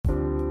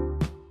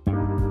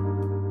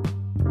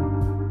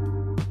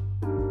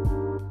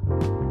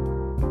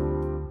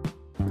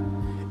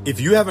If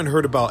you haven't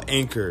heard about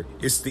Anchor,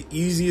 it's the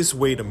easiest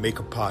way to make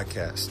a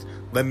podcast.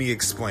 Let me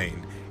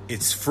explain.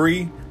 It's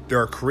free.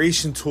 There are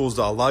creation tools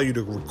that allow you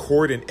to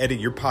record and edit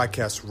your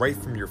podcast right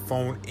from your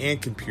phone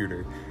and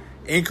computer.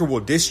 Anchor will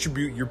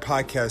distribute your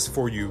podcast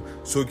for you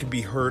so it can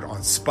be heard on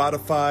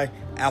Spotify,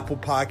 Apple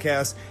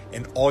Podcasts,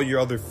 and all your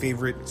other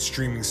favorite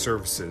streaming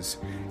services.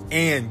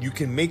 And you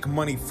can make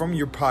money from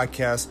your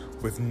podcast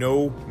with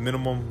no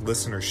minimum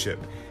listenership.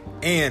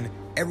 And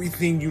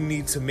everything you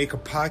need to make a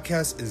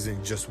podcast is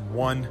in just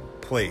one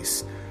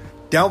place.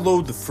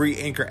 Download the free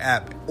Anchor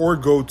app or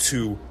go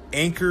to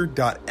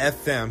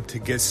anchor.fm to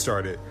get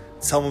started.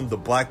 Tell them the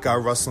Black Guy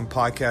Wrestling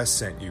Podcast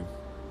sent you.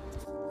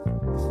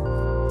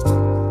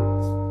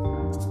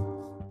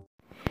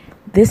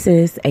 This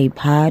is a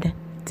Pod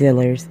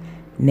Dealers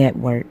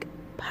Network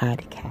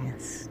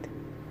podcast.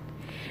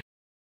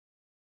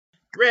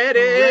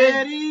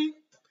 Ready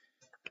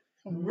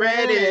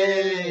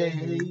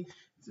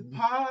to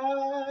pod.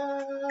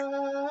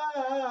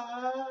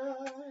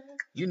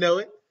 You know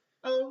it.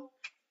 Oh.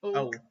 Hey, I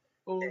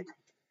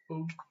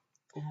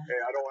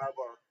don't have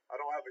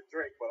a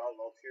drink, but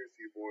I'll cheers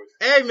to you boys.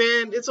 Hey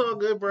man, it's all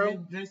good,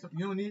 bro. You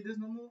don't need this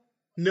no more?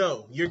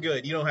 No, you're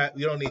good. You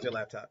don't need your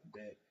laptop.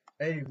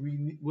 Hey,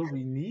 what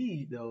we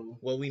need though?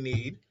 What we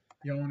need.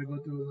 Y'all want to go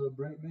through a little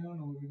breakdown on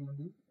what we're gonna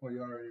do, or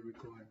you already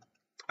recording?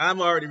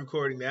 I'm already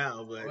recording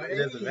now, but it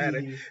doesn't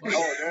matter.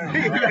 Oh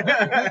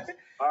damn!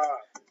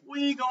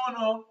 We going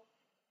on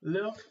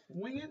left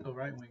wing it or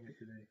right wing it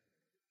today?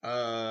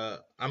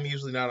 I'm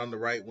usually not on the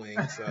right wing,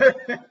 so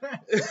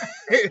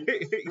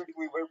Strictly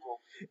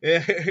liberal.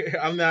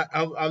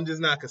 I'm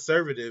just not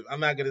conservative. I'm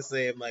not gonna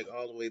say I'm like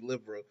all the way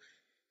liberal,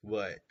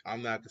 but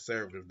I'm not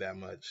conservative that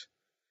much.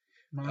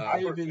 My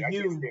favorite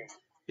hue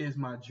is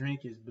my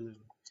drink is blue.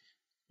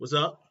 What's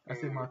up? I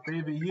said my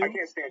favorite hue I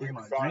can't stand is either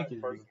my side drink is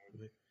blue.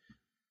 personally.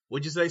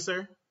 What'd you say,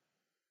 sir?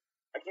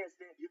 I can't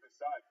stand either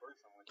side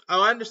personally.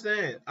 Oh, I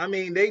understand. I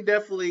mean, they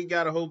definitely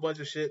got a whole bunch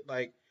of shit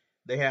like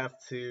they have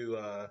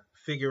to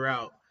figure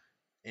out,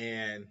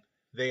 and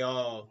they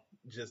all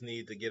just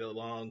need to get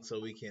along so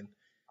we can.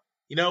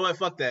 You know what?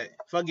 Fuck that.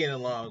 Fuck getting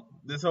along.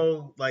 This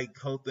whole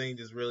thing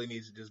just really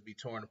needs to just be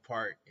torn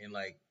apart and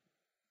like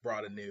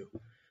brought anew,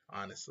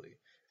 honestly.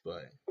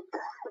 But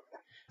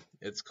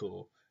it's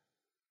cool.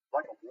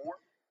 Like a war?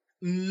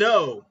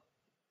 No,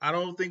 I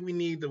don't think we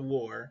need the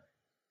war.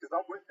 Because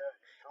I'm with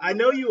that. I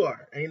know you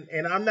are,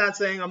 and I'm not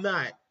saying I'm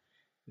not.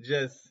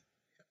 Just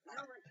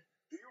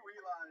Do you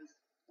realize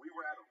we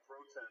were at a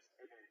protest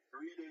and then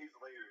 3 days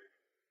later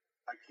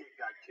a kid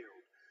got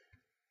killed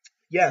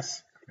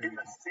yes. in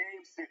the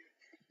same city?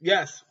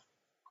 Yes,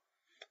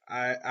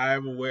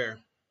 I'm aware.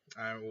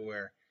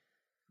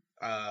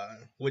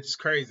 Which is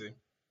crazy.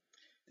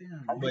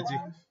 Damn, But you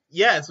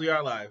yes, we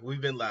are live.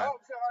 We've been live. Oh,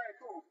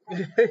 all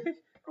right,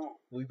 cool.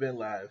 We've been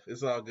live.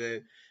 It's all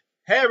good.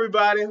 Hey,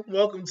 everybody.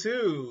 Welcome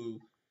to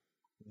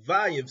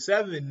Volume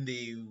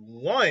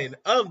 71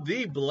 of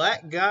the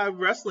Black Guy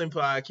Wrestling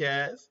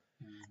Podcast.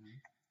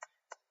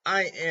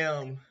 I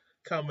am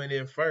coming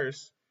in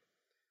first.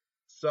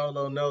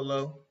 Solo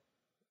Nolo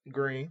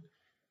Green.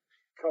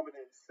 Coming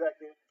in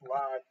second,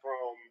 live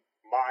from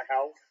my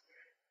house,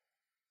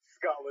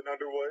 Scotland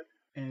Underwood.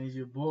 and it's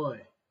your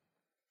boy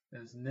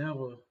that's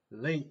never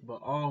late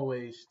but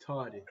always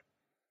tardy.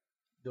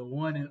 The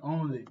one and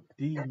only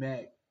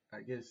D-Mac,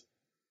 I guess,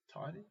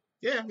 tardy?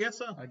 Yeah, I guess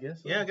so. I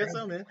guess so. Yeah, I guess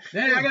so, man.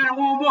 Damn, I gotta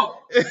warm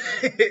up. Hey,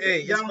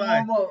 it's Gotta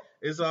fine. warm up.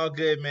 It's all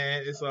good,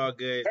 man. It's all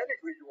good.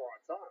 Technically, you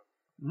are on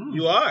time.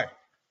 You are.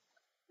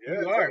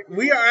 Yeah, You are.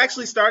 We are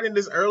actually starting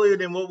this earlier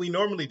than what we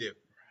normally do.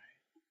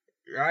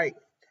 Right.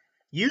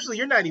 Usually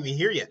you're not even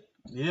here yet.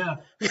 Yeah.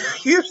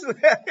 Usually,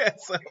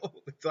 so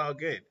it's all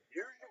good.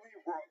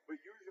 Usually we're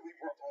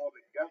all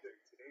together.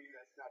 Today,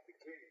 that's not the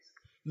case.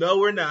 No,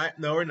 we're not.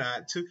 No, we're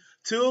not.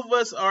 Two of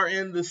us are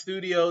in the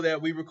studio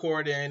that we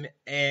record in,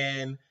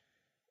 and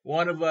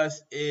one of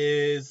us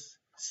is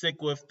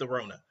sick with the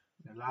Rona.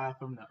 Live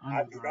from the I do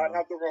not underground.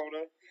 have the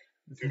Rona.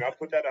 Do not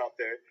put that out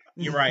there.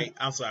 You're right.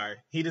 I'm sorry.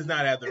 He does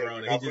not have the Yeah,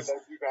 Rona. do He not just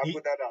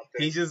put that out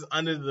there. he's just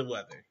under the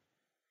weather.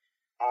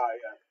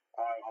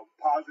 I'm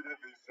positive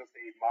it's just a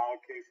mild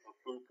case of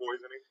food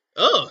poisoning.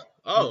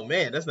 Oh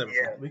man, that's never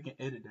Yeah. fun. We can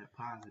edit that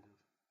positive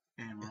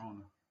and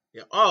Rona.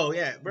 Yeah. Oh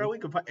yeah, bro. We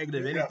could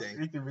edit anything.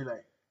 We can be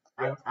like,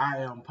 I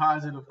am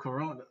positive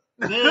Corona.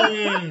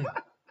 Mm.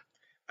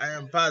 I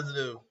am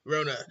positive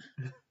Rona.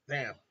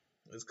 Damn,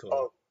 that's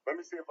cool. Let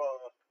me see if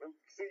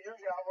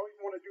usually I don't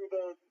even want to do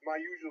my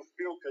usual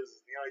spiel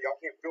because y'all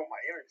can't feel my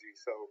energy.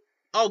 So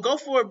Oh, go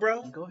for it,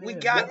 bro. Go ahead. We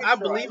let got. me I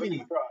try, believe let in me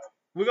you. try.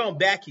 We're gonna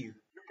back you.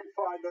 You can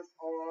find us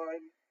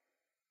on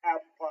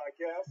Apple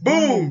Podcasts,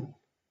 Boom.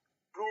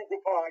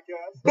 Google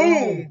Podcasts,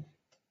 Boom.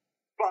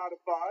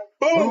 Spotify,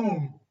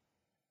 Boom.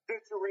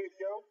 Stitcher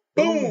Radio.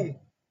 Boom.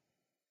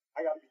 I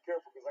gotta be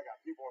careful because I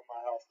got people in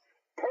my house.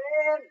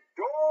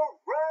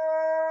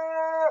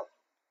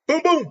 Pandora!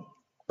 Boom. Boom.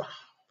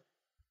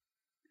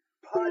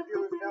 Pod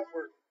Dealers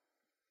Network.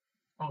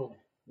 Oh,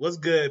 What's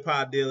good,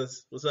 Pod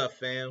Dealers? What's up,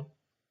 fam? And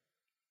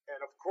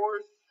of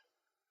course,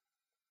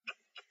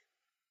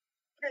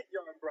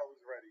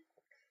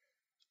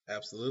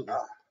 Absolutely.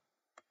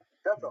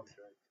 That's okay.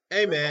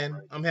 Hey, That's man, all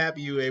right. I'm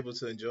happy you were able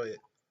to enjoy it.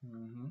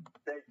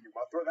 Thank you.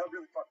 My throat, that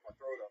really fucked my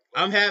throat up.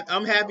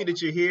 I'm happy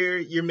that you're here.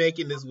 You're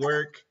making this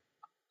work.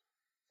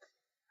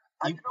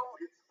 You know,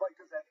 it's like,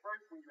 because at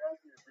first when you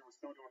asked me if we were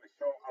still doing the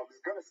show, I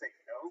was going to say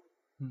no.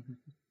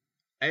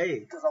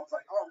 Hey, Because I was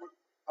like, I'm going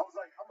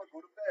to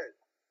go to bed.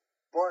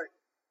 But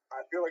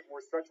I feel like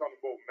we're such on a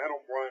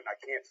momentum run, I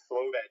can't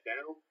slow that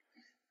down.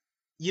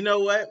 you know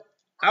what?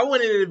 I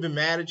wouldn't have been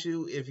mad at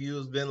you if you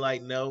was been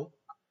like no,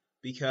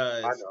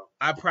 because I know.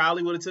 I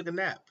probably would have took a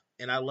nap,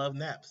 and I love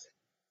naps.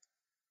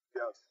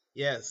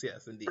 Yes.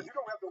 Yes, indeed. But you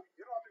don't have to go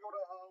to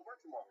work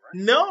tomorrow, right?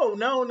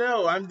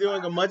 No. I'm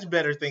doing a much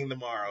better thing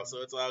tomorrow,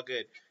 so it's all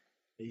good.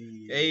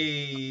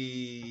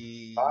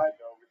 Hey, I know,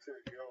 but you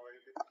know,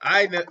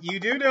 I know you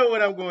do know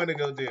what I'm going to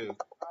go do.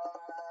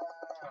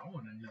 I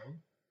want to know.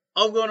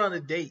 I'm going on a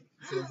date,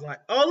 so it's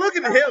like, oh, look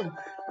at him,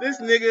 this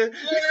nigga.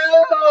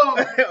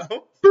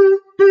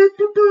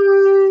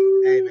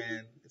 Hey,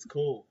 man, it's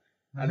cool.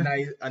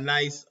 A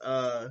nice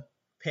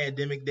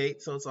pandemic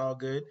date, so it's all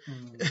good.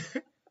 in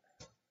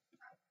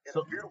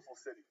a beautiful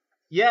city.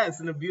 Yes,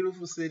 in the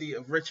beautiful city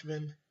of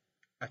Richmond.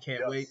 I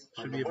can't wait.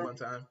 Should be a fun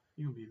time.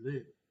 You gonna be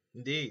lit.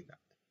 Indeed.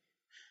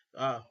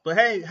 But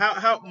hey,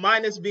 how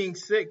minus being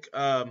sick,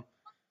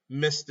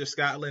 Mr.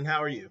 Scotland,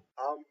 how are you?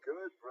 I'm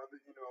good, brother.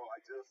 You know, I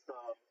just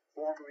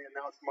formally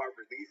announced my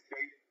release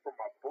date for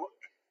my book.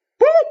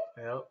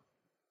 Yep.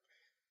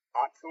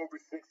 October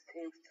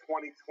 16th,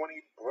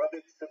 2020,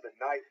 Brother to the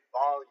Night,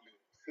 Volume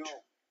 2.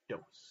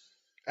 Dose.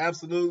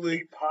 Absolutely.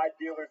 The Pod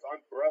Dealers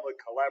Umbrella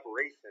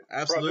collaboration.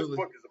 Absolutely.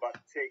 Bro, this book is about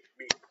to take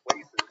me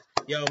places.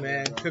 Yo,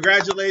 man,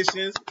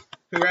 congratulations.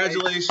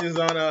 Congratulations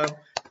on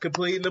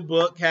completing the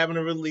book, having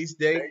a release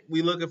date.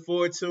 We looking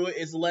forward to it.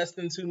 It's less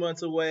than 2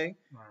 months away.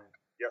 Right.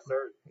 Yes,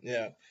 sir.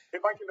 Yeah.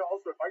 If I just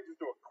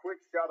do a quick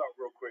shout out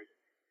real quick.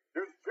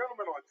 There's a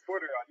gentleman on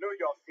Twitter, I know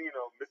y'all seen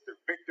him, Mr.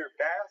 Victor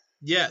Bass.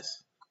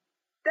 Yes.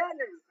 That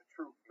nigga's the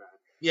truth, man.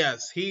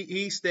 Yes.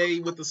 He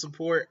stayed with the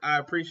support. I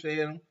appreciate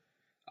him.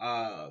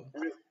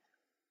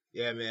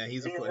 Yeah, man,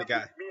 he's a funny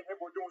guy. Me and him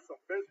were doing some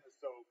business,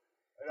 so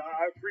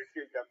I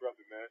appreciate that,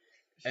 brother, man.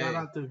 Shout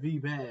out to V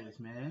Bass,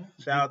 man.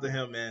 Shout out to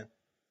him, man.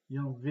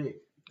 Young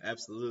Vic.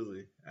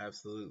 Absolutely.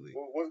 What's going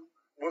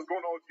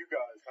on with you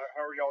guys?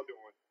 How are y'all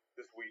doing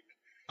this week?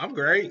 I'm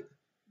great.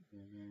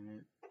 Mm-hmm.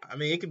 I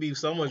mean, it could be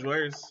so much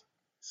worse.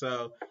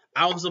 So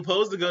I was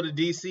supposed to go to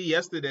DC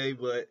yesterday,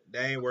 but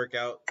that ain't work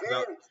out.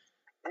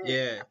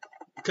 Yeah,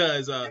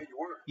 because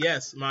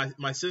yes,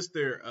 my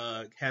sister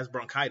has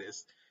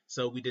bronchitis,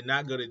 so we did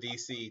not go to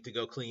DC to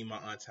go clean my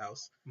aunt's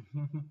house.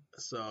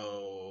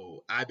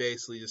 So I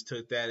basically just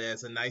took that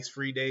as a nice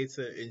free day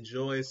to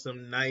enjoy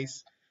some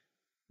nice,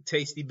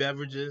 tasty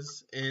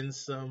beverages and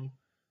some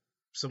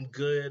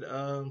good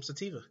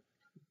sativa.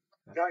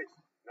 Nice.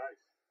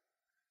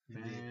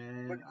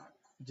 Man,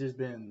 I've just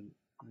been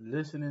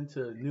listening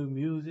to new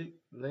music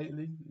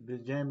lately.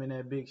 Been jamming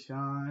that Big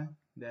Sean,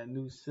 that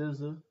new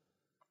SZA.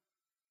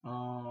 Look,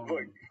 can we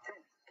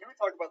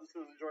talk about the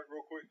SZA joint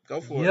real quick? Go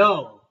for it.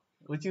 Yo,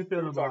 what you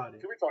feel about it?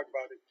 Can we talk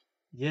about it?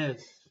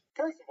 Yes.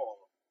 First of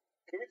all,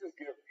 can we just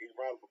give a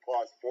round of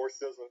applause for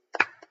SZA?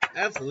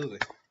 Absolutely.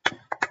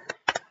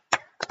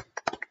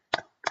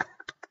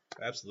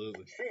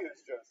 Absolutely. She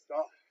is just,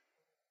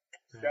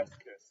 chef's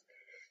kiss.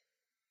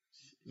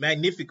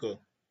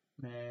 Magnifico.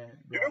 Man.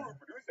 You know who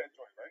produced that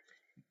joint, right?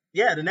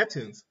 Yeah, the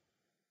Neptunes.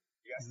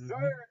 Yes,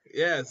 sir.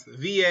 Yes,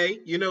 VA.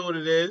 You know what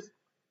it is.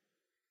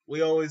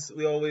 We always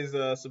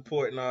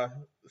supporting our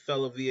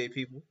fellow VA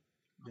people.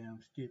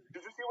 Damn Skippy.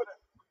 Did you see what that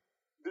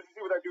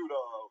dude?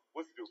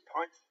 What's the dude?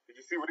 Punch? Did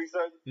you see what he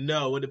said?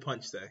 No, what did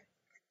Punch say?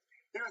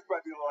 He was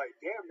about to be like,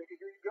 "Damn, nigga,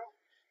 here you go."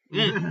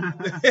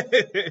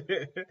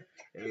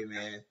 Hey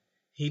man,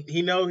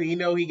 he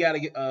know he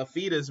gotta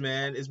feed us,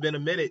 man. It's been a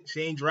minute.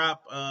 She ain't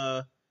dropped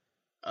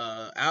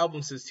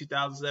album since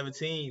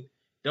 2017.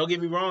 Don't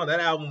get me wrong, that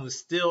album is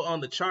still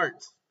on the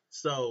charts,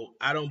 so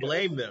I don't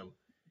blame them.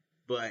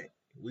 But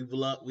we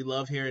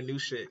love hearing new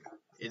shit.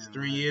 It's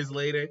 3 years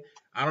later.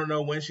 I don't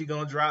know when she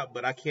gonna drop,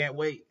 but I can't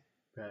wait.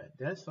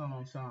 That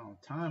song sound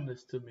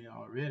timeless to me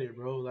already,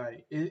 bro.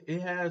 Like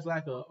it has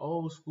like a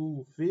old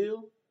school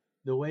feel,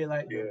 the way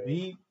like the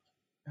beat,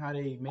 how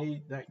they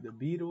made like the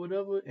beat or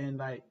whatever, and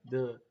like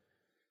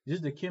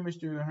just the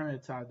chemistry of her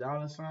and Ty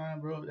Dolla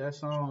 $ign, bro. That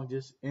song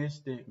just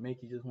instant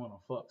make you just want to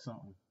fuck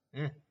something,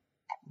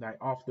 like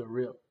off the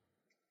rip.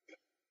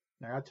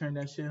 Like I turn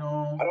that shit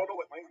on. I don't know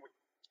what language.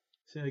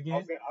 Say again. I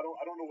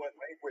don't know what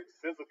language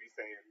SZA be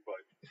saying, but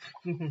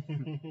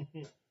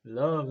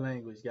love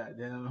language,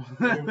 goddamn.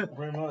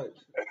 Very much.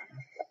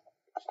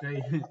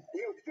 Straight. Did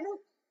you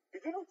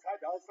know Ty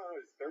Dolla $ign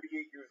is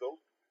 38 years old?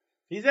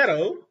 He's that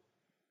old?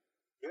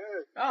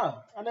 Yeah.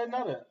 Oh, I didn't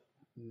know that.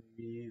 Me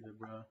either,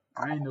 bro.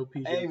 I ain't know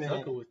PJ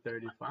Tucker was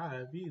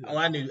 35 either. Oh,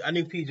 I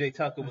knew PJ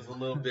Tucker was a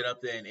little bit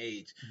up there in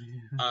age.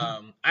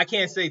 I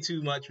can't say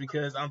too much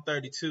because I'm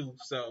 32,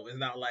 so it's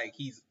not like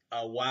he's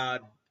a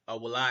lot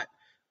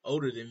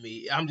older than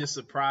me. I'm just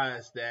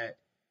surprised that,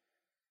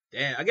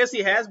 damn, I guess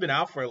he has been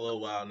out for a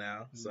little while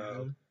now.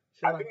 So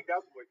I think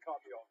that's what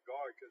caught me off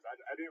guard because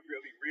I didn't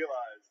really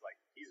realize like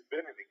he's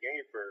been in the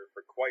game for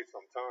quite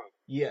some time.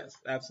 Yes,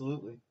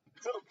 absolutely.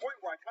 To the point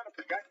where I kind of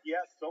forgot he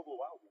has solo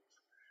albums.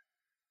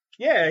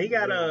 Yeah, he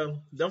got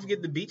don't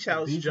forget the Beach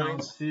House Beach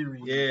joints. House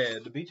series. Yeah,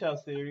 the Beach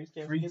House series.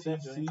 Can't Free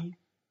forget that joint. TC.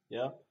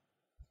 Yeah.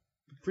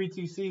 Free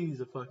TC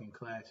is a fucking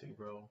classic,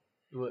 bro.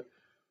 But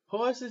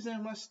horses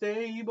in my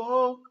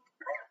stable.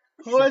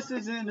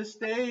 Horses in the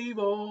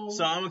stable.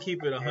 So I'm gonna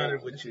keep it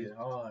 100 with That you. shit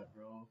hard,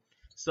 bro.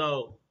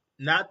 So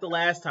not the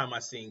last time I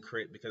seen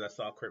Crit because I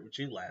saw Crit with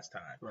you last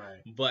time.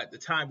 Right. But the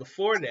time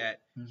before that,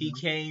 he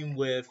came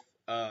with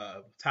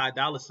Ty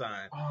Dolla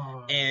 $ign.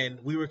 Oh. And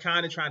we were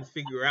kind of trying to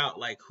figure out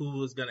like who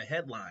was gonna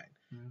headline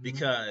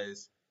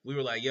because we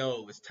were like,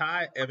 yo, if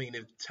Ty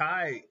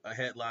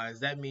headlines,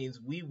 that means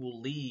we will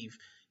leave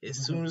as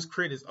soon as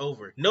Crit is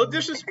over. No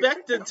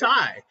disrespect to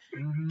Ty.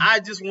 I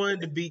just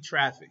wanted to beat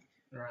traffic.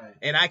 Right.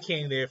 And I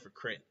came there for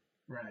Crit.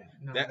 Right.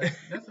 No, That-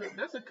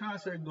 that's a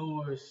concert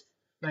goer's,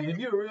 like, if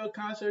you're a real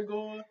concert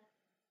goer,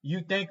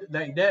 you think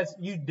like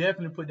you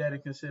definitely put that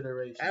in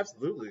consideration.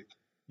 Absolutely.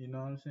 You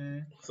know what I'm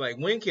saying? It's like,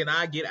 when can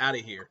I get out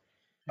of here?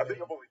 I think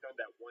I've only done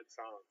that one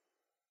time.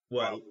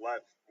 What?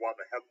 While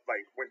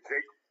like when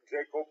J.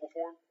 Cole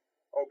performed.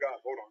 Oh God,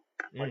 hold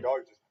on. My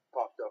dog just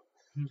popped up.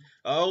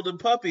 Oh, the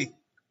puppy.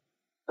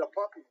 The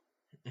puppy.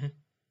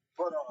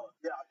 But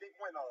yeah, I think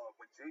when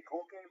J.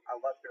 Cole came, I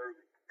left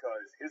early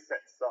because his set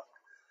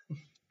sucked.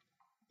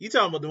 You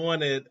talking about the one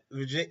that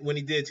when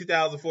he did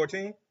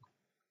 2014?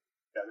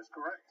 That is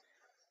correct.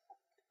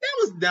 That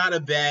was not a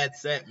bad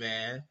set,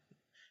 man.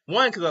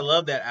 One, because I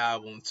love that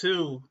album.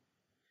 Two,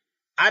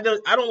 I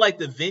don't like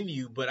the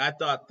venue, but I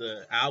thought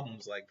the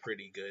album's like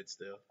pretty good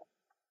still.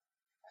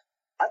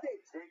 I think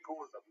J.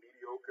 Cole is a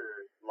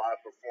mediocre live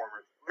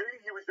performer.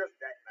 Maybe he was just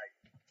that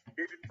night.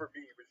 Maybe for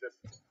me, he was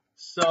just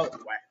So,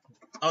 whack.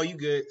 oh, you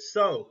good?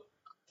 So,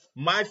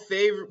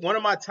 one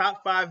of my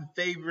top 5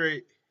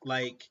 favorite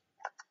like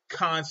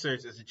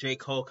concerts is a J.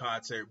 Cole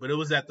concert, but it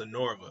was at the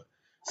Norva.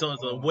 So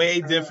it's a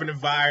way different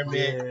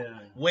environment, Yeah.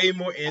 way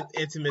more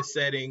intimate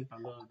setting. I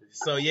love it.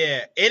 So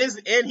yeah, it is,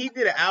 and he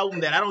did an album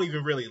that I don't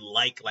even really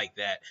like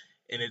that,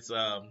 and it's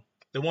the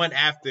one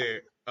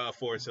after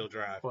Forest Hill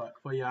Drive.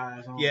 For your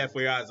eyes only. Yeah,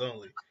 For Your Eyes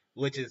Only,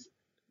 which is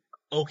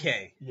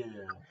okay. Yeah.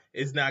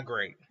 It's not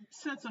great.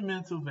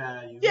 Sentimental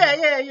value. Yeah.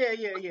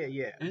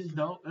 It's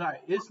dope.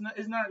 Like it's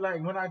not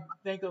like when I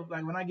think of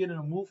like when I get in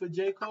a mood for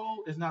J.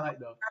 Cole, it's not like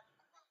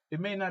it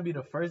may not be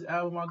the first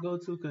album I go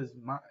to because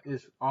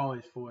it's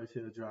always Forest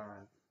Hill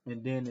Drive,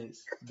 and then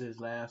it's this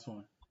last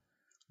one.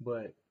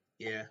 But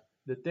Yeah.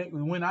 the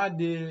thing when I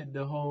did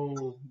the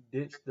whole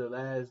ditch the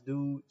last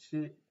dude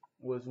shit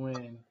was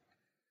when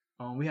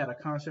we had a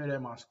concert at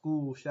my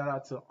school. Shout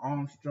out to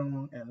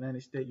Armstrong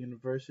Atlantic State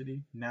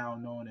University, now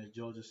known as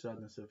Georgia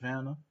Southern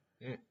Savannah.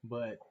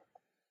 But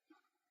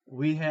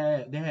they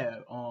had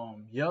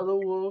Yellow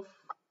Wolf,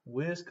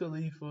 Wiz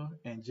Khalifa,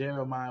 and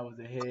Jeremiah was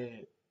the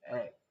head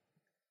act.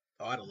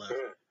 Oh, I'd love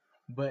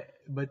it.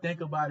 But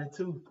think about it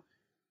too.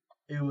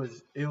 It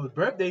was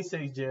Birthday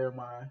Sex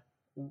Jeremiah,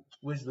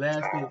 which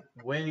lasted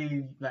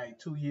way like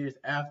 2 years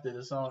after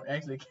the song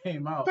actually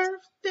came out.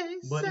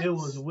 But it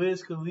was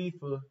Wiz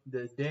Khalifa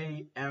the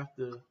day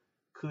after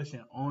Kush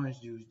and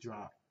Orange Juice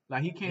dropped.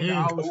 Like he came to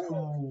our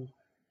school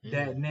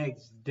that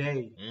next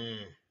day.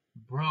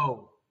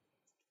 Bro,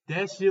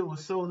 that shit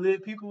was so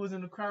lit. People was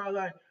in the crowd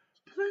like,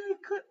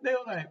 they were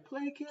like,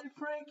 play Kid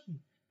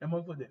Frankie. And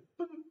motherfucker,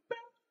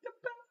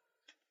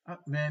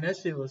 man, that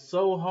shit was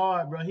so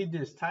hard, bro. He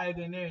just tied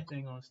and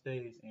everything on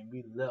stage, and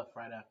we left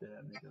right after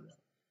that nigga left.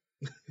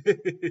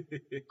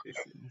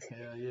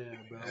 Hell yeah,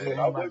 bro.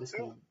 Yeah, I'm about to see.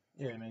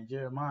 Yeah, man,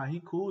 Jeremiah,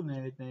 he cool and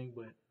everything,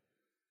 but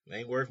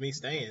Ain't worth me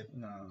staying.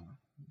 nah,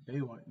 they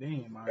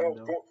ain't mine Yo,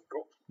 though.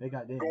 They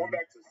got them. going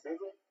back to SZA.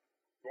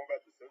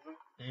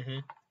 Mm-hmm.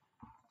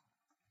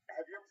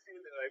 Have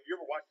you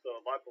ever watched the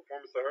live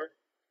performance of her?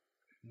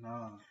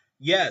 Nah.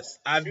 Yes,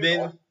 I've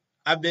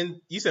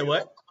been. You said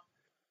what?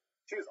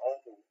 She was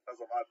awful as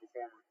a live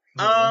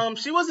performer.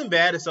 She wasn't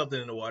bad at Something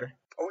in the Water.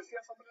 Oh, she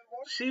had something in the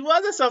water? She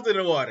was at Something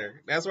in the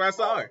Water. That's where I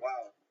saw her. Wow.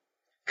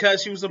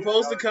 Cause she was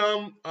supposed to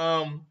come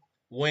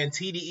when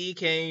TDE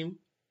came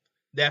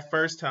that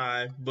first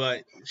time,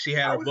 but she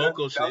had her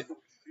vocal shit.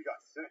 She got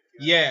sick.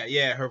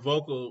 Yeah, her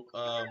vocal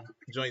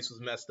joints was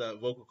messed up,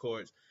 vocal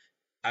cords.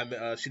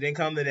 She didn't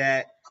come to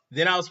that.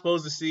 Then I was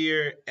supposed to see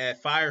her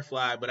at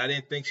Firefly, but I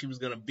didn't think she was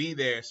gonna be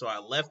there, so I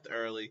left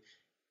early.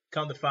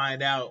 Come to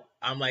find out,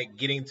 I'm like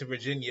getting to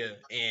Virginia,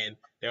 and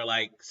they're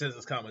like,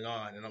 SZA's coming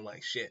on, and I'm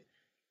like, shit.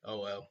 Oh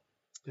well,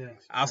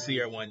 I'll see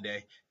her one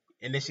day.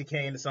 And then she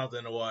came to Something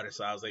in the Water,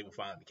 so I was able to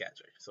finally catch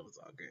her. So it's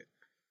all good.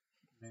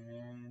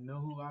 Man, know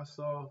who I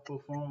saw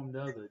perform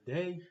the other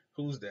day?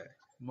 Who's that?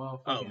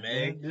 Motherfucking Oh,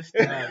 Meg. This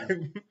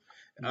Stallion.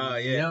 Yeah.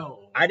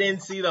 Yo. I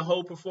didn't see the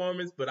whole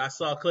performance, but I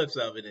saw clips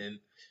of it, and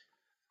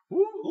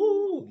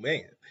ooh,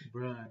 man.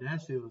 Bruh,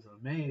 that shit was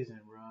amazing,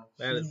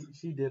 bro.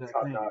 She did her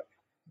Top thing. notch.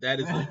 That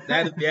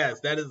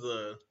is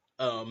a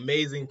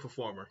amazing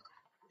performer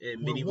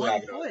in many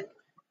What? ways,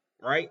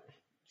 right?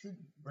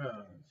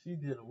 She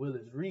did a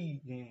Willis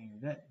Reed game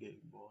that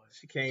game, boy.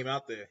 She came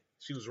out there.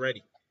 She was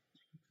ready.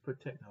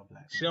 Protect our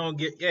black She don't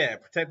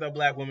protect our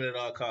black women at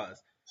all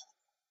costs.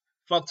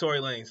 Fuck Tory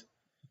Lanez.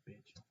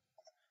 bitch.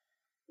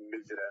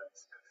 Midget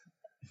ass.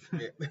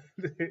 Yeah.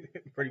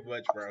 Pretty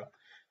much, bro.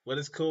 But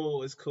it's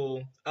cool. It's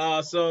cool.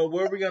 So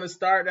where are we gonna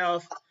start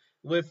off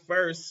with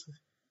first,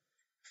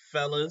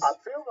 fellas? I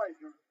feel like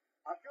there's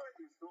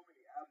so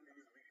many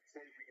avenues we can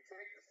take. We can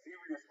take the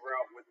serious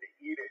route with the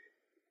eat it,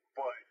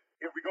 but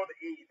if we go the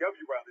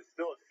AEW route, it's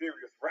still a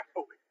serious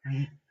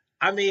route.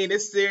 I mean,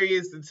 it's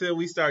serious until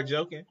we start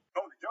joking.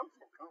 Oh, the jokes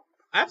will come.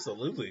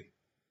 Absolutely.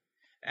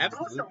 Let's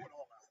Absolutely. start with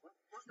all that.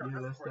 Let's start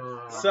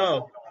Yeah, let's,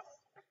 So,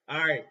 all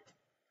right.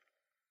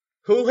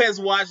 Who has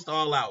watched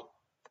All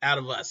Out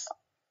of us?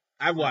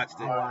 I've watched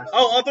it. I watched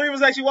Oh, all three of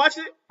us actually watched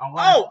it? I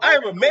watched Oh, I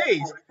am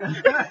amazed.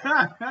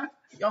 it.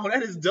 Yo,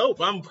 that is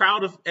dope. I'm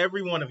proud of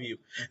every one of you.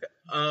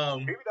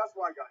 Maybe that's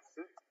why I got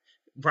sick.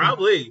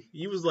 Probably.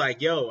 You was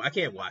like, yo, I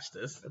can't watch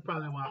this. That's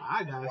probably why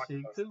I got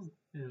sick too.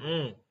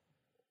 Yeah.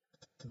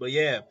 But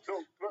yeah. So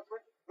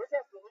let's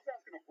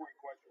ask an important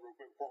question real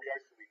quick before we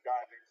actually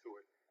dive into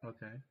it.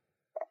 Okay.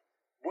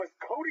 Was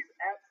Cody's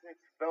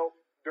absence felt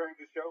during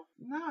the show?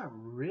 Not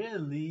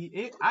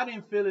really. I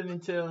didn't feel it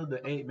until the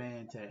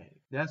 8-man tag.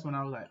 That's when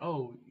I was like,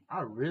 oh,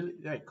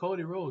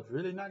 Cody Rhodes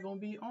really not gonna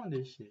be on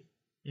this shit.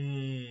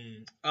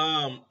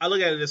 I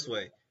look at it this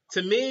way.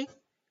 To me,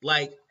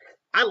 like,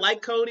 I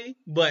like Cody,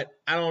 but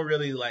I don't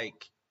really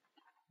like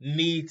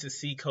need to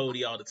see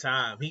Cody all the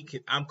time.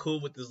 I'm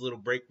cool with this little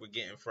break we're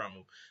getting from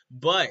him.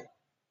 But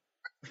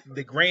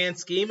the grand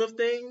scheme of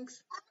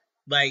things,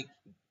 like,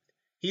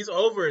 he's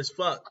over as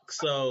fuck.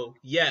 So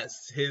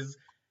yes, his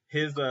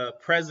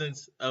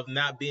presence of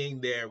not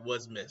being there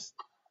was missed.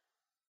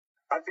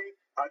 I think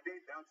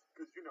that's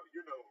because you know.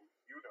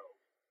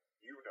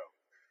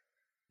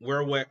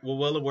 We're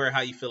well aware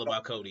how you feel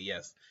about Cody.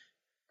 Yes.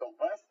 The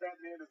less that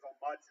man is on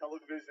my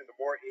television, the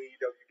more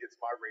AEW gets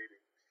my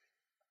rating.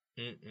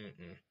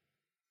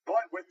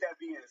 But with that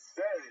being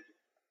said,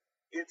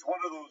 it's one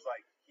of those,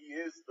 like, he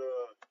is the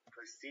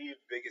perceived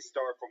biggest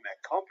star from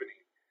that company.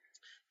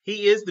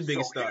 He is the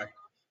biggest So, star.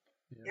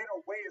 In a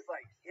way, it's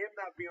like him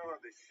not being on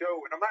the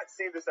show, and I'm not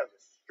saying this as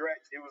a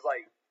stretch. It was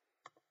like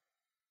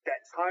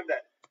that time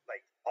that,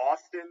 like,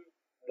 Austin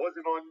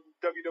wasn't on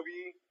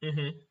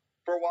WWE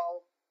for a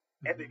while,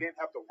 and they didn't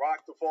have The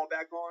Rock to fall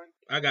back on.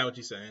 I got what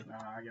you're saying. Nah,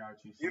 I got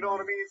what you saying. You know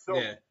what I mean? So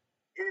Yeah.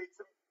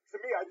 to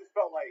me, I just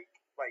felt like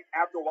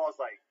after a while, it's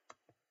like,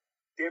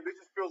 damn, this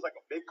just feels like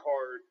a mid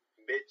card,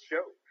 mid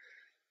show.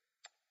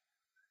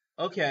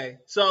 Okay,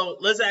 so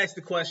let's ask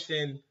the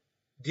question: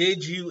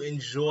 did you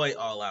enjoy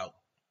All Out?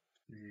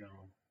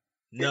 No.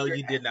 No,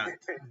 you did not.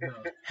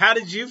 No. How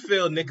did you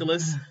feel,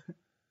 Nicholas?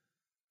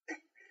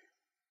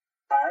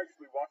 I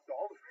actually watched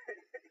all of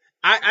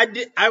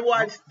it. I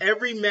watched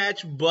every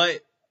match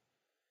but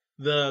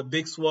the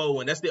Big Swole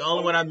one. That's the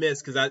only one I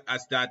missed because I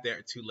started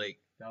there too late.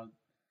 That was,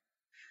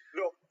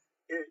 No,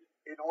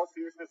 in all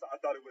seriousness, I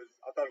thought it was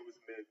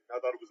mid. I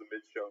thought it was a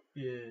mid show.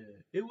 yeah.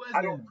 It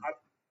wasn't. Go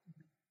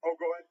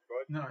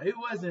ahead. No, it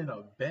wasn't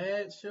a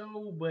bad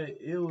show, but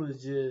it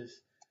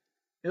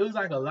was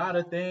like a lot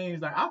of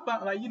things. Like, I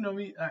find, like, you know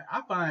me, like,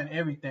 I find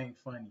everything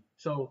funny.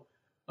 So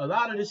a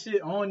lot of the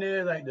shit on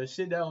there, like the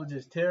shit that was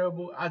just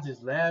terrible, I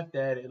just laughed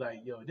at it.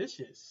 Like, yo, this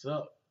shit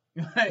sucked.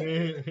 Like,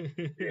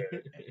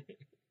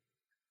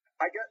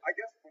 I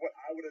guess what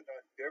I would have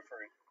done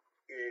different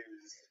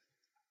is,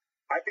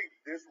 I think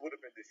this would have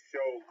been the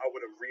show I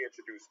would have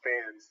reintroduced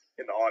fans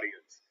in the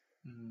audience.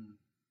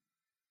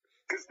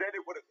 Because then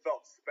it would have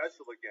felt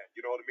special again.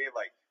 You know what I mean?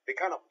 Like, they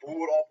kind of blew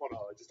it off on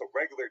just a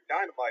regular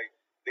Dynamite.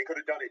 They could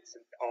have done it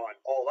on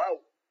All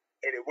Out,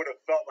 and it would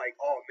have felt like,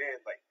 oh man,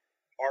 like,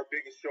 our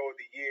biggest show of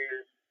the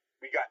year.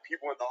 We got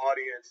people in the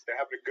audience. They're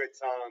having a good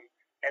time.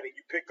 And then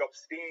you pick up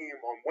steam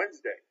on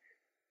Wednesday.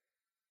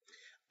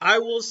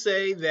 I will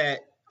say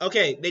that,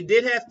 okay, they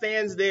did have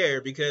fans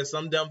there because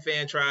some dumb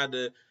fan tried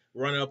to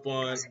run up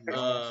on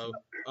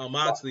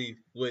Moxley,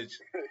 which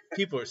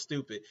people are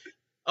stupid.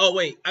 Oh,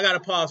 wait, I got to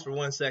pause for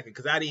 1 second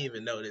because I didn't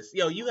even notice.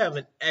 Yo, you have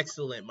an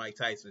excellent Mike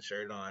Tyson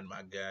shirt on,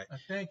 my guy.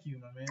 thank you,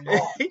 my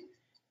man.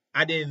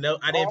 I didn't know.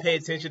 I didn't pay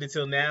attention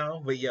until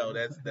now, but yo,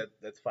 that's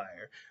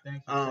fire.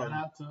 Thank you. Shout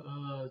out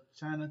to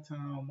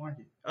Chinatown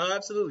Market. Oh,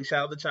 absolutely.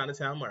 Shout out to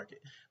Chinatown Market.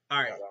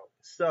 All right.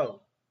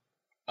 So,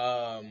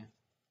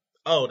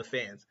 the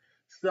fans.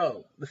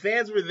 So the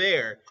fans were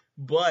there,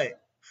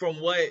 but from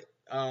what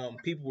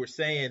people were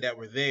saying that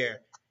were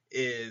there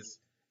is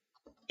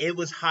it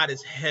was hot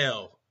as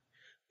hell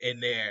in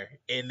there,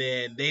 and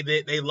then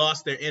they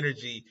lost their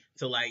energy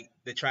to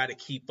try to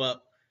keep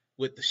up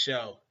with the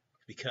show,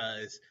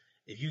 because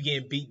if you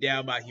getting beat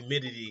down by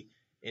humidity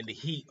and the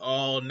heat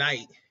all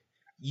night,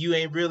 you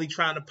ain't really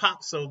trying to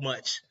pop so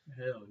much.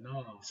 Hell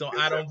no. So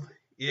I don't.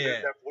 Yeah.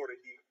 That Florida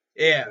heat.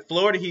 Yeah.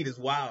 Florida heat is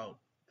wild.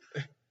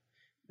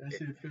 That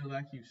shit feel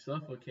like you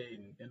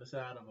suffocating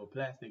inside of a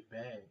plastic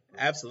bag. Bro.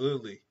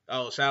 Absolutely.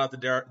 Oh, shout out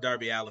to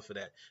Darby Allin for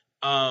that.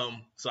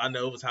 So I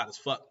know it was hot as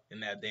fuck in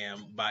that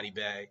damn body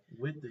bag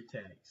with the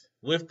tags.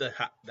 with the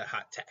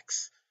hot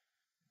tax.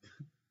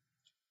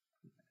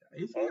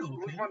 Is Let's he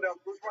okay? run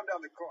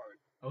down the card.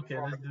 Okay,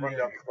 let's do Run that.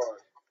 down the card.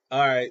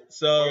 All right,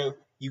 so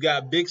you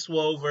got Big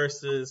Swole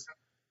versus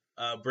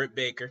Britt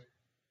Baker.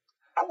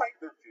 I like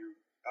their feud.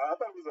 I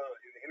thought it was an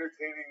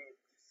entertaining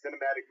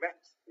cinematic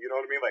match. You know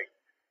what I mean? Like,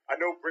 I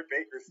know Britt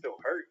Baker's still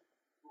hurt,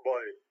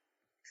 but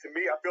to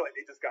me, I feel like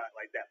they just got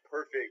like that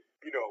perfect,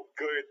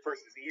 good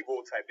versus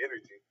evil type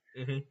energy.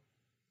 Mm-hmm.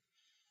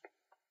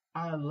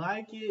 I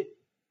like it.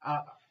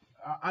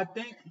 I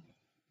think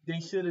they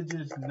should have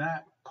just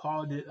not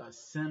called it a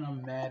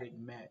cinematic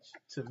match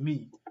to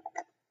me.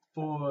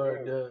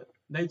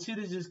 They should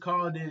have just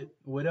called it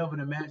whatever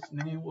the match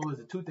name was,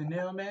 a tooth and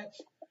nail match,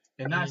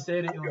 and not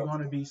said it was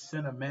going to be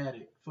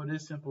cinematic for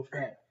this simple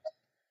fact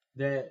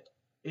that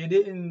it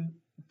didn't.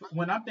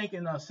 When I'm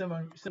thinking of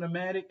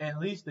cinematic, at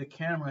least the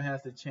camera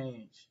has to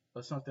change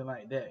or something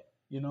like that.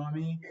 You know what I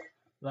mean?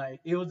 Like,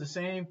 it was the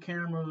same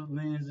camera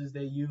lenses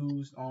they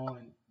used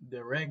on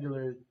the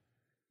regular,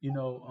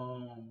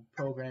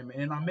 programming,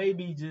 and I may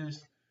be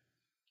just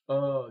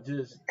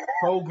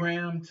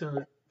programmed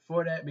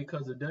for that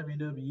because of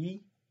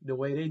WWE, the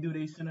way they do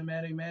these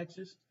cinematic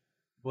matches.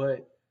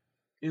 But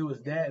it was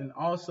that, and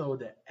also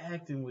the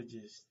acting was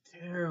just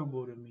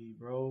terrible to me,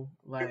 bro.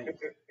 Like,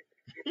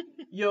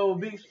 yo,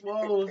 Big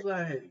Swole was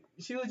like,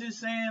 she was just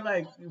saying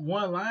like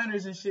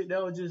one-liners and shit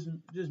that was just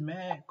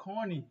mad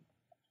corny,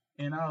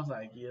 and I was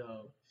like,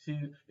 yo,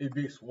 it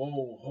Big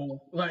Swole,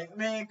 ho. Like,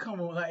 man, come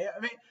on, like,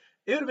 I mean,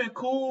 it would have been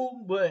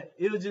cool, but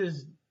it was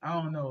just,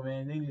 I don't know,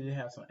 man. They need to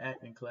have some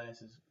acting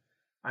classes.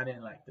 I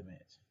didn't like the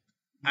match.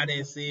 I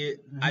didn't see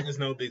it. I just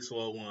know Big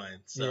Swole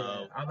won, so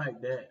yeah, I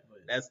like that.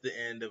 But that's the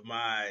end of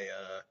my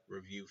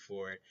review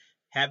for it.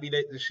 Happy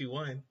that she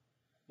won.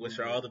 Wish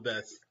her all the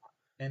best.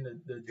 And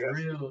the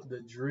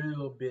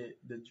drill bit,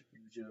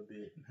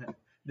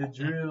 the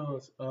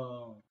drills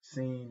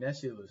scene, that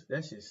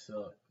shit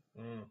sucked.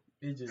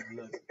 It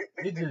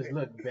just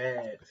looked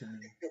bad to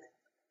me.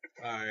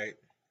 All right.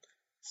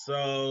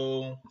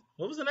 So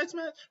what was the next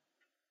match?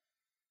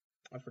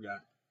 I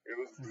forgot. It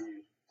was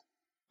the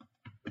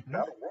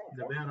Battle Royal.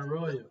 The Battle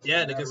Royal.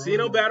 Yeah, the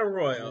Casino Battle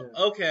Royal.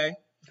 Yeah. Okay.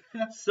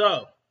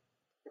 So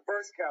The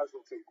first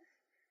casualty.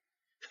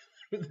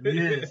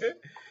 Yes.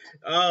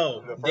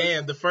 Oh,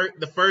 damn,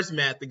 the first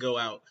mat to go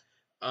out.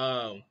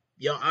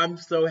 Yo, I'm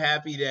so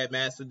happy that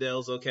Matt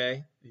Sydal's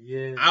okay.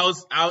 Yeah. I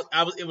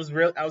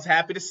was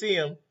happy to see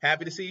him.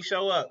 Happy to see he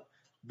show up.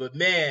 But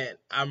man,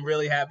 I'm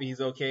really happy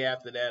he's okay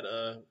after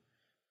that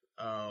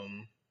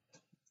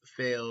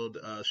failed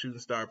shooting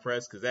star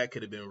press, because that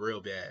could have been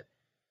real bad.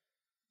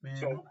 Man.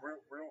 So real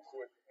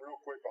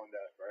quick on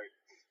that, right?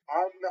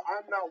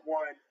 I'm not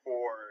one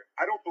for,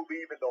 I don't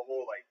believe in the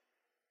whole like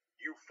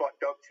you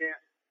fucked up chant.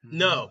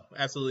 No,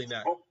 absolutely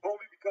not.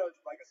 Only because,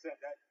 like I said,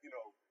 that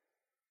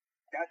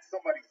that's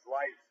somebody's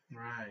life,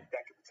 right,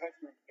 that could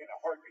potentially in a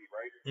heartbeat,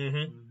 right?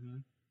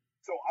 Mm-hmm.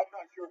 So I'm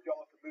not sure if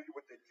y'all are familiar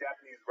with the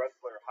Japanese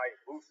wrestler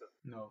Hayabusa.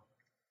 No.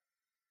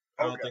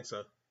 I don't think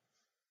so.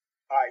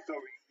 All right, so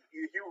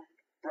he was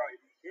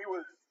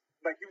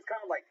kind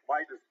of like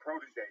Liger's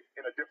protege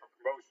in a different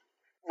promotion.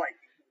 Like,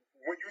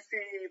 when you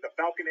see the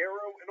Falcon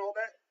Arrow and all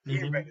that, he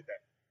invented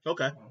that.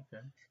 Okay.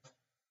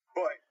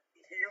 But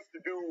he used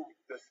to do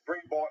the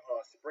springboard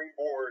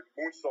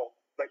moonsault,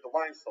 like the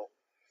lion salt.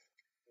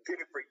 Did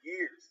it for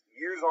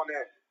years on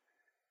end.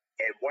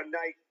 And one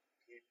night,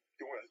 he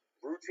doing a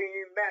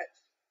routine match,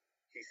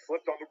 he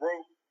slipped on the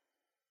rope,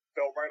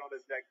 fell right on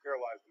his neck,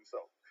 paralyzed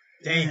himself.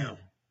 Damn.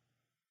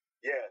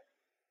 Yeah.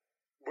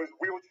 Was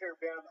wheelchair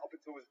bound up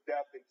until his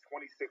death in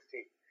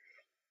 2016.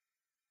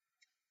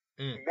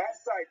 Matt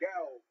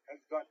Sydal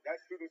has done that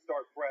shooting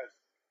star press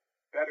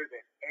better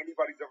than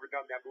anybody's ever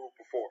done that move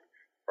before,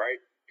 right?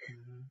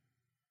 Mm-hmm.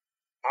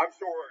 I'm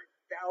sure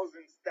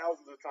thousands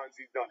of times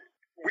he's done it.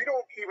 We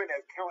don't even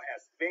count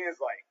as fans,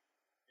 like,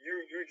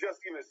 you just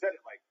even said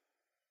it, like,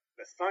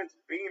 the sun's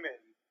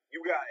beaming,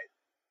 you got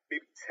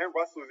maybe 10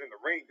 wrestlers in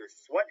the ring, there's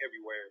sweat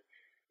everywhere.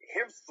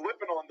 Him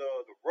slipping on the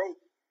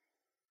rope,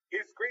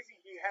 it's crazy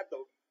he had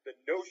the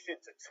notion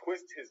to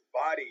twist his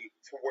body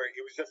to where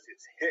it was just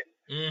his hip.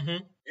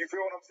 Mm-hmm. You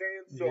feel what I'm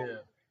saying? So,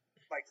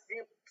 like,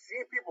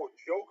 seeing people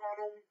joke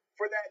on him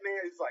for that,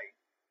 man, it's like,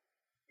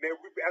 man,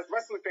 as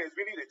wrestling fans,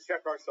 we need to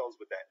check ourselves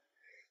with that.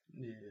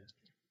 Yeah.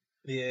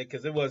 Yeah,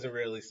 because it wasn't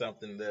really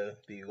something to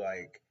be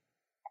like,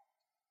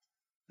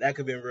 that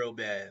could have been real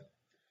bad.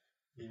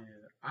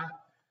 Yeah.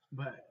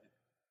 But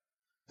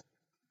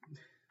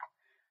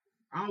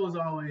I was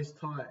always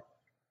taught,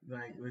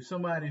 like, when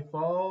somebody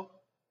fall,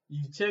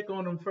 you check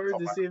on them first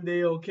to see if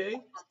they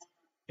okay,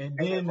 and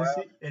then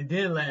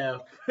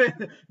laugh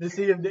to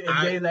see if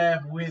they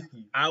laugh with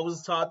you. I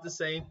was taught the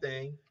same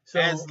thing.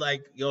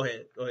 Go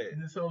ahead.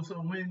 So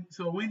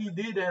when he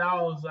did that,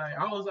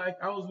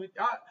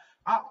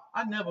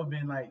 I never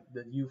been like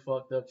the "you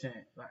fucked up"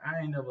 chant. Like, I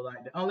ain't never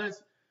liked it,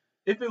 unless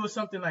if it was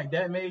something like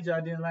that major,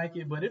 I didn't like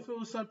it. But if it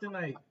was something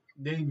like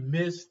they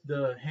missed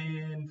the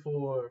hand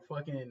for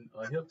fucking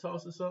a hip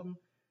toss or something,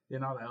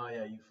 then I'm like, oh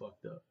yeah, you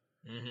fucked up.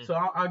 Mm-hmm. So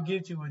I'll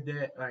get you with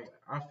that. Like,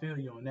 I feel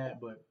you on that,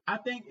 but I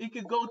think it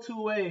could go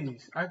two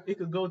ways. It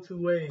could go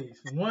two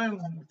ways. One,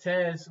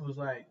 Taz was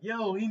like,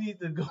 yo, he needs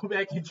to go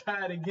back and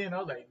try it again. I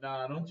was like,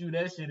 nah, don't do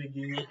that shit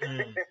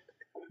again.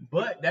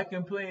 But that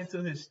can play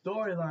into his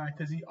storyline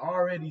because he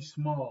already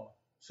small.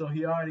 So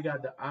he already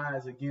got the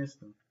eyes against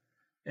him.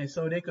 And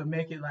so they could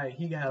make it like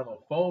he can have a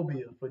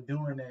phobia for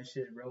doing that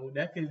shit, bro.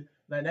 That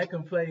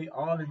can play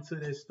all into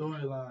their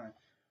storyline.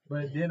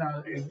 But then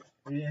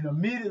and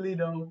immediately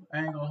though,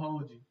 I ain't gonna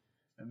hold you.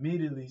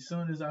 Immediately, as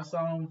soon as I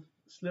saw him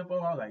slip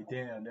up, I was like,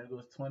 damn, there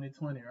goes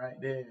 2020 right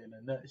there in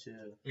a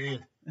nutshell. You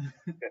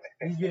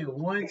get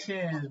one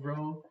chance,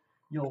 bro.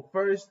 Your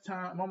first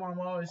time, my mom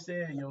always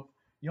said,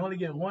 you only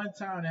get one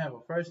time to have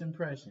a first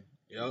impression.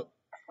 Yep.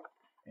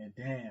 And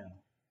damn.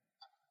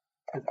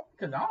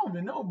 Cause I don't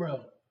even know,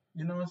 bro.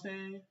 You know what I'm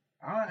saying?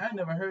 I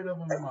never heard of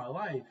him in my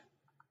life.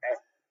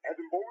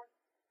 Evan Bourne?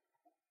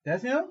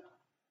 That's him?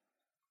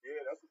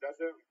 Yeah, that's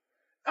him.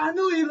 I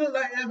knew he looked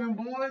like Evan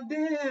Bourne.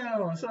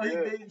 Damn. So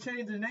they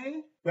changed the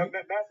name? That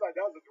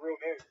was his real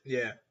name.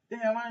 Yeah.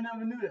 Damn, I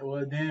never knew that.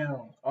 Well, damn.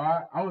 All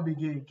right, I'm gonna be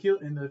getting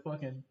killed in the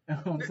fucking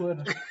on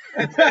Twitter.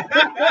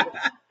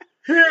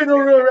 He ain't no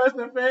real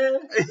wrestling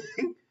fan.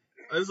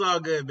 It's all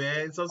good,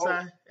 man.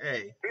 Sometimes,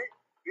 hey.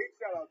 Big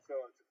shout out to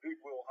Big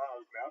Will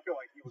Hobbs, man. I feel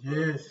like he was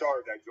the star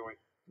of that joint.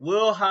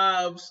 Will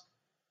Hobbs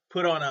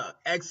put on an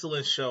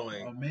excellent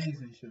showing.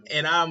 Amazing show.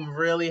 And I'm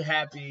really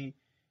happy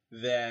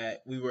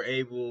that we were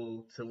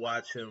able to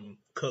watch him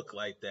cook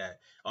like that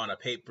on a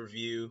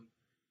pay-per-view.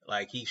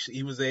 Like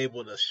he was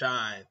able to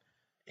shine,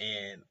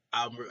 and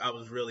I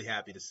was really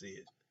happy to see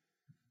it.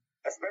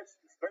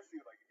 Especially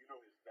like if you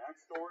know his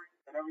backstory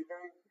and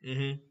everything.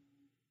 Mm-hmm.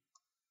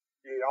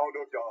 Yeah, I don't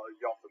know if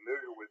y'all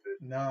familiar with it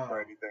or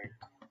anything.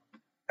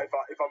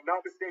 If I'm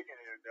not mistaken,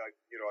 and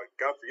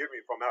God forgive me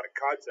if I'm out of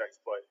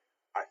context, but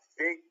I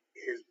think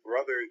his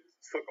brother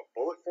took a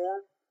bullet for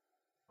him.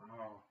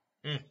 Oh.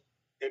 Mm.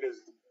 And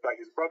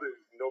his brother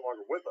is no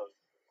longer with us.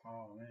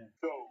 Oh man.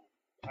 So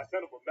I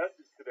sent him a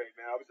message today,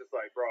 man. I was just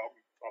like, bro,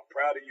 I'm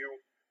proud of you.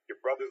 Your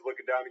brother's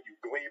looking down at you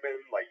gleaming,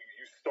 like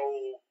you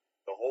stole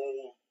the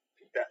whole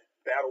that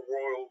battle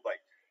royal,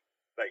 like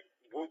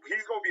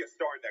he's gonna be a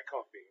star in that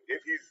company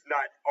if he's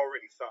not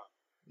already signed.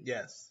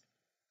 Yes,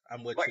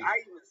 I'm with you. I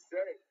even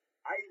said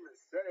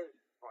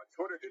on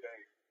Twitter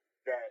today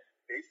that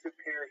they should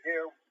pair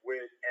him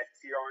with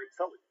FTR and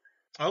Tully.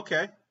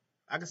 Okay,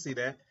 I can see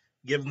that.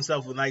 Give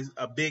himself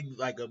a big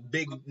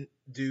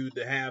dude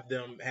to have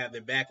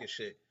their back and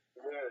shit.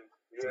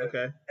 Yeah.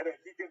 Okay. And then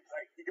he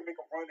can make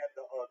a run at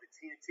the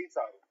TNT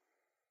title.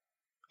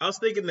 I was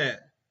thinking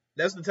that.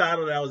 That's the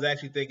title that I was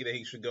actually thinking that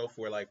he should go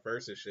for, like,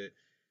 first and shit.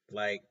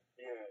 Like,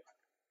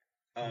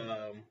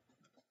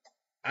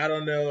 I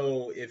don't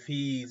know if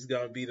he's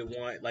gonna be the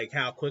one, like,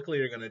 how quickly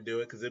they're gonna do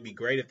it, because it'd be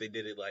great if they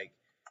did it, like,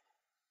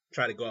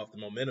 try to go off the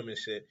momentum and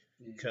shit,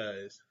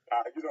 because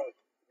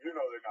you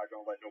know they're not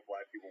gonna let no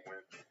black people win.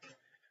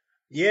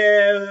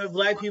 Yeah,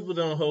 black people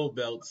don't hold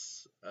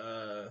belts.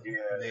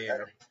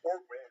 There.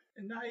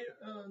 And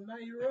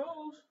Nia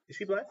Rose. Is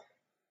she black?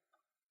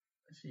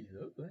 She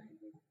look black.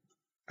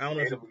 I don't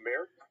know.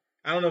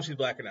 I don't know if she's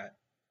black or not.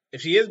 If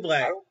she is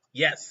black,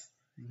 yes,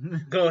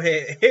 go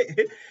ahead.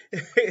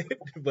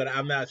 But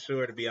I'm not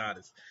sure, to be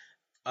honest.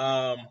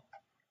 What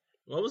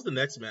was the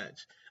next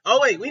match?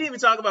 Oh wait, we didn't even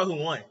talk about who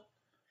won.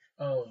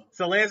 Oh,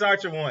 so Lance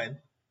Archer won.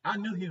 I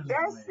knew he was that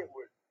gonna shit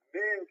was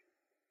big.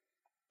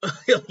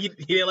 He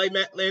didn't like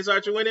Lance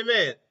Archer winning,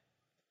 man.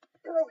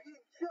 Bro, he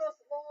just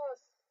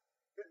lost.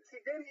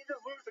 Didn't he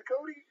just lose to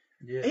Cody?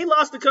 Yeah. He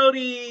lost to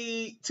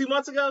Cody 2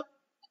 months ago.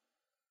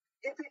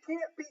 If he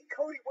can't beat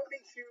Cody, what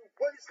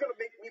is going to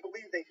make me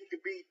believe that he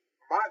could beat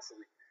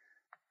Moxley?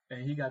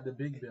 And he got the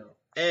big belt.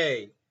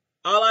 Hey,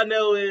 all I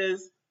know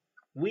is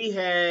they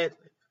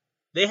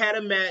had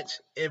a match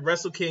at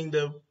Wrestle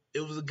Kingdom. It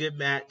was a good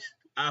match.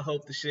 I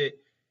hope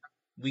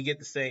we get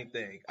the same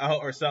thing.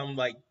 Or something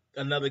like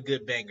another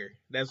good banger.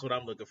 That's what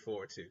I'm looking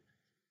forward to.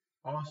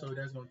 Also,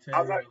 that's gonna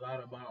tell you a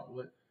lot about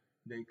what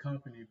they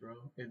company, bro.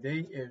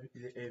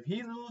 If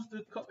he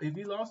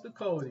lost to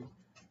Cody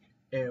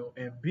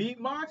and beat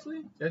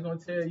Moxley, that's gonna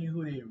tell you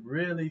who they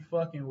really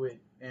fucking with,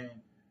 and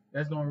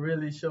that's gonna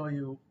really show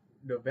you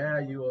the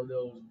value of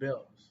those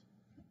belts.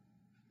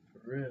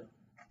 For real.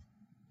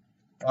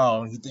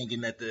 Oh, you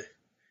thinking that the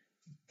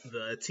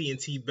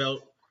TNT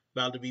belt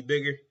about to be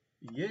bigger?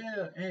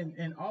 Yeah,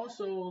 and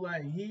also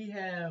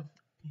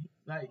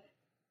like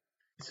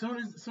as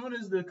soon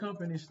as the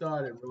company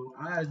started, bro,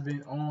 I've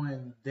been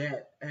on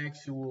that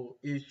actual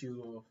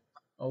issue of,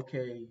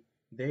 okay,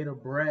 they the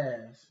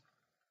brass,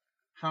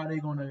 how they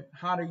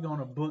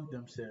gonna book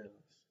themselves,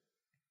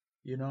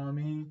 you know what I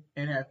mean?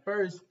 And at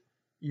first,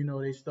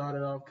 they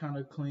started off kind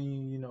of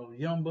clean,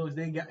 Young Bucks,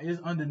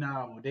 it's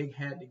undeniable, they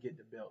had to get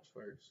the belts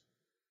first,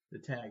 the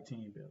tag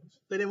team belts.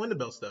 They didn't win the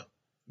belts though.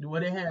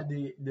 Well, they had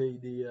the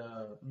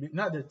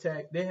not the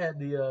tag, they had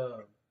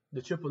the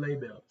AAA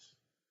belts.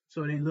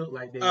 So they look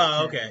like they.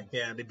 Oh, okay.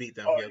 Yeah, they beat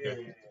them. Oh, yeah,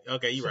 okay. Yeah.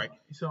 Okay, you're right.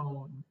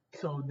 So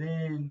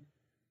then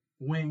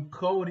when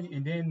Cody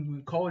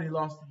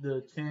lost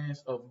the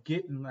chance of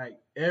getting like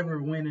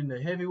ever winning the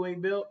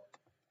heavyweight belt,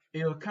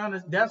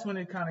 that's when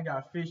it kind of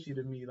got fishy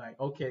to me. Like,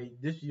 okay,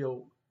 this is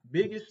your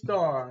biggest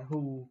star,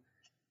 who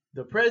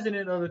the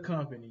president of the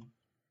company,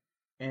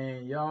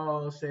 and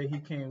y'all say he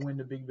can't win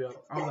the big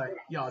belt. I'm like,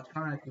 y'all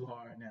trying too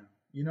hard now.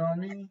 You know what I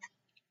mean?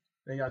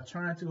 They y'all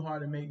trying too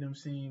hard to make them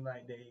seem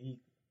like they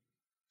equal.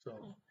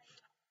 So,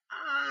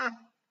 I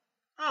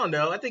don't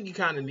know. I think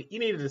you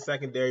needed a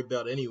secondary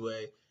belt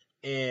anyway.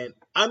 And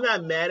I'm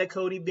not mad at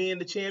Cody being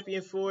the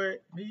champion for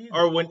it,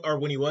 or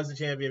when he was the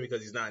champion, because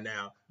he's not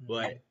now.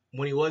 But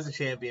when he was the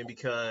champion,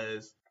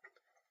 because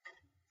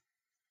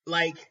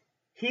like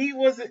he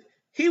was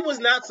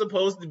not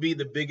supposed to be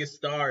the biggest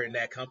star in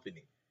that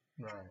company.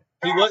 Right.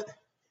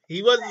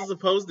 He wasn't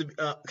supposed to be.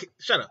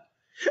 Shut up.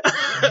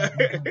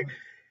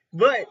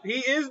 But he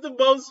is the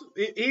most.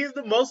 He's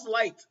the most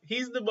liked.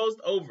 He's the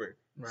most over.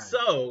 Right.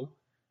 So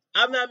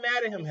I'm not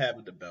mad at him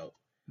having the belt.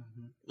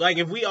 Mm-hmm. Like,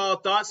 if we all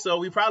thought so,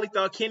 we probably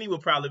thought Kenny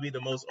would probably be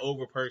the most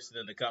over person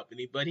in the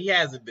company, but he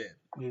hasn't been.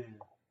 Yeah.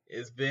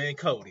 It's been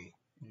Cody.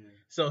 Yeah.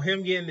 So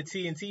him getting the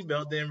TNT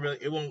belt,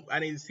 I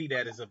didn't see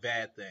that as a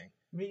bad thing.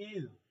 Me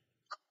either.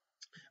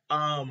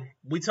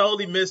 We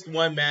totally missed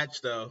one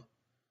match though.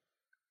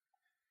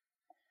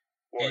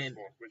 Which one?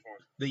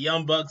 The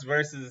Young Bucks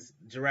versus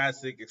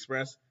Jurassic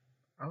Express.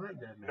 I like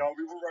that match. No,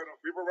 we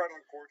were right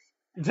on course.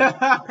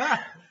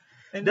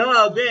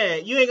 No,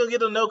 man, you ain't gonna get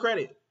them no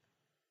credit.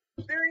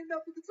 There ain't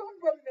nothing to talk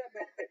about in that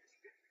match.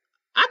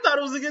 I thought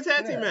it was a good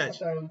tag team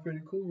match. I thought it was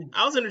pretty cool.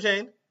 I was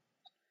entertained.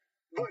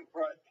 Look,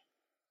 bro,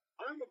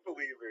 I'm a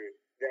believer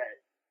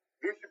that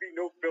there should be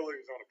no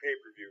fillers on a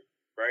pay-per-view,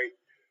 right?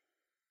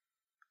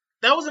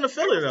 That wasn't a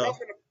filler, though.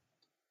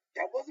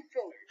 That wasn't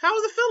filler. How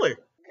was it filler?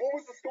 What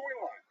was the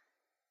storyline?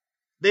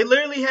 They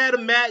literally had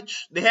a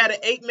match. They had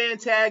an 8-man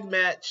tag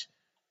match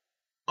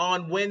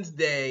on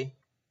Wednesday,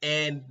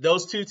 and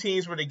those two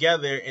teams were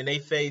together, and they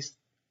faced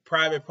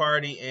Private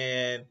Party,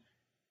 and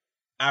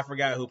I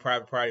forgot who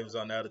Private Party was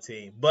on the other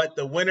team. But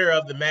the winner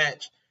of the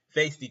match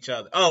faced each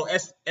other. Oh,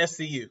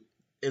 SCU.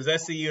 It was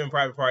SCU and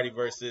Private Party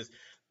versus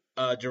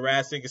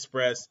Jurassic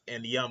Express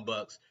and the Young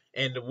Bucks.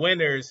 And the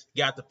winners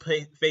got to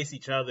face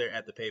each other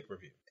at the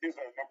pay-per-view. Is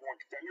that a number one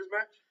contenders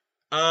match?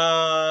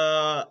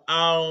 I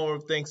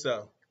don't think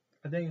so.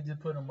 I think it just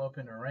put them up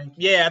in the rankings.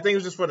 Yeah, I think it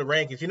was just for the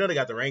rankings. You know they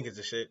got the rankings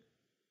and shit.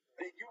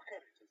 You could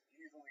have just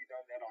easily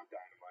done that on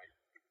Dynamite.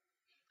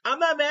 I'm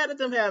not mad at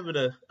them having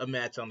a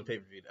match on the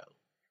pay-per-view, though.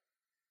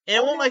 And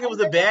it wasn't like it was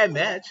a bad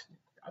match.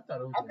 I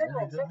thought it was I've never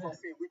obsessed on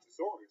seeing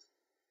Luchasaurus.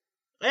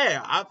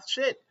 Yeah,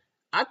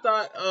 I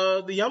thought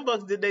the Young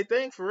Bucks did their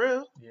thing for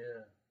real.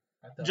 Yeah.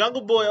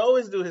 Jungle Boy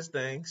always do his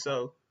thing,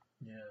 so.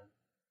 Yeah.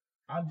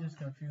 I'm just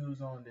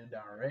confused on the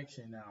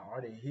direction now.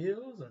 Are they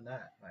heels or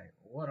not? Like,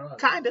 what are they?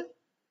 Kinda.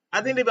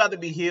 I think they're about to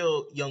be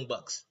heel Young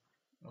Bucks.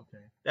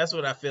 Okay. That's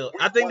what I feel.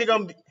 I think they're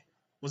going to be.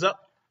 What's up?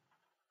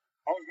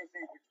 I was going to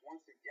say, which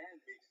once again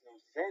makes no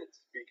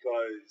sense,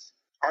 because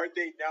aren't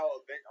they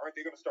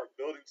going to start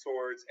building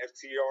towards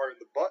FTR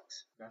and the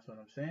Bucks? That's what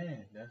I'm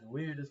saying. That's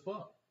weird as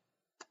fuck.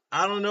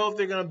 I don't know if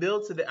they're going to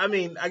build to that. I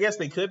mean, I guess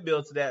they could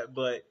build to that,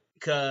 but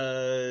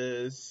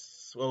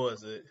because, what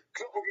was it?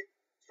 So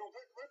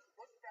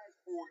let's fast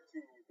forward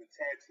to the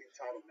tag team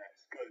title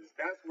match, because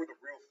that's where the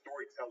real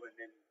storytelling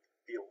in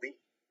the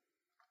Elite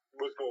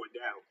was going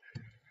down.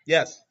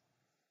 Yes.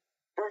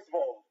 First of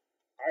all,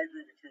 I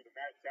agree with you.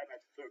 That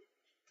match could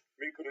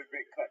have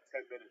been cut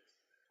 10 minutes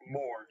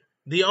more.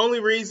 The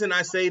only reason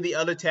I say the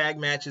other tag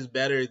match is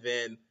better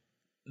than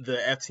the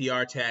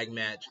FTR tag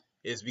match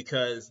is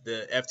because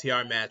the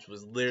FTR match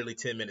was literally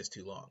 10 minutes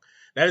too long.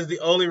 That is the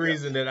only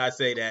reason that I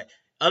say that.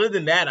 Other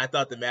than that, I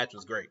thought the match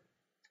was great.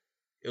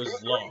 It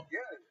was long. Yeah.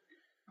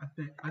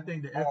 I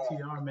think the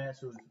FTR match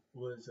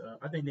was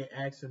I think they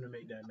asked him to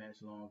make that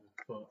match longer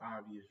for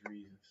obvious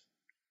reasons.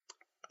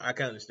 I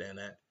can understand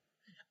that.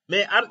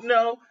 Man, I don't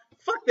know.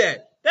 Fuck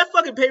that. That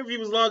fucking pay-per-view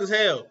was long as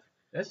hell.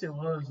 That shit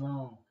was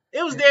long.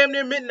 It was damn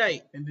near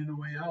midnight. And then the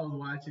way I was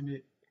watching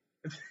it,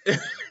 that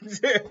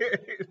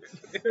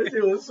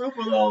shit was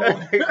super long.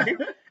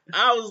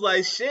 I was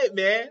like, shit,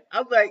 man.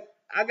 I'm like,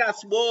 I got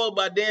spoiled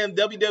by damn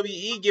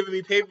WWE giving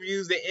me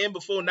pay-per-views that end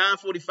before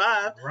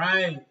 9:45.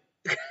 Right.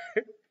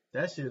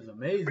 That shit is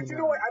amazing. But you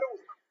know what? I don't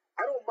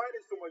mind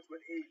it so much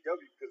with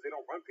AEW because they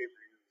don't run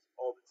pay-per-views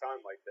all the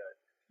time like that.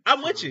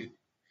 I'm with you.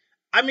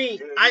 I mean,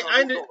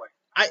 I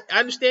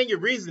understand your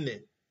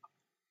reasoning.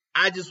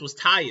 I just was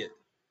tired.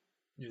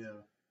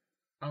 Yeah.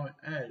 Do you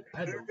think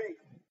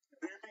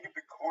if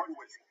the card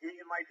was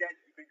hitting like that,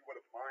 do you think you would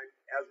have minded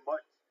as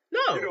much?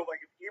 No. You know, like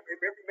if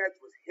every match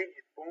was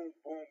hitting boom,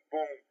 boom,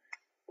 boom,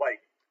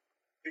 like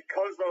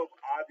because of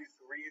obvious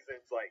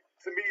reasons, like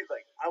to me,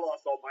 like I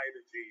lost all my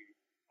energy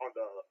on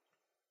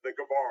the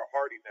Guevara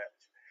Hardy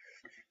match.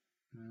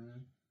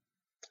 Mm-hmm.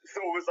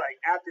 So it was like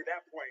after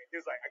that point, it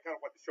was like I kind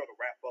of want the show to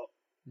wrap up.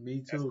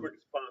 Me too. As quick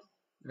as possible.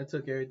 That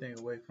took everything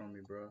away from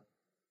me, bro.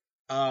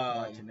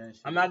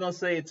 I'm not gonna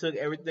say it took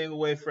everything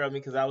away from me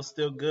because I was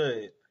still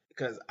good.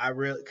 Because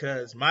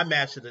my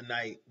match of the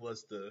night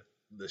was the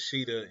the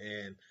Sheeta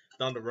and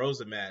Thunder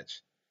Rosa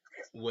match,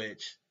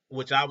 which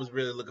I was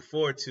really looking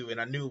forward to, and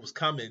I knew it was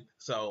coming,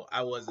 so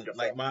I wasn't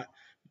like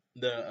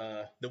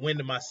the wind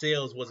in my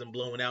sails wasn't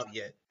blowing out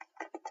yet.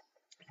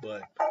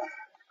 But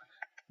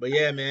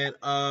yeah, man.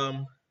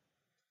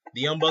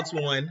 The Young Bucks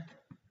won.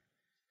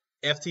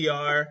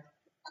 FTR,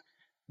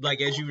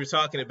 like as you were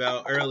talking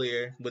about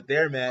earlier with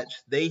their match,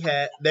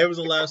 there was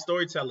a lot of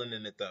storytelling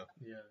in it though.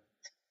 Yeah.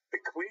 The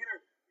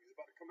cleaner, he's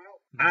about to come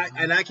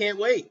out. I can't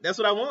wait. That's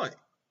what I want.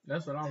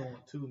 That's what I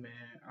want too,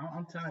 man.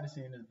 I'm tired of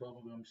seeing this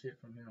bubblegum shit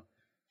from him.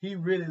 He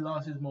really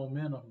lost his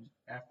momentum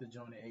after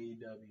joining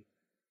AEW.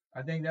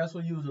 I think that's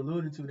what you was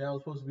alluding to. That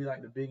was supposed to be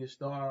like the biggest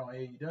star on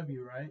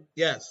AEW, right?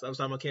 Yes, I was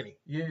talking about Kenny.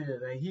 Yeah,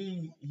 like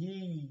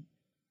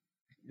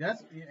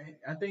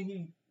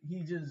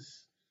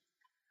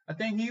I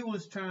think he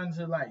was trying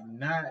to like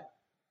not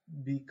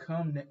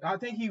become that. I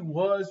think he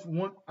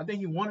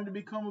wanted to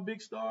become a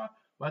big star,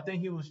 but I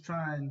think he was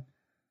trying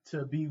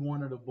to be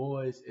one of the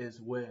boys as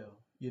well.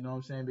 You know what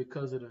I'm saying?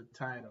 Because of the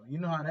title. You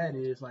know how that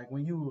is. Like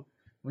when you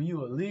a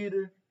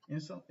leader in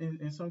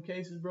some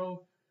cases,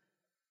 bro,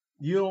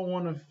 you don't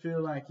want to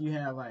feel like you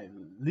have like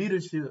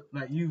leadership,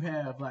 like you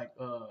have like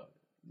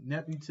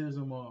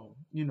nepotism or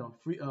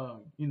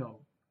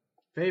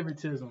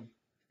favoritism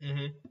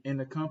in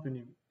the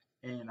company.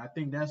 And I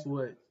think that's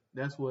what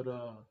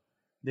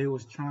they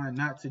was trying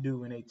not to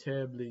do, and they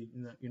terribly,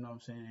 you know what I'm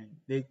saying,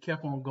 they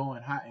kept on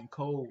going hot and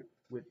cold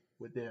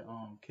with their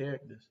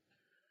characters.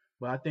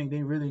 But I think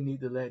they really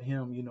need to let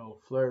him,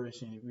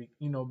 flourish and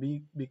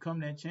become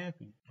that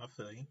champion. I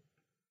feel you.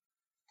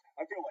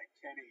 I feel like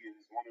Kenny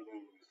is one of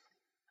those,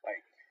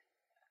 like,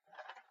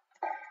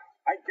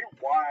 I get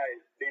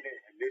why they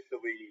didn't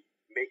initially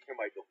make him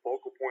like the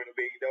focal point of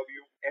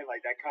AEW, and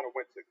like that kind of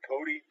went to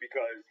Cody,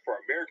 because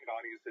for American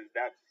audiences,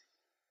 that's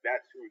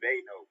who they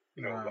know.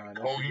 Like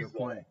Cody's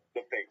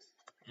the face.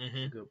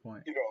 Mm-hmm. Good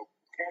point.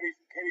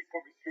 Kenny's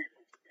coming straight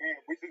from Japan,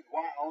 which is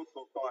why I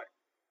also thought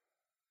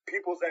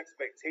people's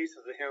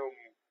expectations of him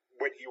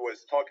when he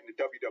was talking to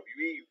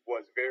WWE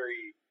was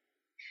very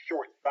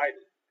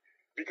short-sighted,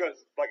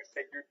 because, like I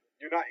said,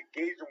 you're not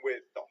engaging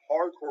with the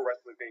hardcore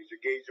wrestling fans,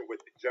 you're engaging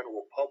with the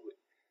general public.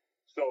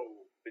 So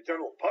the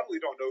general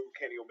public don't know who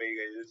Kenny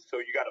Omega is, so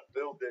you got to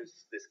build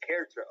this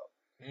character up.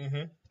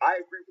 Mm-hmm. I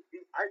agree with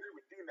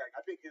D-Mac.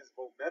 I think his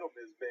momentum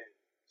has been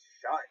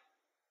shot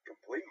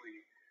completely,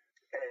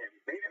 and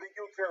maybe the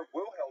heel turn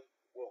will help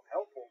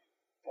him.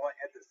 But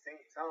at the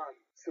same time,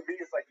 to me,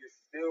 it's like you're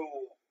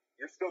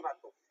still not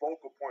the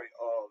focal point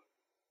of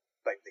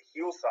like the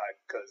heel side,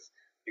 because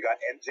you got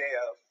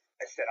MJF.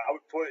 I said I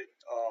would put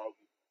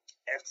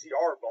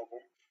FTR above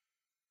him.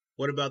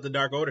 What about the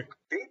Dark Order?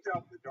 They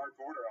dumped the Dark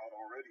Order out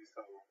already,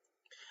 so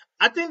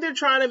I think they're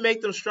trying to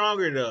make them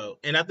stronger though,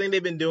 and I think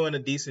they've been doing a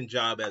decent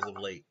job as of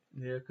late.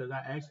 Yeah, because I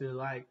actually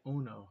like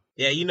Uno.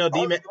 Yeah, D-Mac.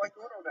 Like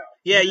Uno now.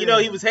 Yeah,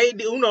 he was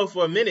hating Uno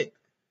for a minute.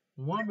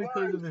 One,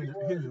 because of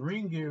his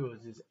ring gear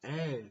was his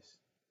ass.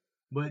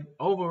 But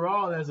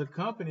overall, as a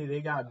company,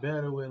 they got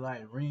better with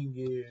like ring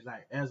gear,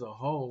 like as a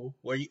whole.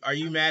 Are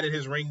you mad at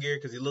his ring gear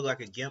because he looked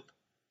like a gimp?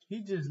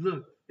 He just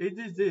looked. It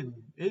didn't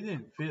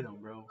fit him,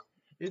 bro.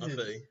 It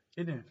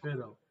didn't fit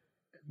him.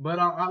 But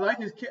I like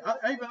his.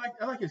 I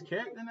like his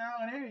character now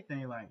and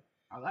everything. Like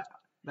I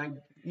like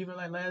even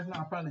like last night,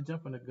 I probably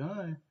jumping the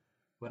gun.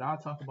 But I'll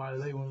talk about it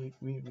later when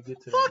we get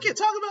to. Fuck it,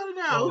 talk about it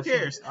now. Who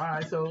cares? All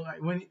right, so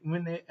like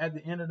when they at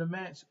the end of the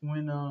match,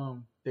 when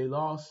they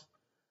lost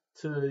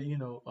to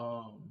the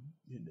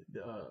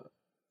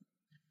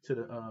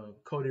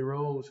Cody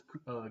Rhodes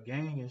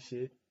gang and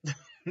shit.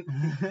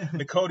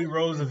 The Cody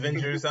Rhodes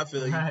Avengers, I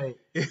feel like. Right.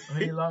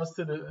 When he lost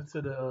to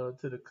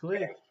the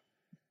Click,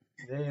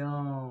 they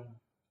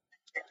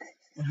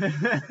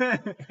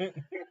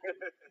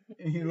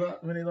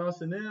when he lost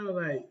to them,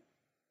 like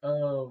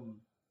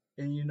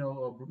and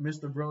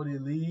Mr. Brody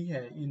Lee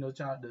had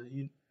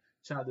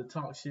tried to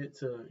talk shit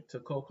to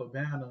Colt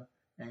Cabana,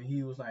 and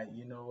he was like,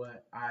 you know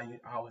what, I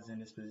was in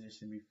this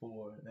position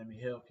before, let me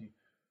help you.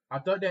 I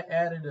thought that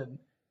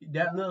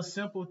that little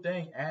simple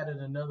thing added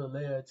another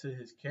layer to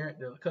his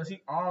character, because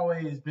he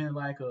always been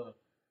like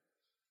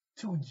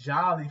too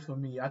jolly for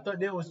me. I thought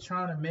they was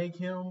trying to make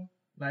him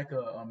like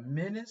a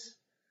menace,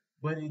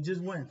 but it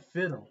just wouldn't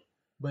fit him.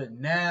 But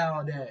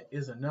now that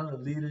is another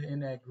leader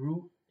in that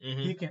group,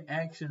 he can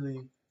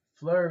actually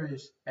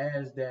flourish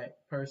as that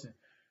person.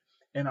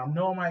 And I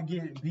know I might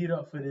get beat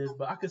up for this,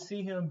 but I could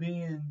see him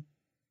being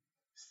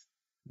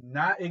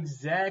not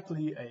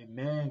exactly a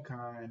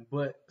Mankind,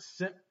 but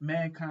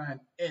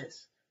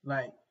Mankind-esque.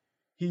 Like,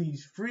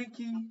 he's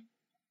freaky,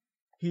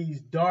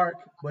 he's dark,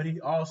 but he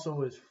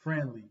also is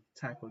friendly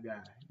type of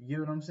guy. You get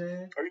what I'm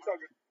saying? Are you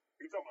talking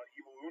about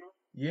Evil Uno?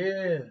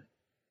 Yeah.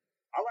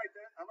 I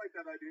like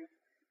that idea.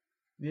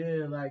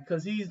 Yeah, like,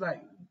 cause he's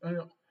like,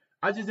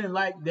 I just didn't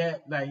like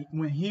that, like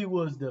when he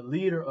was the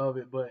leader of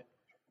it, but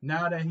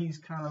now that he's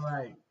kind of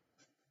like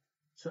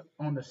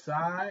on the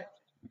side,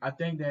 I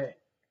think that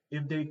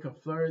if they can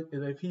flourish,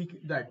 if he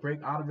could like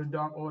break out of the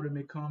Dark Order and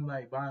become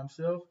like by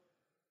himself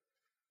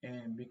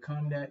and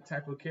become that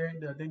type of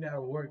character, I think that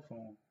would work for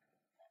him.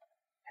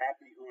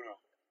 Happy Uno.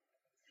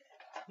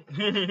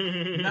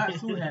 Not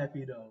too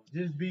happy though.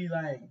 Just be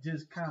like,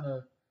 just kind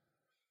of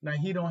like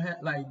he don't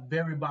have like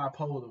very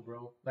bipolar,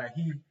 bro. Like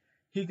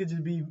he could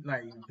just be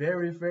like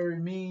very very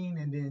mean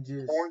and then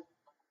just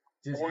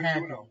Orange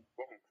happy. Uno.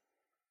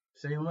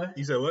 Say what?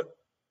 You said what?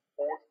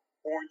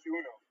 Orange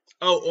Uno.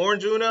 Oh,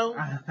 Orange Uno?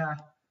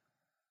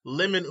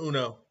 Lemon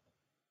Uno.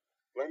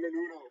 Lemon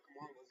Uno. Come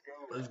on, let's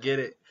go. Let's get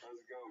it.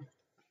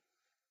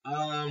 Let's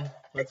go.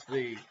 Let's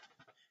see.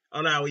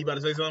 Oh, no, you about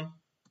to say something?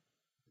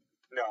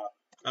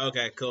 No.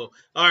 Okay, cool.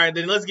 All right,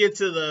 then let's get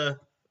to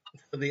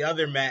the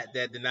other Matt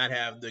that did not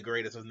have the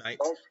greatest of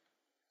nights.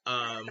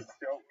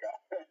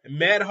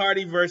 Matt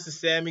Hardy versus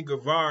Sammy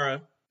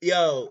Guevara.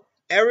 Yo,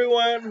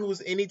 everyone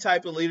who's any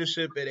type of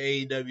leadership at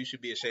AEW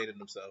should be ashamed of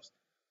themselves.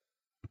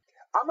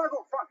 I'm not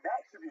gonna front. Matt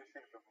should be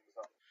ashamed of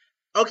himself.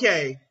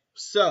 Okay,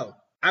 so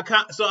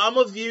I'm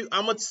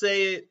gonna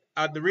say it.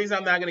 The reason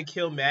I'm not gonna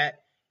kill Matt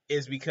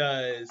is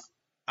because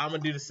I'm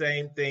gonna do the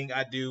same thing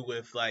I do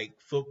with like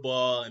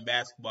football and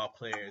basketball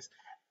players.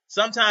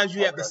 Sometimes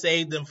you have to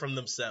save them from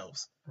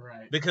themselves,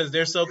 right? Because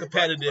they're so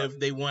competitive,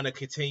 they want to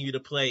continue to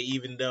play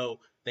even though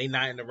they're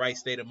not in the right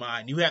state of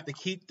mind. You have to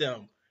keep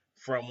them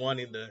from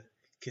wanting to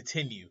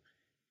continue.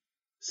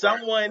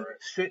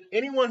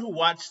 Anyone who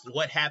watched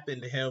what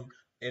happened to him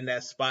in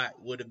that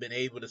spot would have been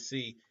able to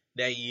see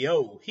that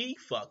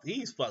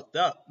he's fucked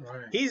up.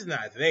 Right. He's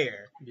not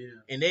there. Yeah.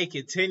 And they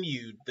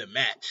continued the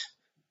match.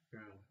 Yeah.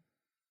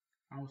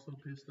 I was so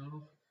pissed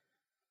off.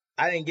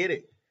 I didn't get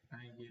it. I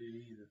didn't get it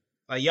either.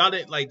 Like y'all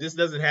didn't this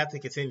doesn't have to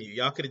continue.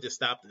 Y'all could have just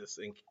stopped this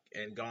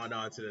and gone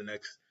on to the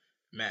next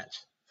match.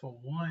 For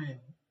one,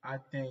 I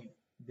think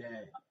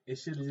that it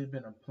should have just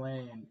been a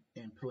plan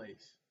in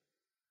place.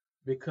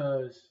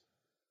 Because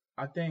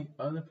I think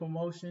other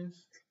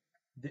promotions,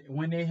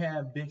 when they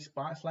have big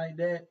spots like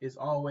that, it's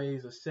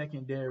always a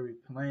secondary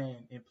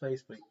plan in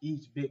place for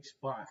each big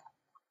spot.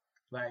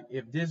 Like,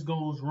 if this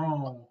goes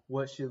wrong,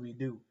 what should we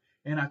do?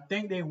 And I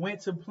think they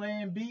went to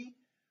plan B,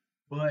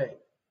 but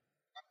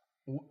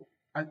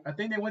I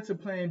think they went to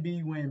plan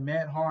B when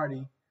Matt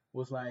Hardy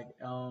was like,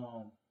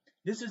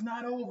 this is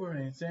not over.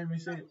 And Sammy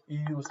said,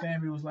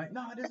 Sammy was like,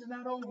 no, this is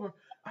not over.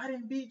 I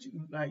didn't beat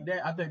you. Like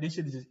that. I think they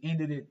should have just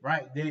ended it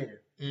right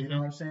there. Mm-hmm. You know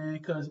what I'm saying?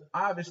 Because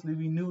obviously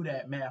we knew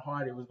that Matt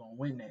Hardy was going to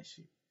win that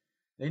shit.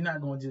 They're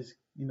not going to just,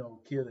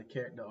 kill the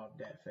character off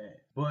that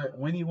fast. But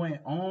when he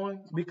went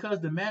on, because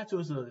the match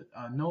was it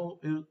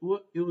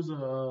was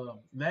a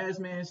last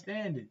man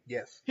standing.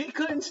 Yes. He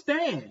couldn't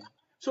stand.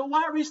 So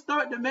why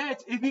restart the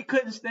match if he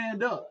couldn't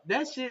stand up?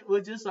 That shit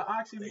was just an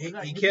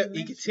oxymoron.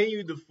 He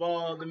continued to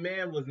fall. The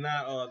man was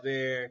not all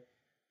there.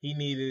 He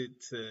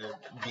needed to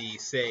be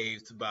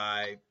saved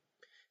by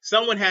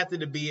someone had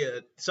to be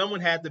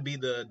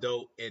the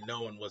adult, and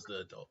no one was the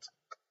adult.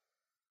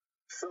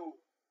 So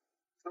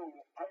I'm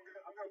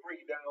gonna break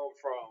it down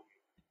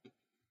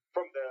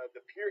from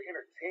the pure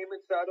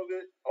entertainment side of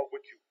it, of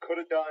what you could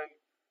have done,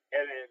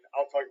 and then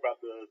I'll talk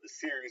about the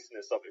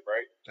seriousness of it,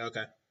 right?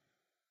 Okay.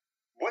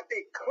 What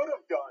they could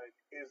have done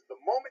is the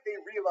moment they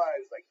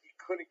realized like he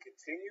couldn't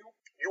continue,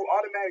 you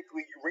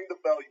ring the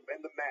bell, you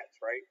end the match,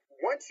 right?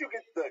 Once you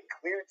get the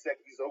clearance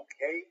that he's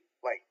okay,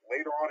 like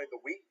later on in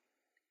the week,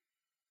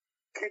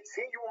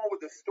 continue on with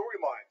the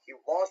storyline. He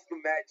lost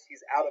the match,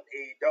 he's out of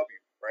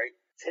AEW, right?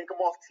 Take him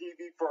off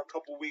TV for a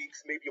couple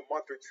weeks, maybe a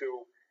month or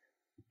two,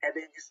 and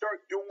then you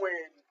start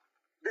doing.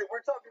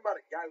 We're talking about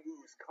a guy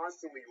who's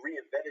constantly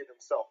reinvented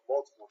himself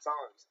multiple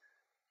times.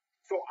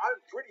 So I'm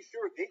pretty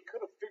sure they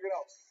could have figured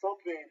out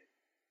something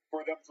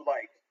for them to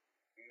like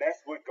mess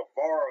with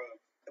Guevara,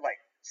 like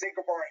say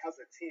Guevara has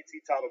a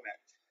TNT title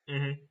match,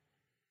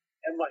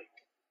 and like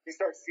you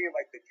start seeing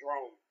like the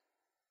drone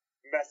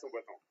messing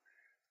with him.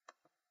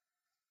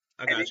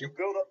 I got you. You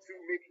build up to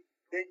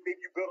maybe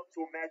you build up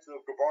to a match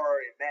of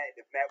Guevara and Matt.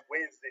 And if Matt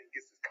wins, then he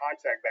gets his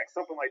contract back,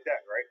 something like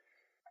that, right?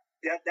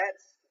 Yeah,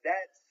 that's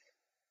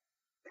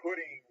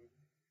putting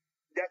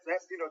that's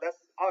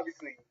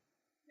obviously.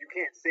 You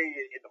can't say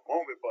it in the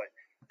moment, but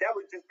that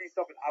would just be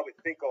something I would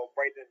think of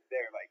right then and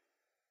there. Like,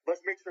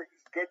 let's make sure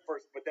he's good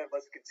first, but then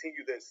let's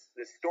continue this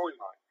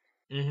storyline.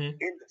 Mm-hmm.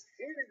 In the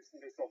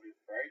seriousness of it,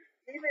 right?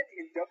 Even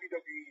in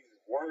WWE's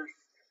worst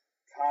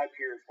time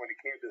periods when it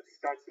came to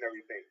stunts and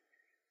everything,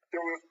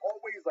 there was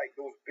always like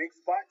those big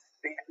spots.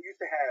 They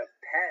used to have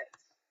pads.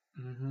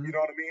 Mm-hmm. You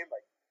know what I mean?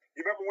 Like,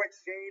 you remember when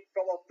Shane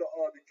fell off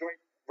the joint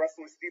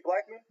wrestling with Steve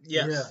Blackman?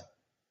 Yes. Yeah.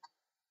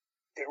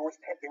 There were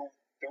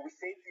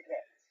safety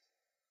pads.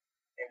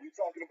 And we're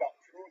talking about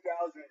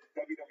 2000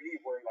 WWE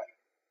where, like,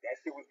 that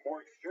shit was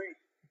more extreme.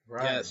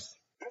 Right. Yes.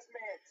 This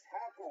man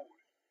tackled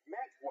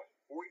Matt, what,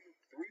 43,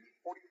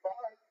 45?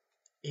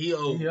 He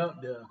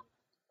up there.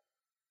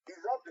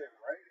 He's up there,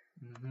 right?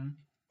 Mm-hmm.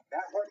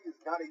 Matt Hardy is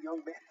not a young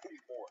man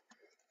anymore.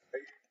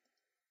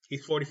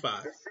 He's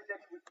 45. The shit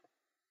that he was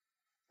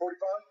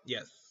 45?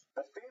 Yes.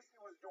 The things he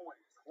was doing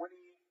 20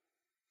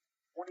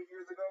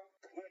 years ago,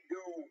 can't do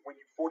when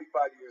you're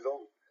 45 years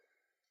old.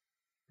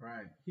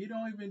 Right. He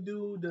don't even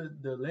do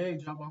the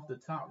leg drop off the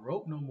top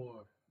rope no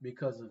more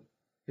because of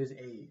his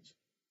age.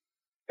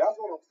 That's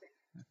what I'm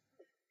saying.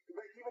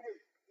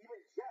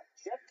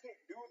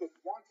 the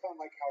swanton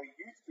like how he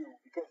used to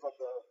because of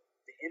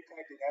the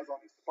impact it has on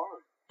his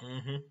spine.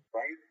 Mm-hmm.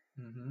 Right?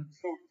 Mm-hmm.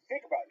 So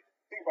think about it.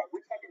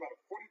 We're talking about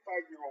a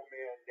 45-year-old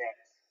man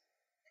that's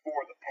for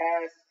the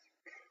past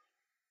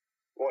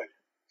 20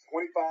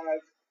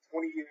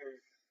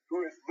 years,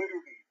 who is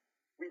literally,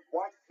 we've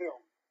watched him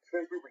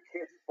since we were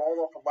kids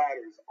fall off of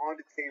ladders,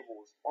 onto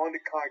tables, onto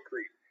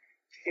concrete,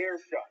 chair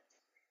shots,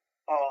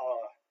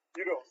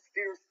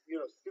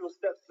 steel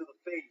steps to the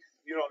face,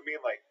 you know what I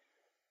mean? Like,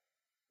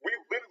 we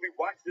literally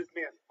watched this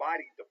man's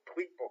body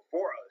deplete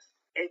before us,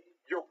 and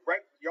you're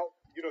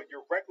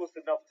reckless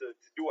enough to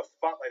do a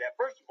spot like that.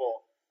 First of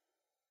all,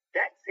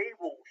 the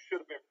table should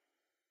have been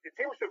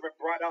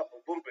brought out a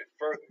little bit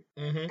further.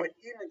 Mm-hmm. But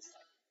even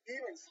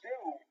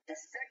still, the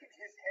second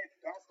his head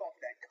bounced off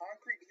that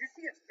concrete, did you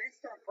see his face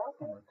turn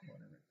purple?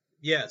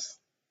 Yes.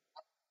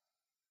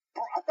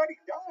 Bro, I thought he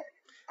died.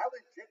 I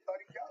legit thought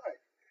he died.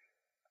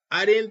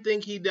 I didn't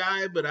think he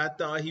died, but I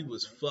thought he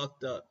was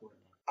fucked up.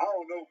 I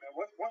don't know, man.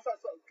 Once I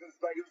saw, because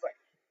it was like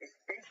his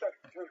face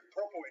started turning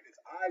purple and his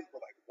eyes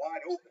were like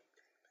wide open.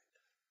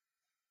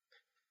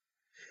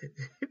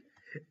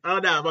 Oh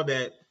no, my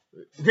bad.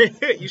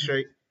 You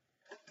straight.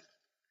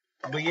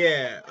 But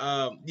yeah,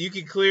 you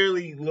can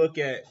clearly look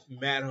at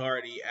Matt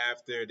Hardy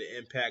after the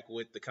impact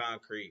with the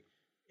concrete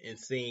and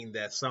seeing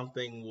that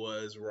something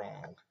was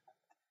wrong.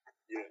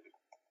 Yeah.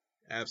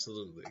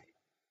 Absolutely.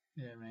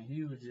 Yeah, man,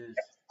 he was just,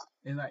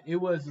 and like it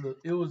was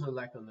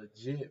like a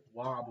legit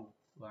wobble.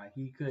 Like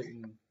they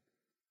couldn't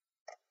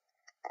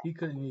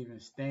even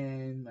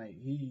stand. Like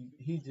they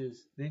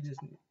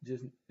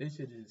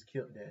should have just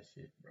killed that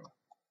shit, bro.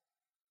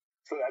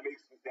 So that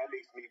makes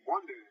me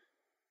wonder,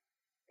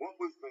 what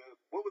was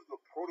the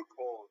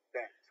protocol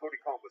that Tony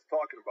Khan was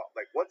talking about?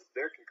 Like, what's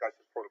their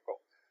concussion protocol?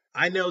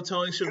 I know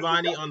Tony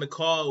Schiavone on the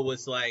call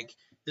was like,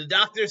 the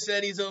doctor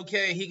said he's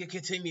okay, he can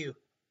continue.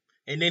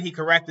 And then he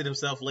corrected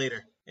himself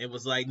later and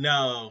was like,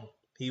 no,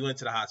 he went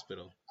to the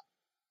hospital.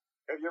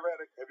 Have you ever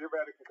had a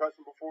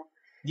concussion before?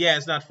 Yeah,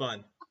 it's not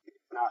fun.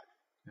 It's not.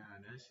 Nah,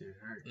 that shit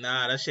hurt.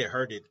 Nah, that shit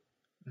hurted.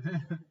 Now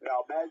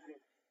imagine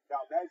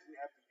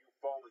after you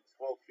fallen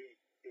 12 feet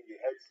and your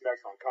head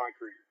smacks on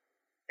concrete.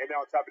 And then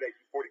on top of that,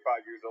 you're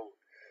 45 years old.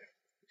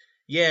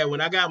 Yeah, when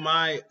I got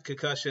my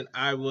concussion,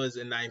 I was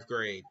in 9th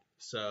grade.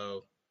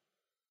 So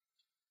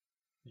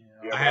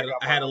yeah,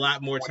 I had a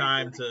lot more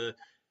time to.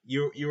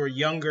 You were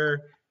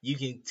younger. You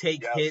can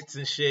take hits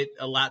and shit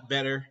a lot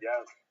better.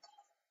 Yes.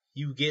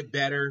 You get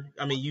better.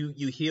 I mean,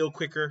 you heal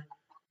quicker.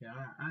 Yeah,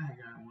 I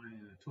got one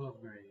in the 12th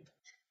grade.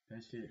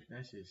 That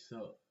shit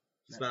sucked.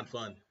 It's not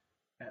fun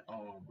at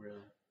all,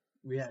 bro.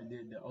 We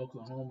did the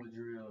Oklahoma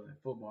drill and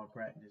football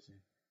practice, and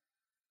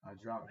I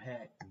dropped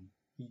hat, and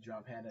he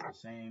dropped hat at the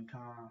same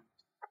time.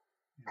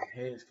 And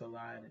heads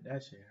collided.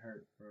 That shit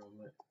hurt, bro.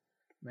 But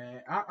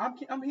man, I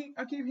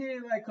keep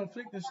hearing like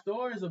conflicting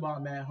stories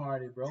about Matt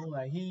Hardy, bro.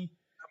 Like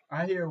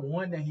I hear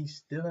one that he's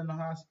still in the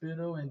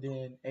hospital, and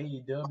then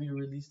AEW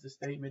released a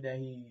statement that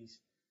he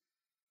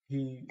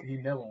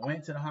never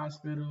went to the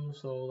hospital.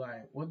 So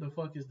like, what the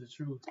fuck is the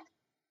truth? To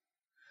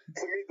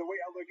me, the way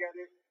I look at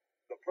it,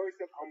 the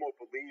person I'm gonna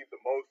believe the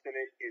most in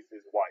it is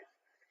his wife,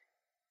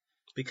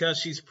 because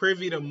she's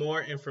privy to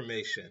more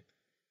information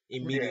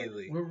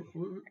immediately.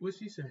 What'd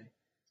she say?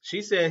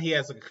 She said he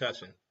has a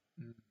concussion.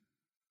 Mm.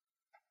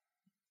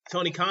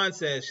 Tony Khan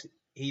says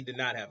he did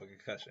not have a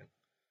concussion.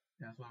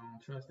 That's why I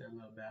don't trust that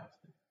little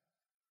bastard.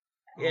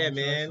 Yeah,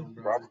 man.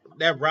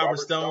 That Robert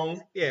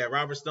Stone. Yeah,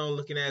 Robert Stone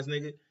looking ass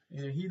nigga.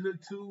 Yeah, he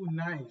looked too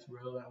nice,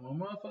 bro. Like, my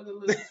motherfucker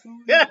looked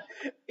too nice.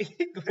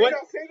 What?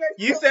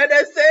 You said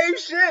that same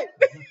shit.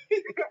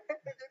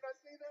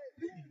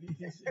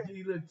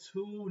 He looked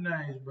too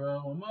nice,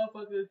 bro. When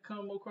motherfucker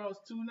come across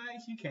too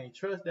nice, you can't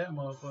trust that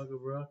motherfucker,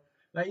 bro.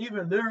 Like,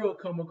 even Lyra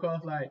come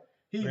across like,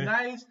 he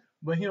nice,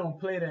 but he don't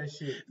play that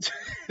shit.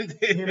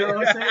 You know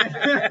what I'm saying?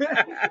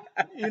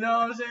 You know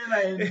what I'm saying?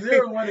 Like, and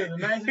Lyra one of the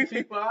nicest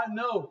people I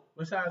know,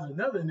 besides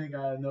another nigga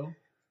I know.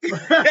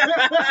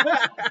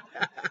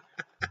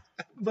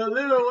 But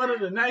Lyra one of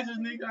the nicest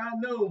niggas I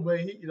know,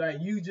 but he,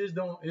 like, you just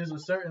don't, there's a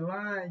certain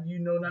line you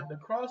know not to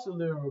cross a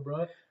Lyra,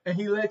 bro. And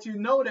he let you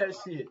know that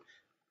shit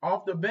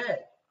off the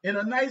bat. In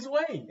a nice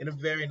way. In a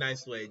very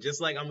nice way.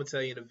 Just like I'm going to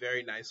tell you in a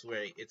very nice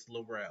way. It's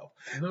Laurel.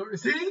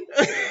 See?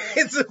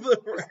 It's a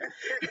Laurel.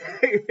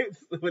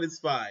 But it's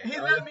fine. He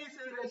let me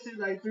say that shit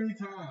like 3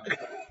 times.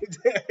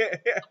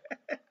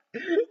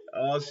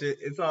 Oh, shit.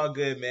 It's all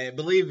good, man.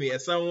 Believe me,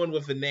 as someone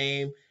with a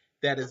name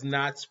that is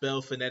not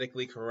spelled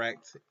phonetically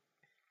correct,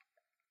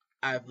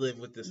 I've lived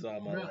with this all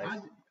my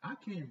life. I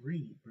can't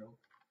read, bro.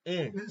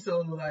 So,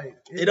 like...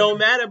 It don't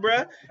matter,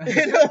 bro.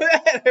 It don't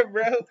matter,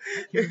 bro.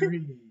 I can't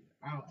read.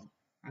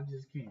 I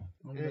just can't.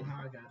 I don't know how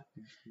I got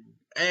through school.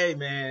 Hey,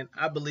 man,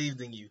 I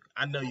believed in you.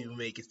 I know you would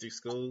make it through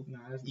school.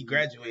 You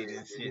graduated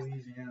and shit.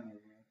 Louisiana,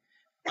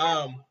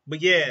 bro.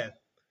 But yeah,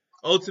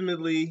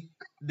 ultimately,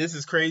 this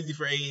is crazy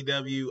for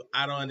AEW.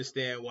 I don't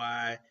understand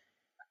why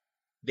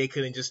they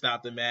couldn't just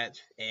stop the match.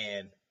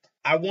 And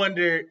I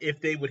wonder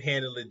if they would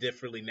handle it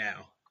differently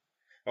now.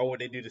 Or would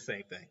they do the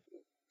same thing?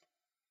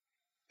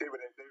 They would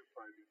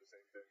probably do the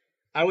same thing.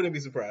 I wouldn't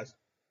be surprised.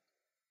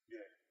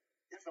 Yeah,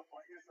 it's a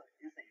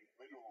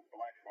literal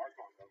black mark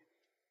on them.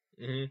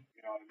 Mm-hmm.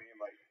 You know what I mean?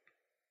 Like,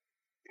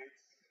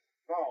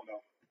 I don't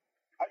know.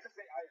 I just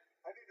think I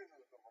think this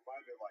is a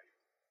reminder,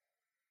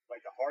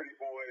 like the Hardy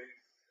Boys,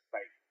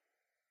 like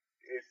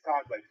it's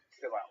time to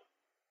chill out.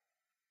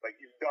 Like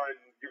you've done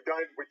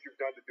what you've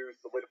done to do,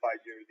 solidify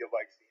your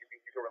legacy. You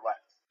can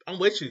relax. I'm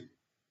with you.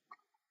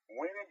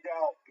 When in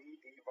doubt,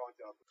 be Devon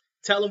Dudley.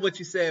 Tell him what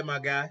you said,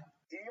 my guy.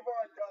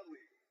 Devon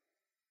Dudley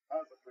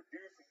has a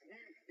producing.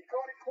 He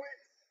called it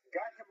quits.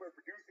 Got him a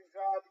producing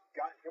job.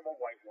 Got him a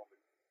white woman.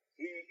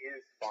 He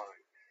is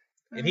fine.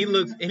 And he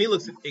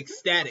looks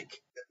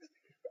ecstatic.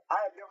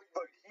 I have never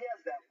look. He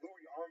has that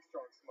Louis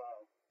Armstrong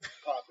smile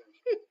popping.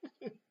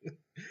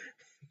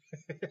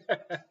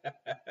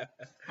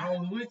 I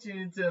was with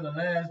you until the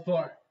last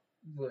part,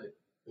 but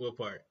what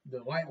part? The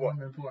white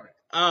woman part.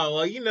 Oh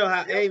well, you know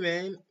how. Hey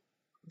man,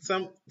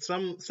 some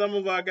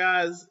of our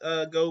guys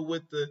go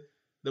with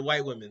the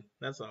white women.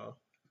 That's all.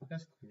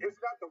 That's cool.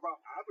 It's not the route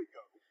I would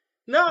go.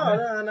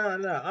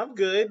 No. I'm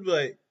good,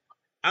 but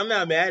I'm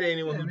not mad at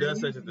anyone who does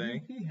such a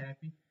thing. He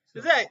happy.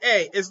 So.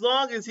 Hey, as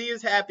long as he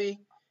is happy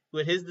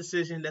with his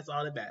decision, that's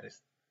all that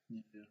matters.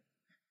 Yeah.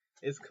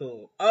 It's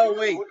cool. Oh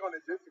wait. If you look on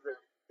his Instagram,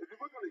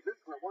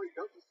 well, he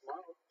doesn't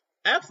smile.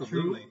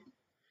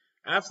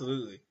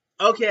 Absolutely.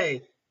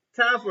 Okay,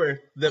 time for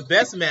the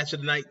best match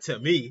of the night to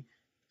me.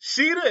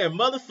 Shida and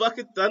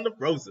motherfucking Thunder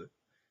Rosa.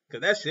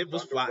 Because that shit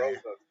was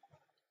fire.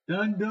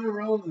 Thunder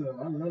Rosa.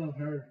 I love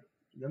her.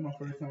 That's my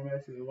first time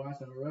actually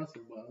watching her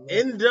wrestle. But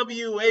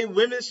NWA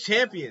Women's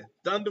Champion,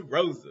 Thunder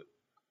Rosa.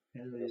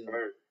 Hell yeah.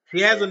 She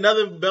has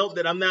another belt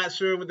that I'm not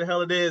sure what the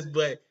hell it is,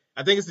 but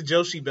I think it's the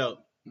Joshi belt.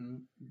 I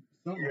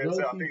think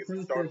it's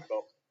the Stardust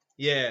belt.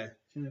 Yeah.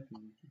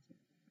 Champion.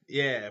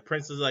 Yeah, a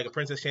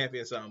princess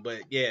champion or something.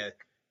 But yeah,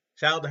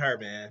 shout out to her,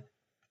 man.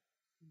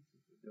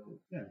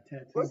 Yeah,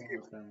 tattoo all the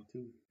time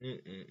too.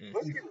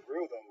 Let's keep it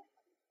real though.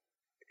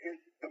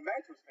 The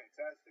match was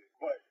fantastic,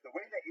 but the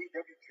way that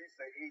AEW treats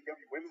the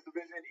AEW women's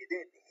division, it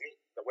didn't hit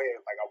the way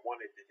I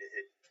wanted it to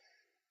hit.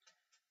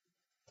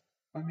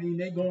 I mean,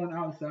 they going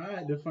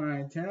outside to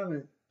find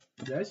talent.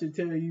 That should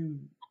tell you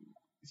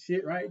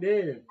shit right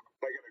there.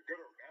 Like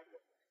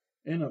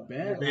in a good or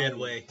bad way? In a bad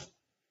way.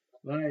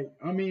 Like,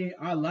 I mean,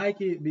 I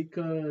like it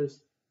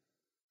because,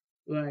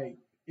 like,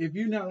 if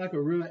you're not like a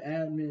real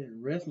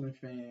avid wrestling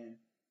fan,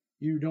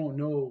 you don't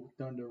know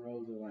Thunder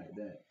Rosa like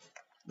that.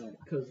 Like,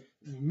 cause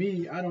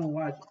me, I don't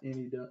watch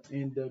any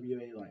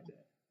NWA like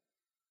that.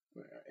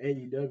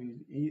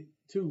 AEW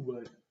too,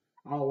 but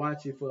I'll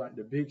watch it for like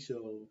the big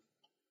shows.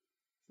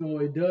 So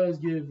it does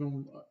give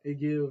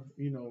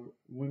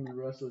women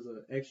wrestlers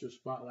an extra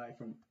spotlight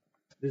from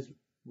this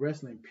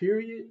wrestling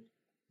period,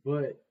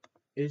 but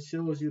it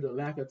shows you the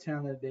lack of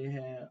talent they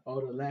have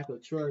or the lack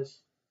of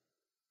trust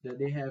that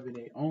they have in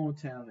their own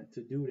talent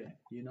to do that.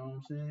 You know what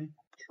I'm saying?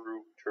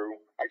 True.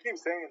 I keep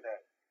saying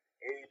that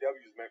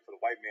AEW is meant for the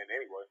white man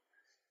anyway.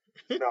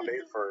 It's not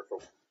made for. It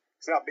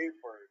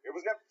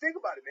was never. Think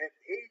about it, man.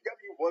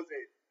 AEW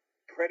wasn't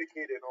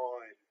predicated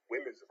on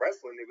women's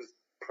wrestling. It was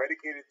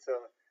predicated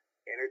to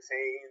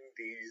entertain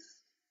these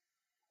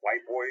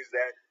white boys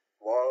that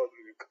love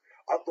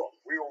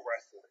real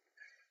wrestling.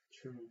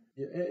 True.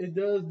 Yeah, it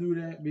does do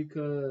that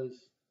because,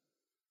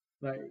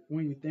 like,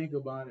 when you think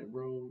about it,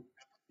 bro,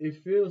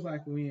 it feels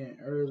like we in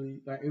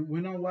early. Like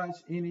when I watch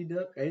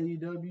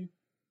AEW,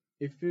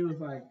 it feels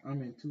like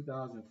I'm in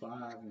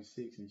 2005 and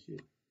 6 and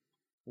shit.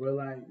 Where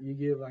like you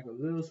give like a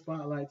little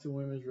spotlight to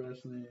women's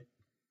wrestling,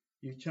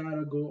 you try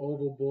to go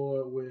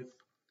overboard with,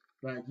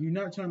 like, you're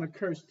not trying to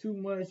curse too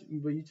much,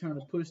 but you're trying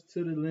to push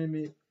to the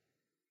limit,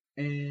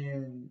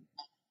 and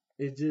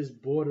it's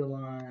just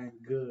borderline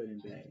good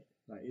and bad.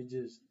 Like it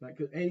just like,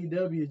 cause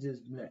AEW is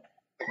just blah.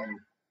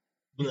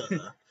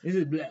 It's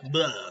just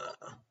blah.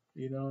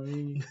 You know what I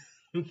mean?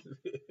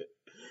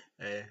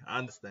 Hey, I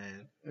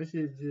understand. That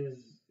shit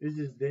it's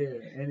just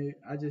there, and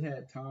I just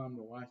had time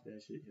to watch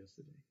that shit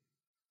yesterday.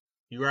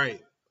 You're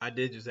right. I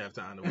did just have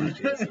time to watch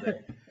it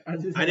yesterday.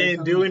 I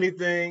didn't do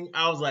anything.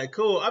 I was like,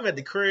 cool, I'm at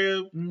the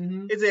crib.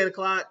 Mm-hmm. It's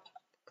 8:00.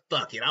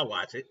 Fuck it, I'll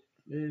watch it.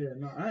 Yeah,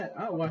 no,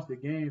 I watched the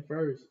game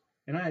first,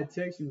 and I had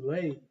texted you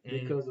late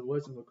because of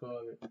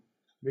whatchamacallit,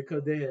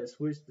 because they had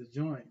switched the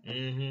joint.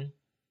 Mm-hmm.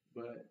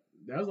 But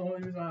that was the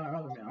only reason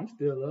I'm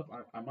still up.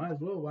 I might as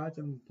well watch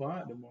them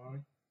pod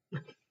tomorrow.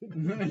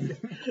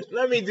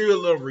 Let me do a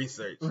little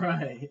research.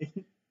 Right.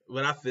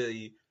 But I feel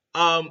you.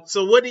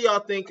 So what do y'all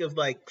think of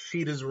like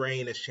Shida's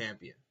reign as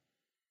champion?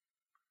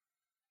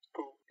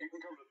 Cool. He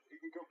can come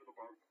to the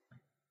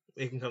barbecue.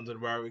 It can come to the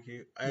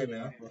barbecue. Hey,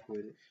 man, I fuck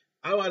with it.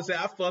 I want to say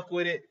I fuck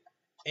with it,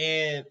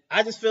 and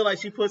I just feel like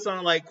she puts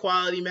on like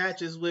quality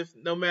matches with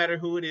no matter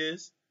who it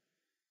is.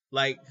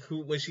 Like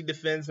when she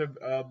defends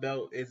her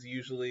belt is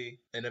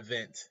usually an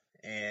event,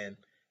 and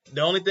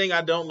the only thing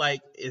I don't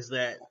like is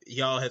that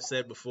y'all have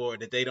said before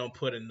that they don't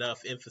put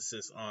enough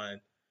emphasis on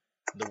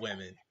the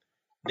women.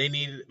 They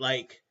need,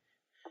 like,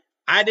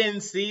 I didn't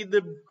see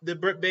the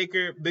Britt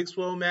Baker Big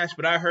Swole match,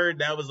 but I heard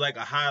that was like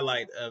a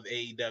highlight of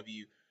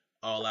AEW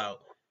All Out.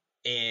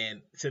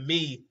 And to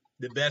me,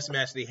 the best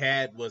match they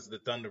had was the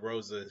Thunder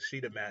Rosa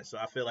Shida match. So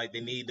I feel like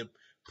they need to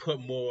put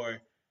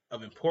more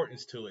of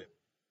importance to it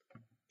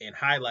and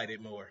highlight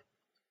it more.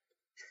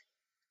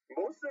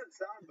 Most of the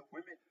time, the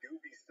women do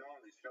be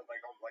stealing the show.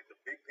 Like on like the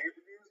big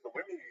pay-per-views, the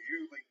women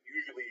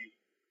usually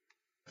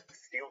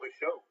steal the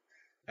show.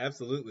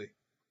 Absolutely.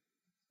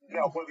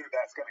 Now, whether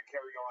that's going to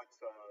carry on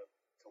to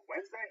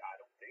Wednesday, I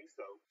don't think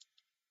so.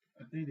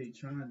 I think they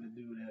trying to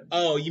do that.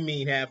 Oh, you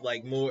mean have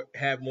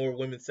more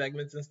women's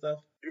segments and stuff?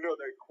 You know,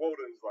 their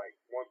quota is like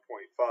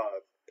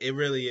 1.5. It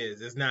really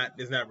is. It's not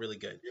really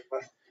good.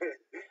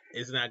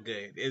 It's not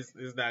good. It's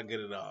not good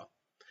at all.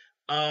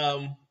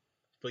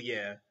 But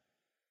yeah.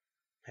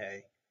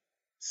 Hey.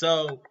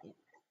 So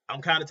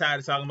I'm kind of tired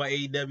of talking about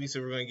AEW,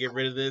 so we're gonna get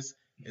rid of this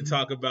and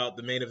talk about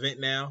the main event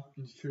now.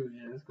 It's true,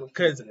 yeah. Let's go.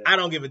 Because I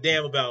don't give a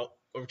damn about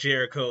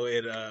Jericho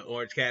and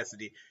Orange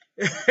Cassidy.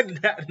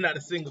 not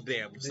a single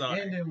damn. I'm sorry.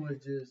 The ending was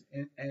just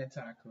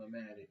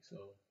anticlimactic.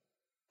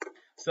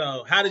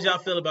 So how did y'all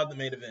feel about the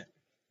main event?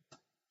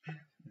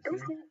 It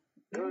was cool.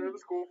 It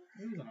was cool.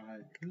 It was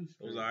alright.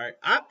 It was alright.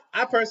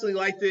 I personally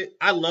liked it.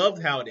 I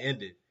loved how it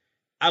ended.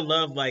 I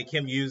loved like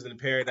him using the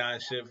paradigm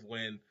shift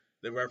when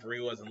the referee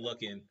wasn't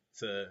looking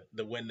to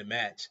win the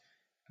match.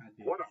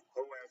 What a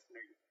hoe ass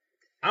nigga.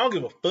 I don't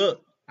give a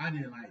fuck. I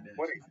didn't like that.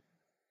 What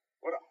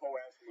a hoe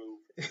ass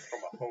move from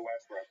a hoe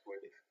ass wrestler.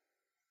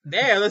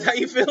 Damn, that's how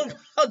you feel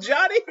about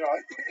Johnny? No,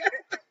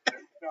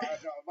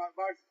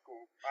 mine's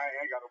cool. I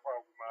ain't got no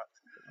problem with mine.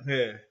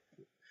 Yeah.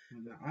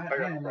 I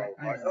didn't like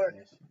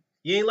that shit.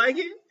 You ain't like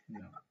it?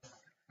 No.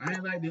 I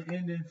didn't like the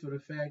ending for the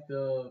fact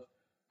of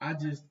I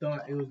just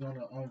thought it was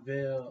gonna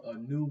unveil a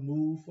new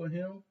move for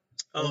him.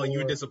 Oh, you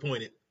were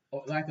disappointed.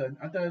 I thought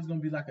it was gonna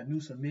be like a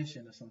new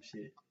submission or some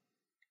shit.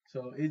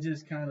 So it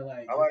just kind of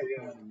like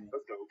disappointed me.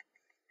 That's dope.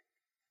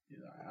 You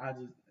know, I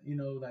just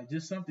like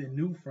just something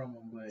new from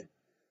him, but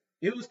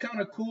it was kind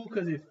of cool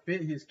because it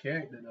fit his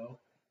character though.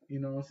 You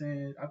know what I'm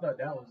saying? I thought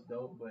that was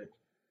dope, but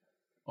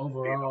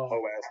overall,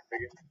 hoe ass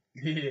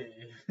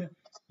nigga.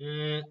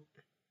 Yeah.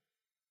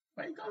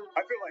 I feel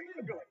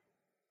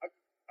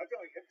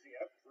like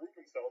MJF proved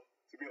himself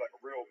to be like a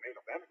real main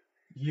eventer.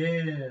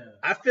 Yeah.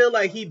 I feel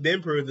like he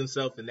been proved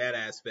himself in that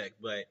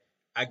aspect, but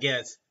I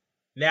guess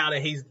now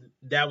that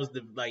that was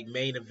the like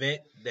main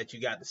event that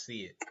you got to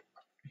see it.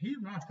 He's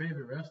my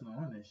favorite wrestler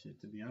on that shit,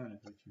 to be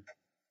honest with you.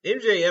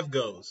 MJF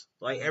goes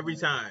like every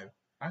time.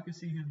 I could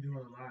see him doing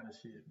a lot of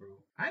shit, bro.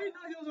 I didn't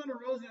know he was on the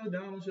Rosie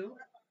O'Donnell show.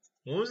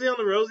 When was he on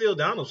the Rosie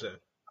O'Donnell show?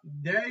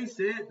 They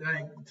said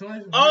like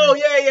Tony. Oh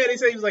yeah, they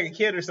said he was like a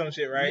kid or some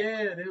shit, right?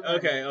 Yeah. They were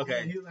Okay.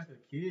 Yeah, he was like a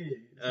kid.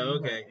 Oh,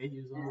 okay. Like 8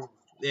 years old.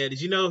 Yeah, did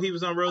you know he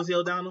was on Rosie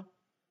O'Donnell?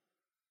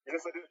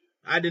 Yes, I did.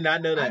 I did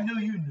not know that. I knew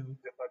you knew.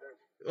 Yes, I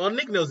did. Well,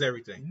 Nick knows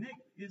everything. Nick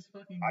is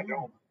fucking. I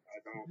Google.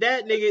 don't.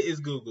 That nigga is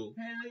Google.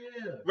 Hell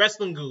yeah.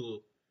 Wrestling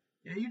Google.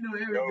 Yeah, you know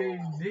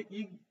everything. No. Nick,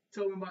 you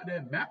told me about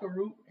that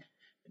macaroon.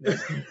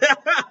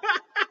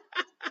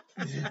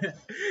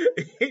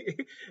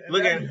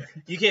 Look at him.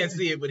 You can't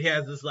see it, but he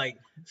has this like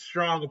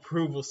strong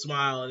approval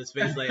smile on his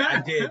face. Like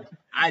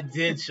I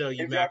did show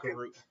you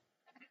macaroon.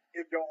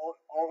 If y'all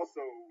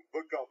also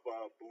look up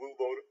blue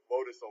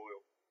lotus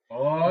oil.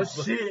 Oh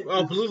shit!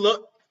 Oh, blue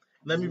look.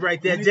 Let me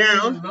write that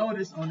down.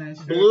 Lotus on that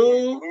shit.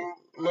 Blue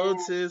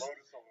lotus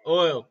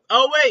oil.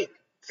 Oh wait.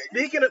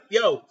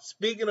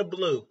 Speaking of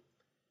blue,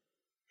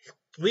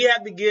 we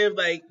have to give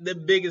like the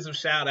biggest of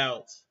shout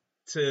outs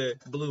to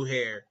Blue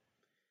Hair.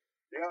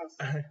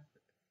 Yes.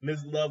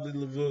 Miss Lovely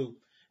Lavu.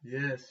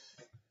 Yes.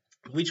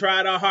 We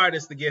tried our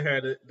hardest to get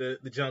her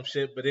the jump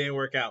ship, but it didn't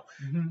work out.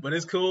 Mm-hmm. But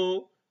it's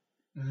cool.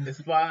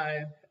 It's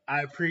fine.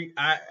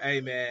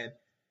 Hey man,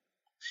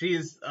 she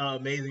is an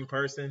amazing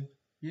person.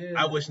 Yeah.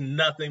 I wish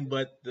nothing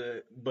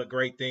but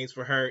great things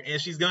for her,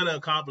 and she's gonna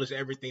accomplish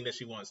everything that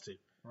she wants to.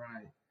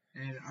 Right.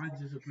 And I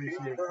just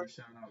appreciate the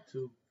shout out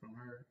too from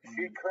her. And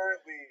she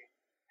currently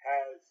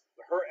has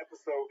her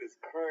episode is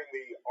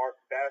currently our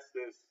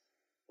fastest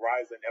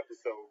rising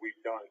episode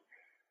we've done.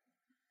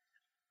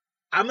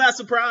 I'm not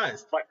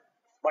surprised. Like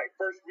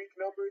first week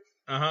numbers.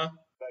 Uh-huh.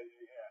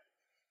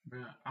 Yeah.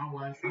 Bro,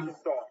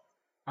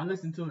 I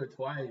listened to it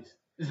twice.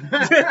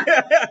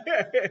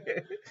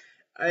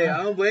 Hey,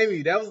 I don't blame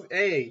you.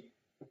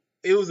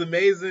 It was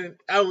amazing.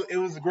 It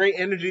was great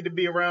energy to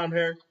be around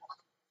her.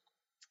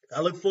 I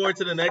look forward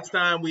to the next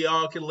time we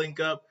all can link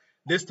up.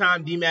 This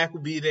time D-Mac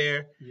will be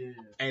there. Yeah.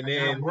 And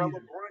then Umbrella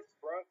brunch,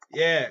 bro.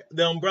 Yeah,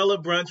 the umbrella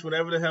brunch,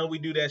 whenever the hell we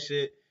do that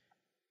shit.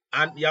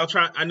 I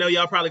know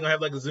y'all probably gonna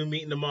have like a Zoom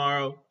meeting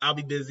tomorrow. I'll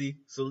be busy,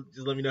 so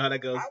just let me know how that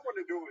goes. I want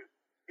to do it.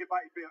 If I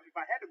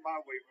had it my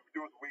way, we would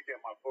do it the weekend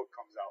my book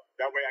comes out.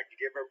 That way I can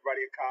give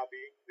everybody a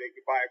copy. They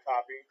can buy a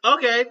copy.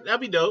 Okay,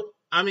 that'd be dope.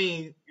 I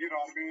mean, you know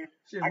what I mean?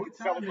 Shit, what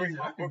time is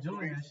it? I can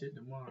join that shit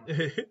tomorrow.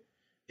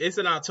 It's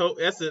in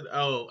October. I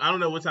don't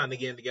know what time they're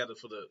getting together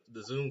for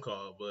the Zoom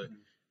call, but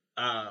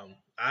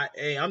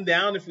I'm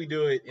down if we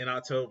do it in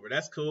October.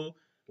 That's cool.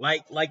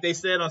 Like they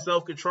said on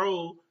Self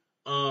Control,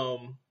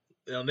 on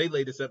their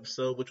latest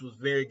episode, which was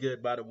very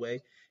good, by the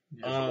way.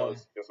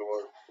 Yes, it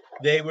was.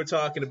 They were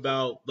talking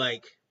about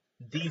like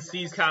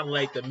DC's kind of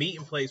like the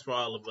meeting place for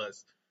all of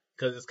us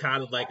because it's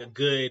kind of like a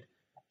good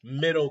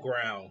middle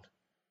ground.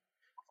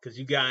 Because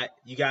you got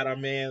our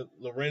man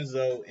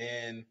Lorenzo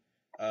in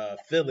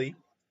Philly.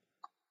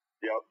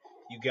 Yep.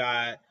 You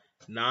got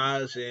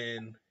Naj,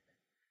 and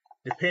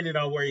depending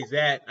on where he's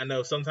at, I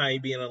know sometimes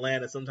he'd be in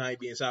Atlanta, sometimes he'd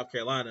be in South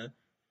Carolina.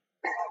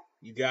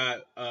 You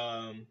got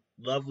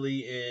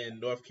Lovely in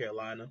North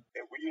Carolina.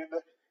 And we in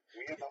the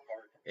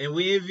heart. And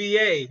we in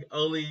VA,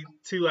 only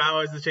 2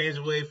 hours to change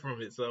away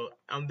from it. So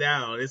I'm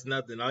down. It's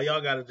nothing. All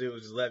y'all got to do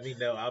is just let me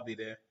know. I'll be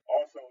there.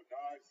 Also,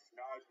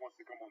 Naj wants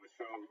to come on the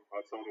show.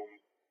 I told him.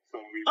 So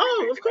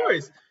of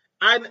course.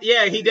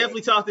 He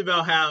definitely talked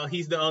about how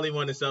he's the only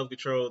one in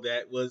self-control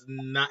that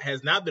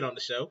has not been on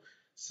the show.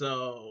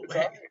 So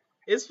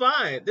it's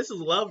fine. This is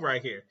love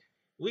right here.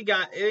 It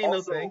ain't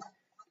no thing.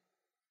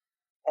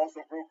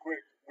 Also, real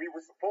quick, we were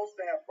supposed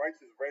to have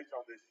Righteous Reg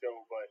on this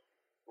show, but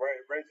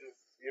Reg is,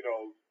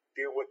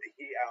 dealing with the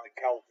heat out in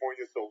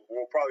California, so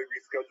we'll probably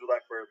reschedule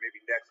that for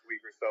maybe next week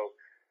or so.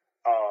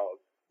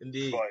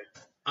 Indeed. But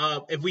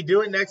if we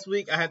do it next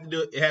week, I have to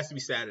do it. It has to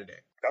be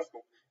Saturday. That's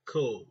cool.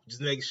 Cool.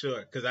 Just making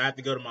sure, because I have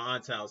to go to my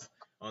aunt's house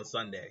on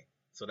Sunday,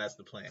 so that's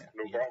the plan.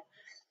 No problem.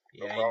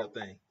 Yeah, ain't no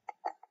thing.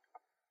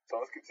 So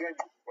let's continue.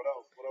 What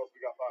else? What else we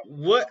got?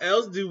 What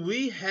else do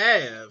we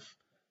have?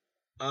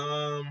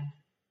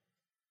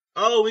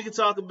 We can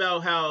talk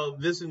about how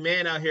Vince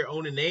McMahon out here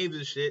owning names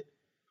and shit.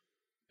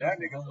 That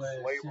nigga's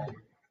a slave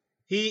owner.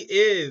 He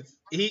is.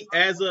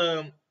 As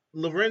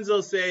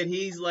Lorenzo said,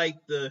 he's like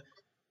the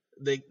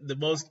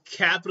most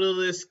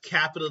capitalist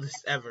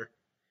ever.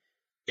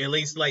 At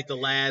least like the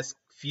last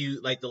few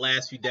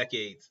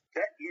decades.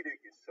 That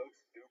edict is so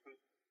stupid.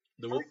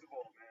 First of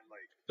all,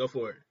 man, go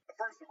for it.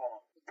 First of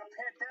all, the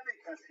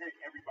pandemic has hit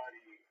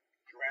everybody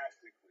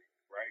drastically,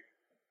 right?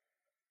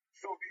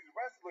 So these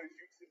wrestlers,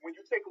 when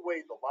you take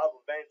away the live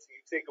events and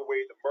you take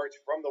away the merch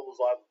from those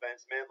live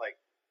events, man,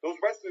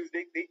 those wrestlers,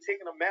 they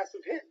taken a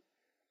massive hit.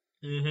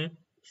 Mm-hmm.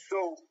 So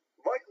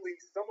luckily,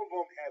 some of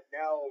them have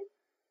now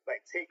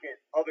taken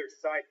other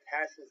side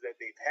passions that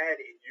they've had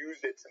and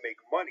used it to make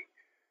money.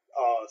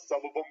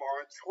 Some of them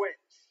are on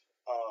Twitch.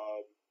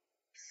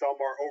 Some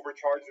are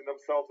overcharging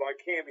themselves on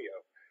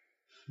Cameo.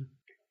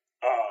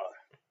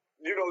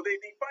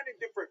 They finding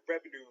different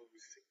revenues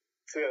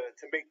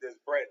to make this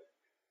bread.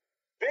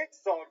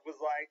 Vince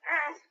was like,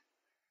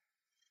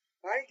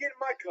 I ain't getting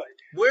my cut.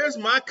 Where's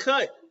my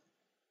cut?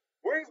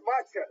 Where's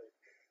my cut?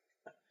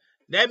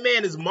 That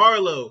man is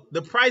Marlo.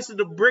 The price of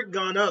the brick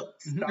gone up.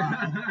 Stop.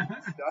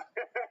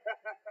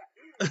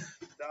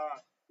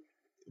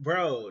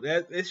 Bro,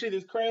 that shit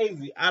is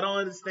crazy. I don't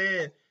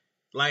understand.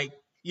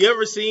 You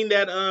ever seen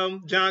that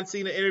John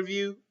Cena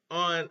interview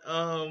on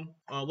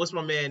what's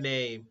my man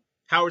name?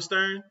 Howard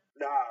Stern?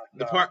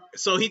 Nah.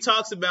 So he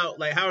talks about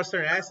Howard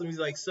Stern asked him, he's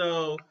like,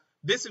 so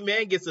this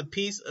man gets a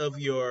piece of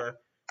your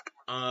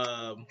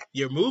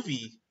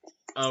movie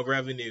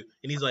revenue,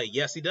 and he's like,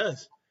 yes, he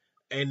does.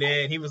 And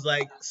then he was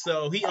like,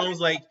 so he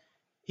owns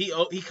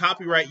he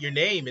copyright your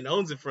name and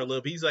owns it for a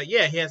little bit. He's like,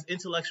 yeah, he has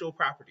intellectual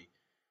property.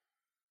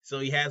 So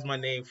he has my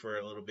name for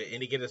a little bit,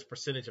 and he gets a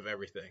percentage of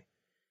everything.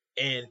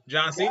 And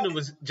John Cena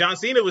was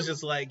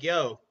just like,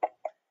 yo,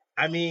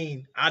 I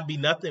mean, I'd be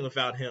nothing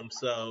without him,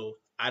 so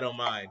I don't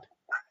mind.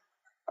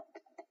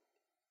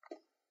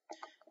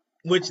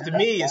 Which to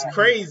me is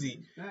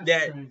crazy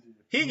that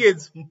he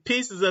gets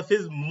pieces of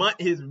his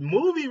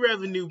movie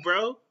revenue,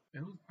 bro.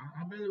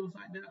 I bet it was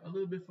like that a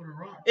little bit for The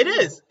Rock. It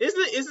is. It's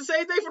the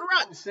same thing for The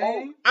Rock.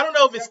 Same? I don't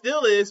know if it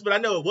still is, but I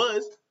know it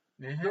was.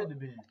 It had to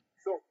be.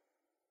 So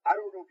I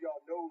don't know if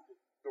y'all know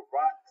The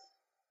Rock's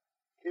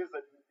his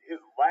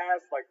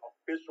last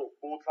official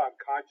full-time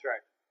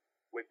contract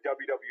with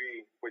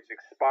WWE, which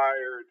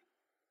expired,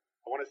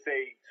 I want to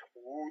say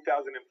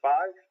 2005.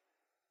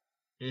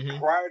 Mm-hmm.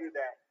 Prior to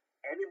that,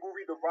 any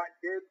movie The Rock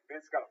did,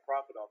 Vince got a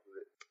profit off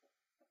of it.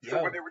 So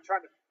when they were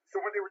trying to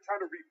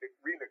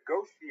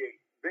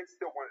renegotiate, Vince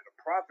still wanted a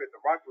profit. The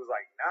Rock was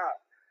like, nah.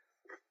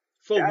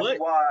 What?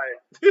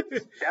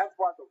 That's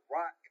why The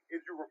Rock,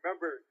 if you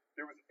remember,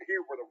 there was a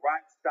period where The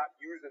Rock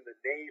stopped using the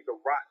name The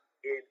Rock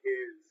in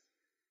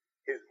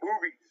his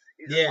movies.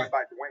 He just went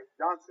by Dwayne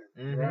Johnson.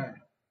 Mm-hmm. Right.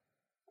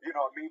 You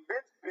know what I mean?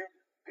 Vince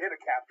been a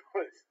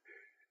capitalist.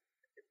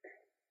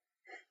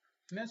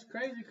 And that's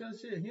crazy because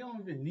he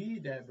don't even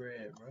need that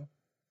bread, bro.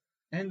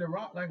 And The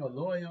Rock like a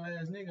loyal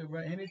ass nigga,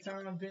 bro.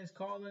 Anytime Vince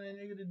calling that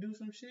nigga to do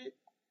some shit,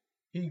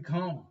 he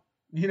come.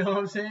 You know what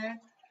I'm saying?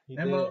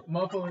 That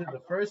motherfucker was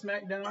the first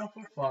SmackDown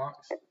for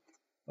Fox.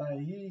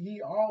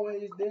 He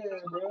always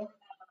there, bro.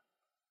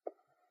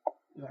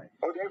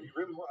 Oh damn, you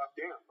really was?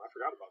 Damn, I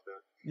forgot about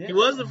that. Yeah. He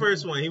was the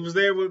first one. He was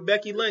there with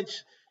Becky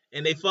Lynch,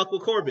 and they fucked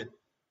with Corbin.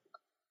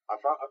 I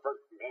forgot,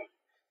 man.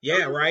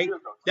 Yeah, right?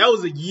 That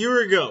was a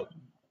year ago.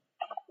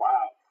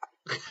 Wow.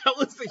 That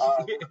was a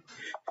year.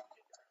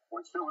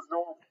 When shit was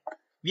normal.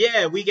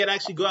 Yeah, we could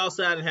actually go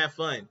outside and have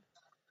fun.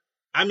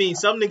 I mean,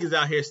 some niggas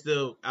out here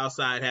still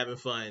outside having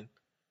fun,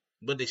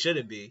 but they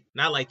shouldn't be.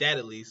 Not like that,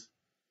 at least.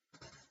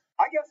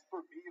 I guess for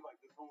me,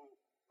 this whole,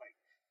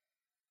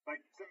 to me,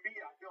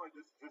 I feel like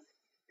this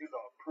is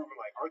proven.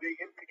 Like, are they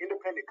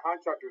independent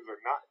contractors or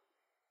not?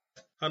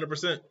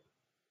 100%.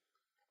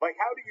 Like,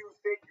 how do you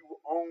say you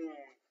own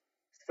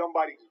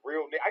somebody's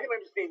real name? I can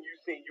understand you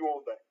saying you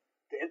own the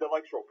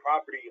intellectual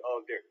property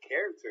of their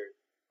character,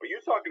 but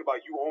you're talking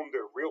about you own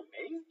their real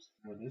names?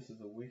 Well, this is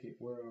a wicked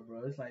world,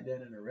 bro. It's like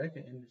that in the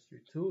record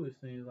industry too. It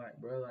seems like,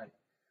 bro, like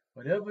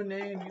whatever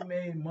name you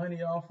made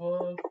money off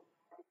of,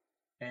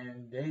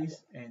 and they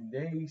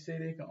say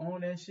they can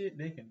own that shit,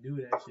 they can do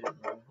that shit,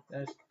 bro.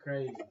 That's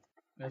crazy.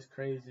 That's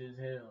crazy as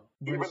hell.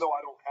 Even though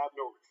I don't have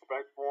no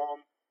respect for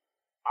him,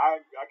 I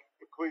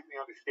completely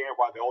understand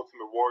why the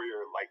Ultimate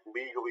Warrior like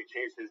legally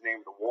changed his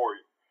name to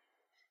Warrior.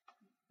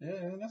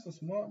 Yeah, that's a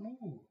smart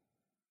move.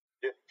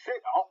 Yeah,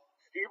 shit,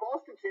 Steve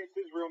Austin changed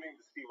his real name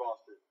to Steve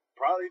Austin,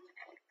 probably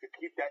to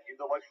keep that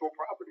intellectual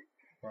property.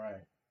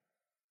 Right.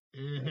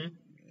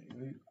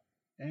 Mm-hmm.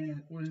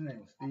 And what's his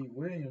name? Steve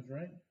Williams,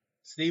 right?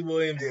 Steve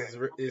Williams is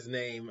his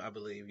name, I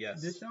believe. Yes.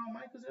 Did Shawn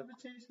Michaels ever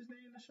change his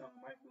name to Shawn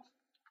Michaels?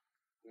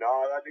 No,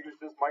 I think it's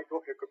just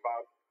Michael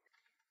Ichabod.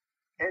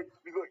 And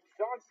look,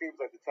 Shawn seems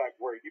like the type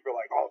where he'd be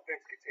like, "Oh,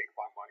 Vince can take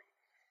my money."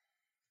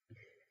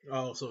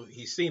 Oh, so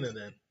he's Cena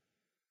then.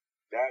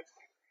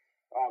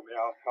 Oh man,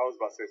 I was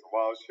about to say some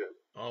wild shit.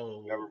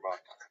 Oh, never mind.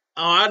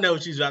 Oh, I know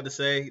what she's about to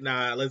say.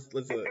 Nah, let's.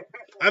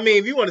 I mean,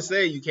 if you want to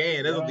say it, you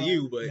can. That's up to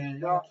you. But man,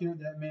 y'all killed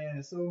that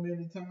man so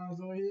many times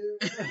on here.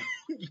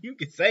 You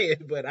can say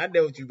it, but I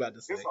know what you about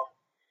to say. I'm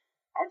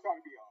trying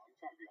to be a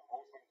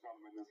wholesome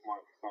gentleman this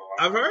month. So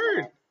I've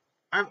heard.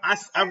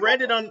 I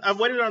read it on. I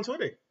read it on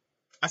Twitter.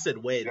 I said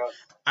wed. Yes.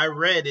 I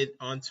read it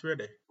on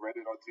Twitter. Read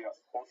it on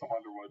TS. Wholesome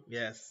Underwood.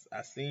 Yes,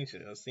 I seen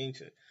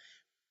it.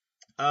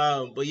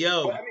 But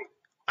yo. But,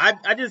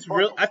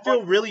 I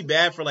feel really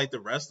bad for like the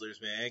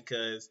wrestlers, man,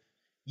 because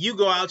you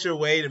go out your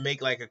way to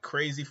make like a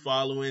crazy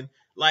following.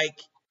 Like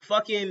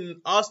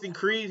fucking Austin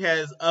Creed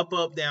has Up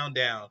Up Down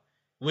Down,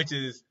 which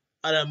is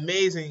an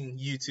amazing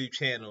YouTube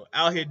channel,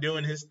 out here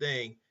doing his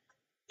thing,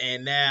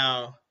 and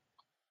now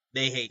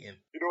they hating.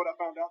 You know what I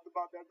found out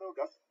about that though?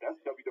 That's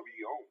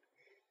WWE owned.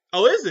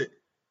 Oh, is it?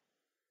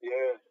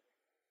 Yeah.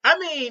 I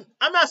mean,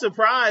 I'm not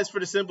surprised for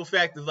the simple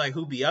fact of like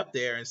who be up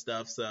there and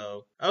stuff.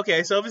 So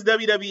okay, so if it's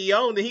WWE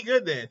owned, then he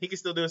good. Then he can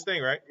still do his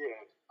thing, right?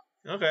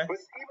 Yeah. Okay. But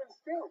even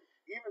still,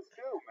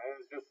 man,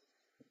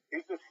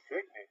 it's just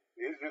sickening.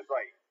 It's just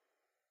like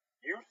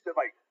used to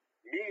like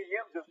me and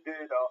Yim just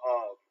did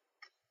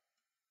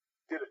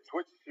a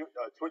Twitch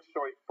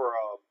joint for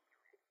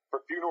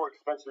funeral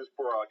expenses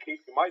for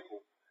Casey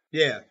Michael.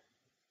 Yeah.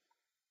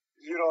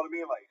 You know what I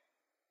mean? Like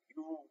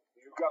you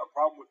got a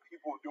problem with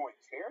people doing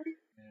charity?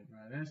 Yeah, bro,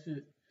 that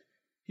shit.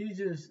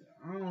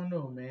 I don't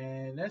know,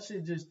 man. That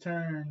shit just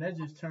turned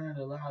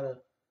a lot of.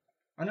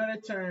 I know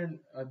that turned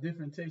a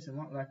different taste in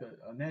my, like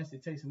a nasty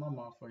taste in my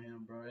mouth for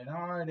him, bro. And I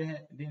already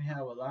didn't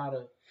have a lot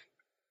of,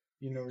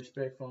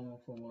 respect for him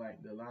from like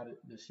a lot of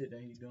the shit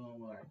that he's doing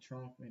with like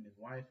Trump and his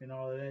wife and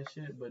all of that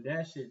shit. But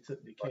that shit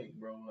took the cake,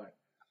 bro. Like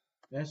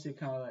that shit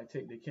kind of like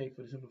take the cake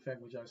for the simple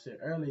fact what y'all said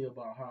earlier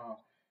about how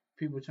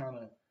people trying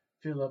to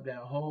fill up that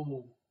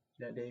hole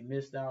that they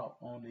missed out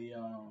on the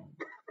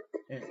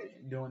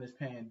during this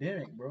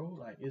pandemic, bro.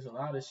 Like it's a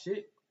lot of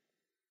shit.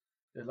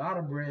 There's a lot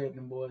of bread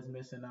them boys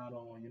missing out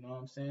on, you know what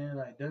I'm saying?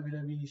 Like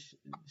WWE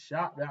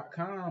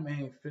shop.com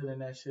ain't filling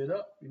that shit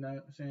up, you know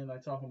what I'm saying?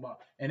 Like talking about,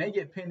 and they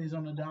get pennies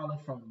on the dollar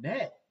from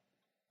that.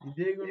 You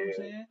dig what I'm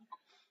saying?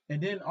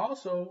 And then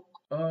also,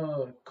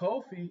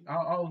 Kofi,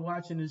 I was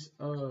watching this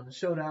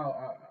show that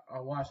I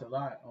watch a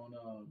lot on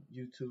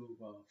YouTube,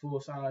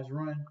 Full Size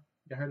Run.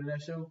 You heard of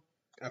that show?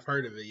 I've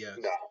heard of it, yes.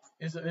 No.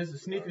 It's a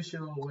sneaker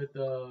show with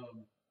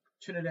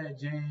Trinidad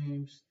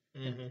James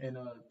and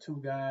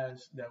two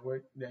guys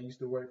that used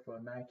to work for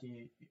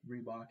Nike,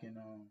 Reebok, and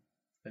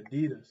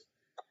Adidas.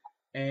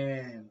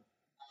 And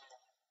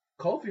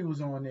Kofi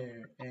was on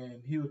there,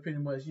 and he was pretty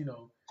much,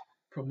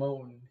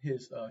 promoting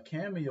his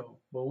cameo.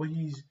 But what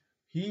he's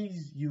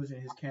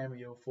using his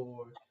cameo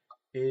for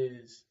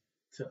is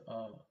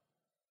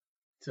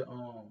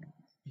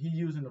he's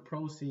using the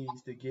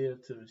proceeds to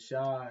give to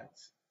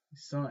Shad's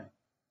son.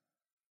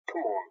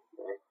 Come on,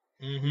 bro.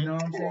 Mm-hmm. You know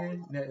what I'm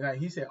saying? Like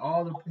he said,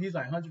 he's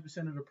like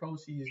 100% of the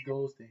proceeds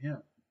goes to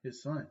him,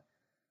 his son.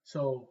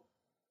 So,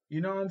 you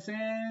know what I'm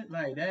saying?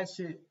 Like that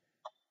shit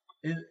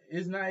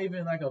it's not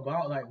even like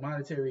about like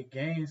monetary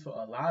gains for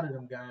a lot of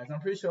them guys.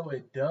 I'm pretty sure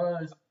it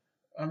does.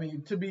 I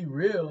mean, to be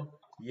real,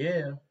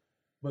 yeah.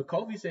 But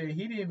Kofi said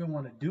he didn't even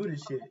want to do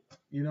this shit.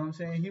 You know what I'm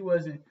saying? He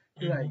wasn't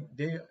like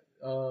Big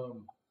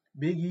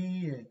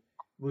E and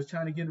was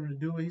trying to get him to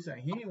do it. He said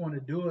he didn't want to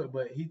do it,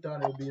 but he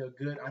thought it would be a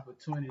good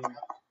opportunity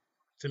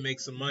to make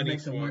some money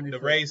to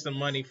raise some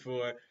money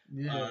for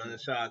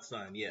Shad's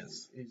son.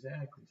 Yes,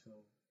 exactly. So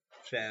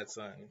Shad's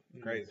son,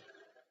 crazy.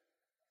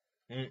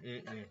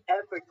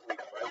 Ethically,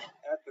 right?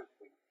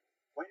 Ethically,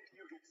 when do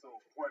you get to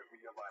a point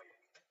where you're like,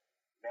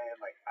 man,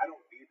 like I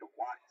don't need to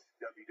watch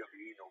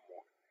WWE no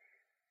more?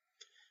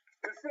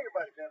 Because think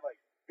about it, man. Like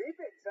they've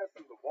been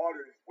testing the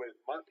waters with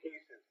my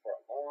patience for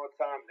a long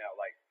time now.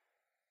 Like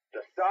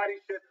the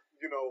Saudi shit,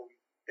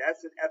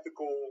 that's an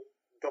ethical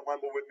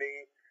dilemma with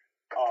me.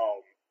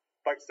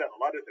 like I said, a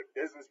lot of the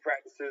business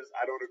practices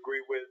I don't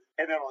agree with.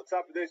 And then on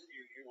top of this,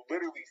 you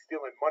literally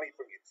stealing money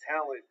from your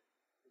talent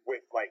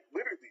with like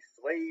literally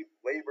slave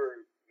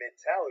labor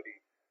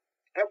mentality.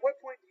 At what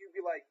point do you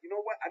be like, you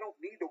know what? I don't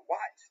need to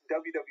watch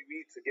WWE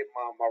to get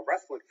my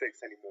wrestling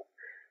fix anymore.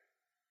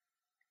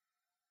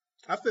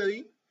 I feel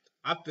you.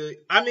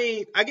 I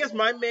mean, I guess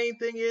my main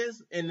thing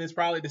is, and it's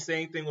probably the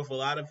same thing with a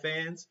lot of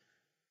fans,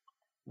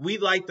 we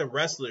like the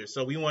wrestlers,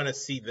 so we want to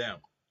see them,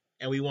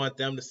 and we want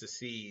them to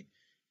succeed.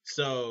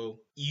 So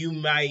you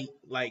might,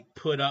 like,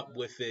 put up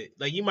with it.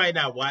 Like, you might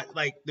not watch.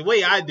 Like, the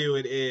way I do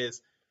it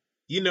is,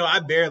 you know, I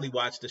barely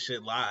watch the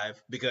shit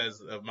live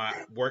because of my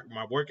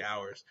work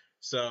hours.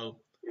 So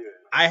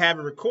I have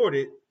it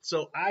recorded,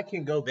 so I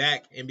can go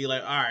back and be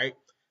like, all right,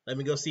 let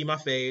me go see my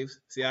faves,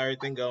 see how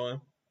everything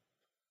going.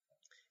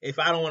 If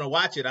I don't want to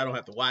watch it, I don't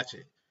have to watch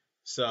it.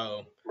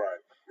 So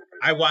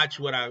I watch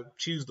what I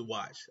choose to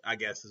watch, I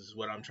guess is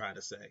what I'm trying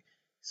to say.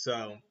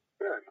 So,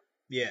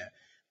 yeah.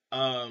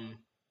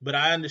 But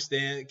I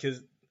understand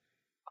because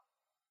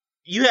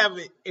you have,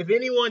 if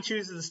anyone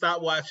chooses to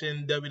stop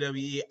watching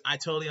WWE, I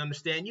totally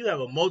understand. You have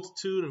a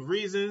multitude of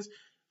reasons,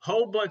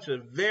 whole bunch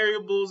of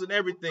variables and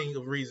everything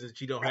of reasons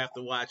you don't have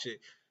to watch it.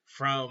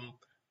 From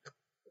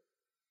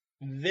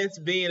Vince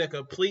being a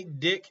complete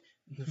dick,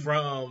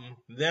 from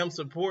them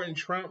supporting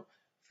Trump,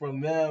 from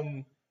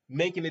them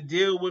making a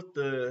deal with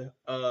the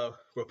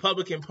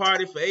Republican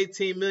Party for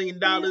 $18 million.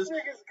 These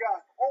niggas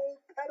got whole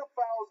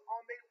pedophiles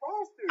on their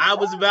roster. I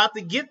was about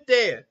to get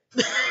there.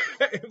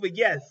 But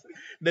yes,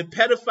 the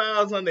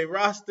pedophiles on their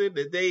roster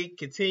that they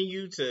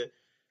continue to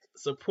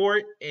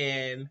support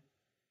and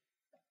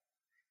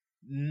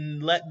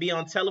let be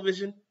on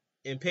television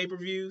and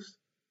pay-per-views.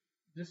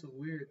 Just a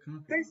weird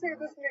company. They said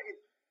this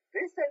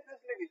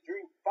nigga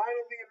Drew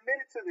finally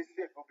admitted to this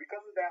shit, but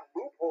because of that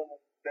loophole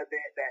that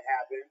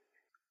happened.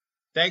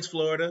 Thanks,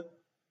 Florida.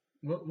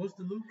 What's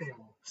the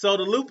loophole? So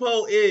the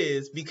loophole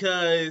is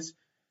because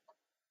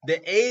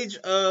the age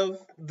of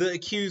the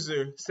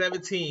accuser,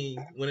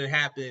 17 when it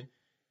happened,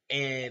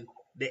 and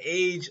the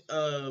age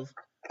of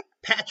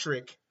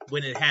Patrick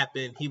when it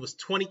happened, he was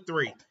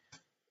 23.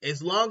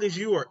 As long as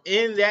you are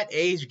in that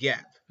age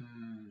gap,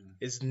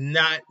 it's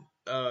not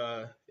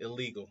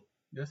illegal.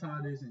 That's how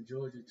it is in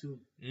Georgia too.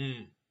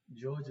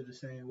 Georgia the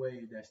same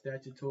way. That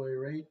statutory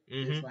rate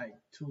is like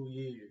 2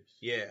 years.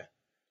 Yeah.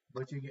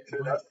 But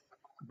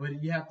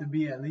but you have to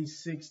be at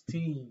least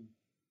 16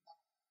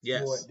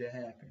 for it to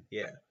happen.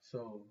 Yeah.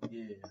 So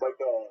yeah. Like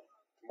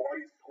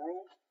Marty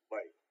Scurll,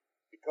 like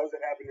because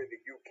it happened in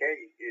the UK,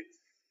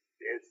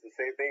 it's the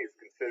same thing. It's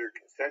considered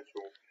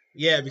consensual.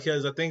 Yeah,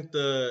 because I think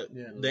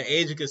the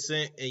age of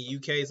consent in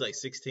UK is like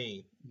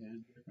 16. Yeah,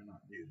 it's different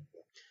out there.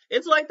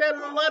 It's like that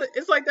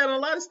in a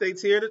lot of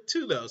states here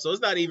too, though. So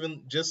it's not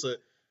even just a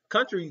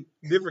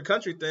different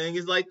country thing.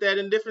 It's like that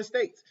in different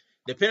states.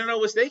 Depending on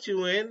what state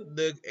you in,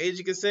 the age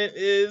of consent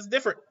is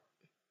different.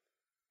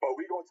 But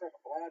we gonna take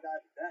a blind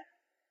eye to that.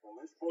 Well,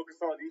 let's focus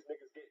on these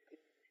niggas getting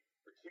paid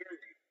for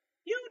charity.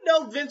 You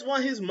know Vince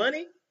want his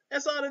money.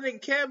 That's all the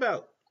nigga care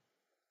about.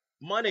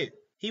 Money.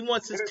 He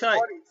wants his cut.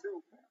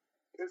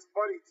 It's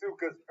funny too,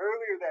 because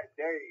earlier that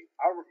day,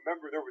 I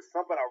remember there was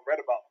something I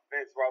read about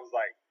Vince where I was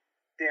like,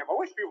 damn, I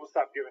wish people would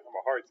stop giving him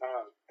a hard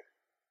time.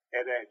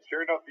 And then,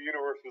 sure enough, the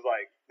universe was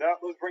like, no,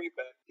 let's bring it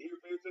back. You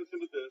pay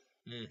attention to this.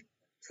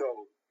 So,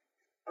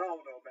 I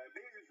don't know, man.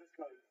 Maybe it's just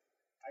because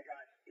I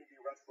got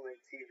indie wrestling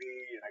TV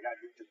and I got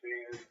New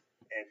Japan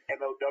and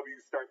MLW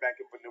start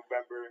back up in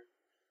November.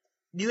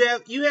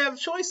 You have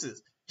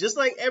choices, just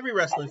like every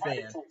wrestling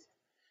fan.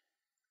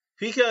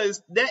 Because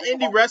that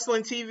indie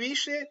wrestling TV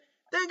shit,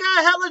 they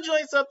got hella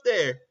joints up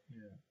there.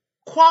 Yeah.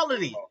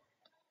 Quality.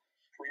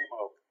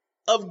 Primo.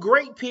 Of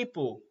great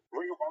people.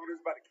 Ring of Honor is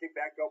about to kick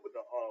back up with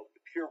the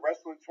Pure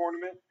Wrestling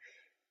Tournament.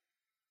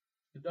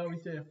 I thought we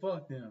said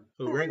fuck them.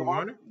 Who, Ring of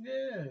Honor?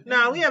 Yeah.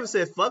 Nah, we haven't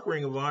said fuck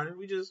Ring of Honor.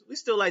 We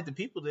still like the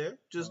people there,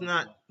 just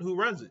not who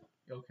runs it.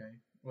 Okay.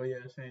 Well, yeah,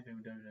 the same thing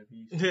with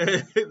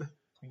WWE.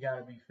 You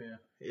gotta be fair.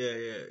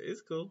 Yeah,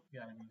 it's cool. You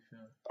gotta be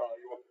fair.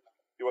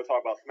 You want to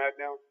talk about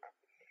SmackDown?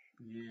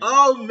 Yeah.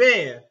 Oh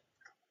man,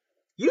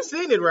 you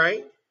seen it,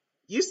 right?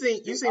 You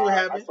seen what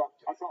happened?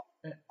 I saw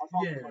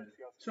yeah.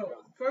 So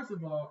first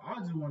of all, I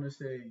just want to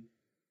say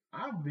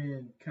I've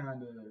been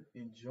kind of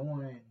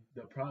enjoying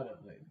the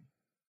product lately.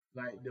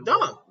 Like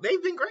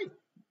they've been great.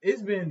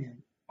 It's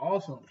been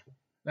awesome.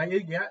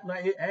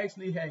 It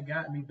actually had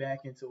got me back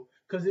into,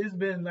 because it's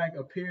been like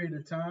a period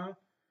of time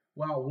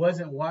where I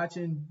wasn't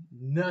watching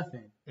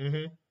nothing,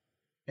 and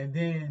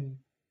then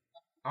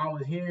I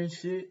was hearing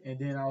shit, and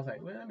then I was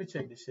like, well, let me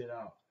check this shit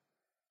out.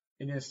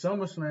 And then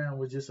SummerSlam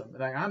was just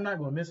like, I'm not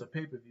gonna miss a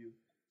pay-per-view.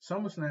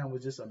 SummerSlam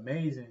was just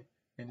amazing,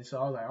 and so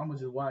I was like, I'm gonna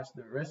just watch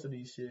the rest of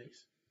these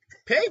shits.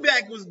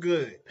 Payback was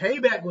good.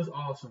 Payback was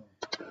awesome.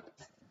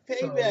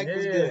 Payback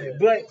was good.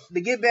 But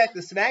to get back to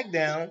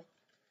SmackDown,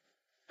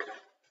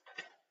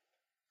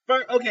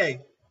 we're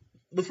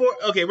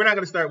not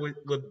gonna start with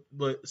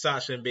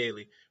Sasha and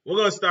Bayley. We're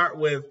gonna start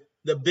with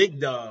the big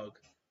dog,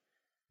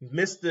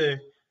 Mr.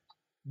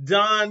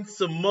 Don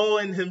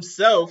Samoan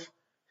himself,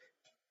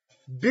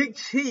 Big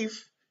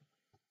Chief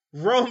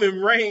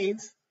Roman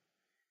Reigns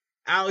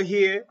out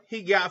here.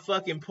 He got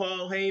fucking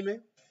Paul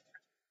Heyman.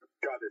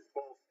 Got his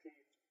false teeth.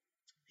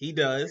 He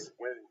does.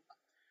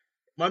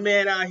 My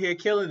man out here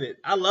killing it.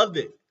 I loved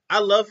it. I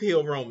love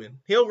heel Roman.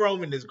 Heel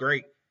Roman is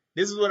great.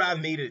 This is what I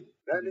needed.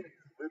 That nigga's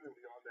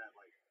literally on that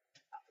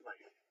like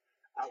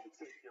I would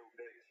take your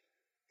man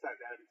type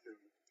attitude.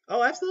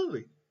 Oh,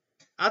 absolutely.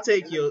 I'll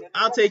take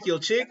your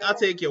chick. I'll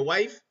take your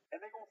wife.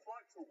 And they gonna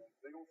flock to him.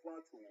 They gonna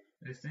flock to him.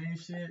 The same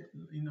shit,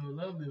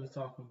 Lovely was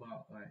talking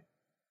about. Like,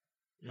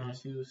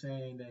 she was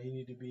saying that he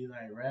need to be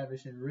like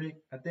Ravish and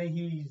Rick. I think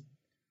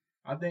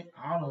I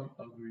don't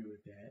agree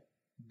with that,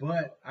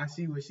 but I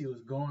see where she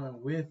was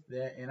going with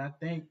that, and I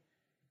think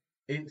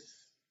that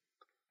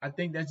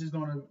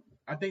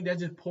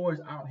just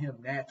pours out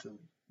him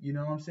naturally. You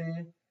know what I'm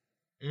saying?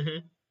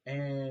 Mm-hmm.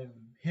 And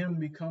him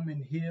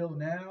becoming heel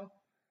now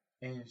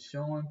and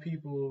showing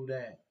people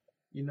that,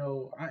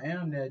 I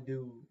am that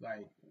dude.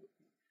 Like,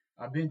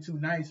 I've been too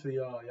nice for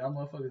y'all. Y'all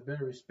motherfuckers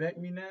better respect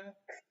me now.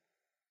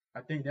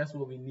 I think that's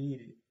what we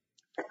needed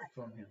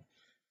from him.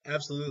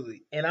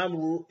 Absolutely. And I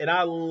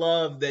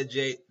love that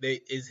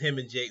is him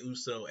and Jey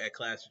Uso at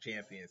Clash of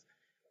Champions.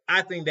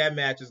 I think that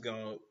match is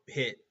gonna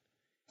hit.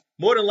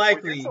 More than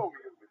likely. Go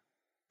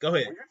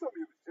ahead. When you told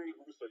me it was Jey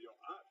Uso, yo,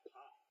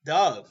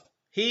 Dog.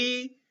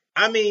 They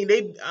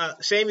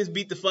Sheamus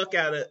beat the fuck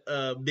out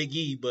of Big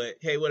E, but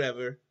hey,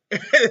 whatever.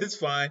 It's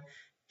fine.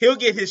 He'll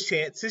get his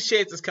chance. His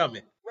chance is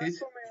coming.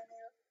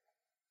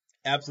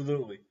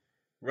 Absolutely.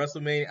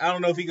 WrestleMania. I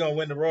don't know if he's gonna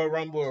win the Royal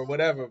Rumble or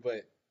whatever,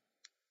 but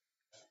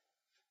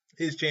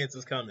his chance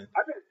is coming.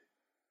 I've been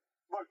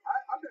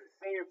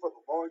saying for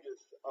the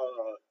longest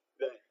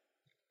that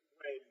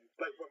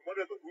when one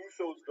of the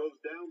Usos goes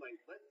down, like,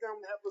 let them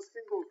have a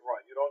singles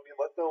run. You know what I mean?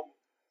 Let them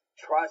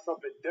try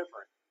something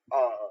different.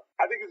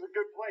 I think it's a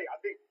good play. I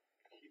think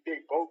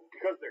they both,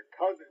 because they're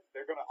cousins,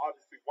 they're gonna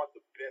obviously want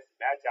the best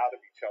match out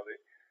of each other.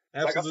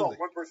 Absolutely.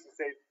 Like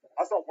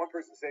I saw one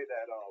person say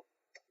that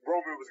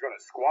Roman was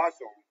gonna squash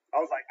him. I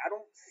was like, I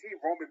don't see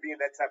Roman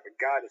being that type of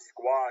guy to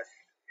squash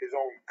his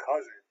own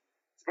cousin,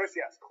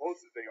 especially as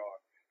close as they are.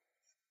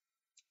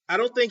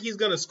 I don't think he's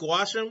gonna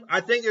squash him.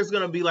 I think it's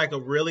gonna be like a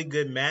really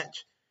good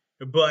match,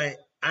 but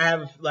I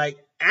have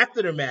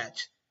after the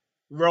match,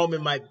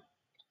 Roman might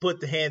put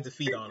the hands and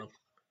feet on him.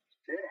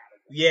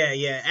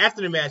 Yeah.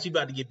 After the match, he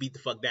about to get beat the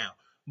fuck down.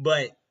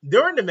 But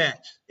during the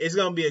match, it's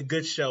gonna be a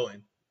good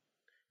showing.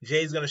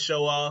 Jay's gonna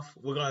show off.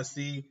 We're gonna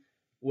see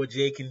what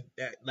Jay can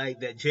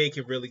that Jay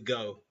can really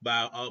go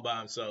all by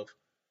himself.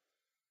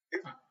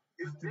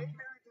 Is Jay married to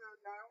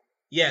Naomi?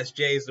 Yes,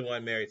 Jay's the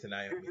one married to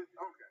Naomi. Okay.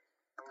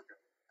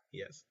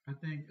 Yes. I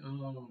think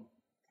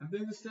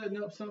they're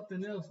setting up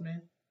something else,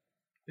 man.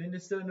 Then they're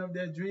setting up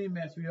that dream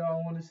match we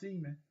all want to see,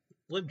 man.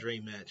 What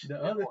dream match?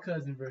 The other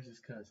cousin versus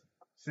cousin.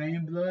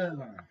 Same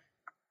bloodline.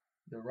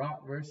 The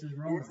Rock versus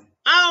Roman.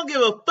 I don't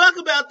give a fuck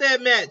about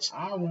that match.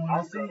 I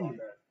want to see it. I'm good on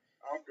that.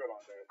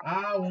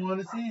 I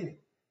want to see it.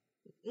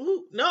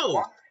 Ooh,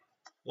 no.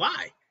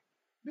 Why?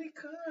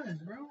 Because,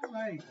 bro,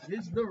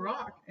 it's The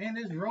Rock and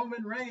it's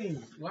Roman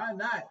Reigns. Why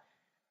not?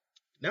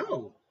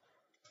 No.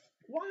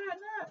 Why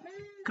not, man?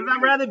 Because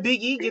I'd rather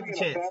Big E get the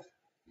chance.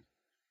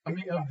 I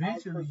mean,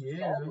 eventually,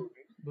 yeah,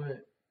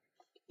 but...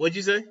 What'd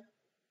you say?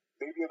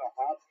 Maybe in a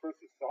Hobbs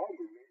versus Shaw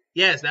movie.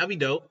 Yes, that'd be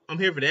dope. I'm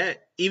here for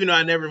that. Even though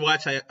I never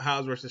watched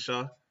Hobbs versus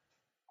Shaw.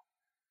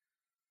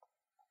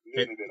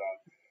 Neither did I.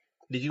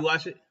 Did you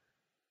watch it?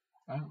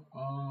 I ain't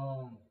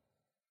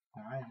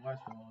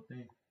watched the whole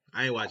thing.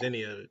 I ain't watched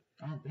any of it.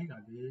 I don't think I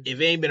did. If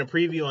it ain't been a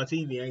preview on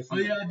TV, I ain't seen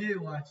it. Oh, yeah, I did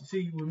watch it.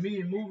 See, with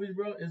me in movies,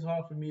 bro, it's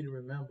hard for me to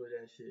remember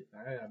that shit.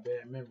 I got a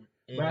bad memory.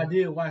 Mm-hmm. But I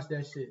did watch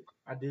that shit.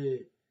 I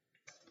did.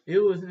 It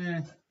was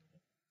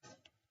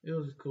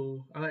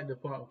cool. I like the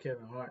part where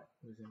Kevin Hart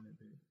was in it.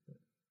 But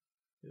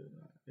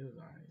it was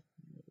alright.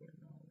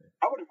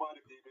 I wouldn't mind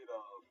if they did, I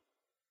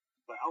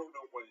don't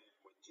know when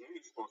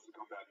Jimmy's supposed to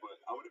come back, but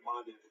I wouldn't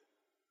mind if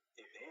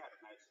they had a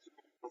match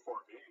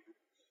before Baby.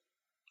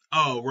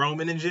 Oh,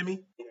 Roman and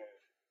Jimmy? Yeah.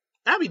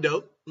 That'd be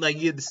dope. You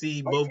get to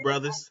see both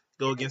brothers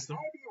go against them.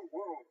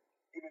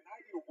 In an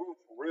ideal world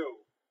for real,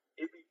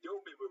 it'd be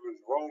dope if it was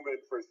Roman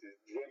versus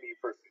Jimmy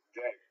versus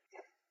Jay.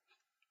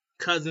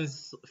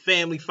 Cousins,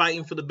 family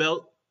fighting for the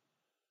belt.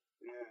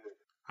 Yeah.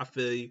 I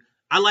feel you.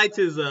 I liked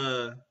his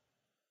the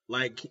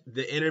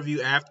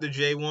interview after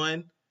Jay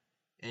won,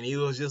 and he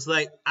was just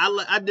like,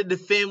 I did the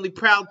family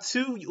proud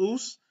too,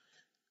 Oos.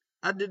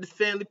 I did the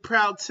family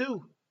proud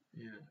too.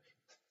 Yeah.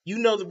 You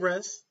know the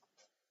rest.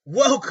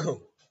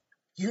 Welcome.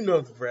 You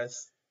know the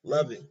rest.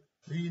 Love it.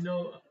 Do you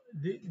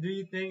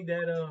think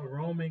that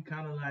Roman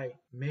kind of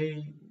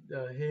made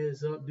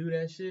Heads Up do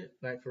that shit?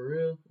 For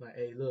real?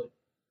 Hey, look,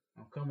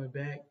 I'm coming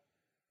back.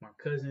 My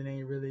cousin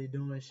ain't really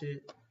doing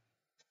shit.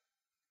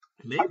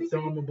 Maybe.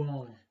 Throw him a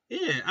bone.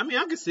 Yeah, I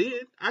can see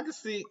it. I can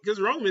see, because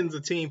Roman's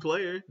a team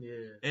player.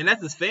 Yeah. And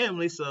that's his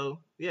family,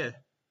 so, yeah.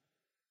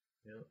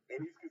 Yep.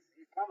 And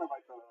he's kind of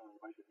like the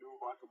new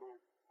locker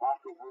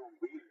room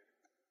leader.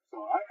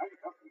 So I can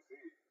definitely see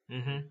it.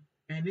 Mm-hmm.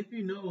 And if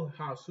you know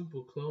how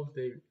super close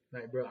they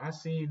like, bro, I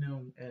seen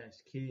them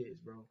as kids,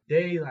 bro.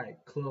 They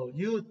like close.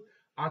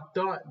 I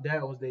thought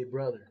that was their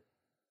brother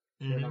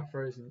when I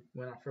first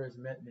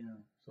met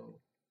them. So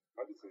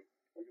I can see it.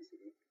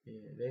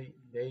 yeah,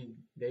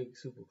 they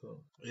super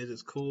close. It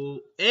is cool.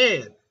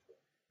 And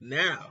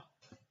now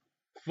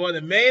for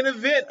the main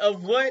event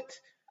of what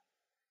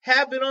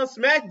happened on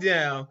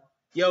SmackDown,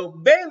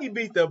 Bayley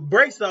beat the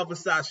brakes off of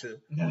Sasha.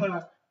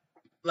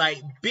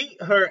 Like,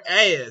 beat her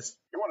ass.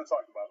 You want to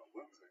talk about a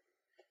loser?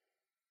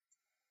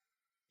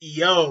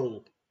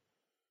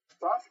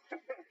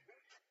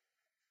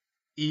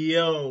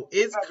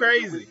 It's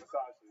crazy.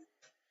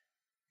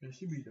 And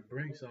she beat the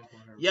brakes off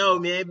on her. Yo,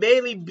 man,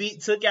 Bayley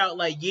took out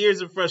like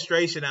years of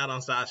frustration out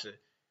on Sasha.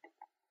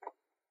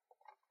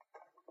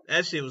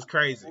 That shit was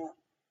crazy.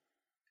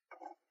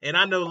 And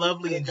I know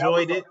Lovely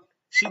enjoyed it.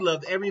 She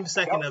loved every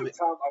second of it.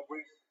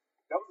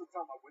 That was the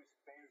time I wish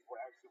fans were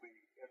actually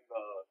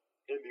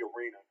in the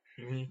arena.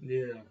 Mm-hmm.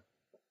 Yeah.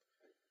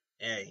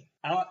 Hey,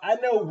 I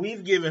know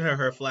we've given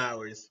her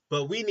flowers,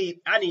 but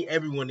I need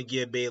everyone to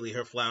give Bayley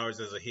her flowers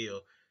as a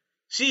heel.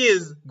 She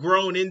has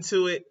grown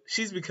into it.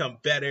 She's become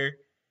better.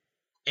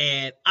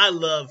 And I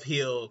love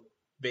heel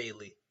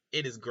Bayley.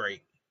 It is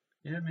great.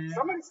 Yeah, man.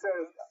 Somebody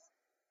says,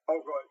 go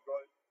ahead.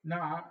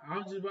 Nah, I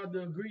was just about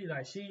to agree.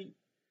 Like, she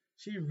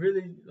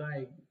really,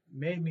 like,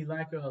 made me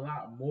like her a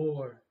lot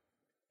more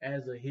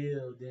as a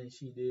heel than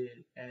she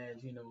did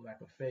as,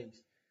 like a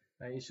face.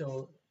 Like, it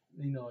showed,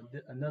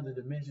 another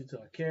dimension to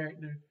her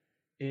character.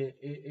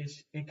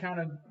 It kind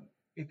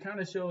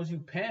of shows you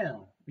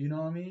Pam. You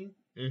know what I mean?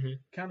 Mm-hmm.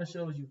 Kind of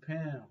shows you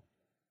Pam.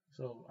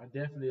 So I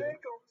definitely.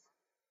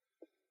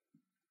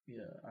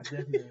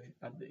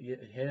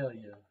 Hell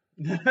yeah.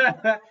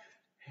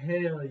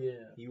 Hell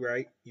yeah. You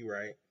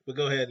right. But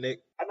go ahead,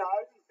 Nick. I know.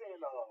 I was just saying.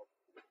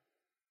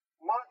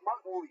 My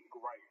only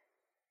gripe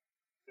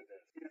to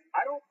this is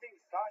I don't think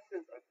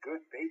Sasha's a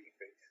good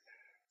babyface.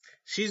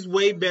 She's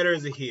way better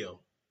as a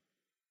heel.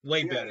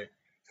 Way better.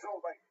 So,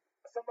 like,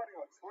 somebody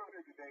on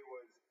Twitter today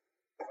was,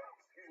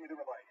 they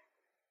were like,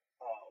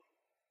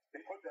 they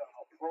put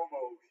a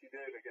promo she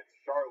did against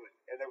Charlotte,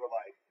 and they were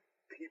like,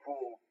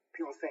 people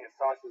saying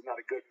Sasha's not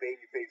a good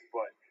babyface,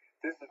 but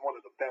this is one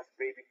of the best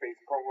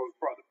babyface promos.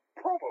 Bro, the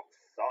promo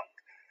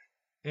sucked.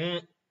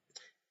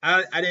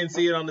 I didn't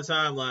see it on the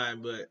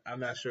timeline, but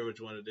I'm not sure which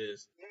one it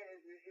is. Yeah,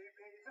 it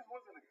just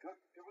wasn't a good.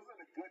 It was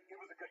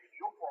a good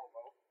heel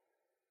promo.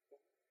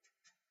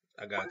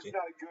 I got you. It's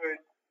not a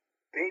good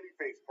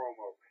babyface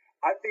promo.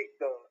 I think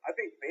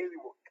Bayley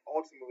will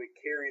ultimately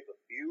carry the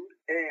feud,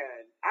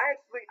 and I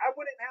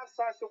wouldn't have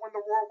Sasha win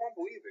the Royal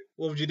Rumble either.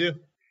 What would you do?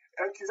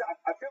 Because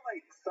I feel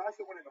like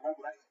Sasha winning the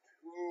Rumble, that's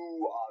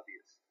too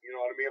obvious. You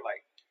know what I mean?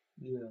 Like,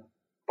 yeah.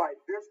 By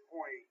this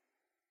point,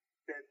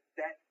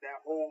 that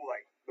whole,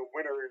 like, the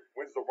winner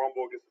wins the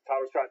Rumble, gets the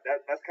title shot,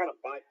 that's kind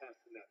of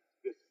bypassing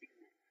this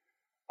season.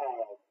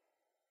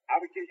 I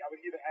would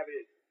either have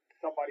it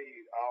somebody,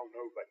 I don't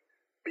know, like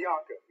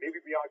Bianca.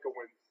 Maybe Bianca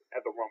wins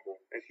at the Rumble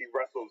and she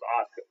wrestles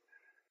Asuka.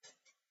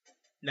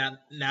 Now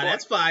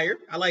that's fire.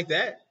 I like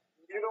that.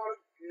 You know what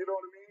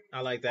I mean?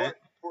 I like that.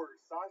 But for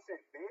Sasha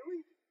and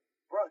Bayley,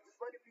 bro, just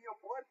let it be a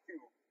blood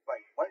feud.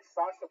 Like, let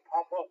Sasha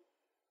pop up,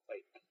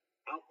 like,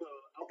 out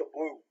the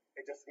blue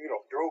and just,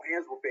 throw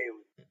hands with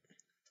Bayley.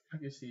 I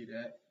can see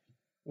that.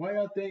 Why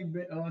y'all think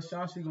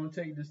Sasha gonna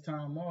take this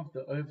time off?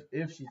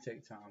 If she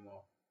take time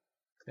off,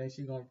 think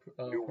she gonna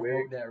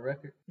promote that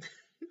record?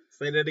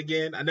 Say that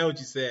again. I know what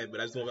you said, but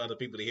I just want other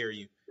people to hear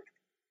you.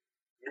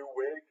 New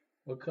wig.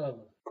 What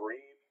color?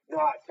 Green.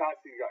 Nah,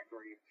 Shotzi got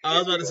green. I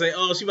was about to say,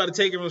 she about to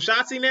take it from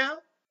Shotzi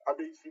now? I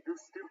mean, she do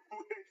still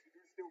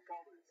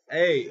colors.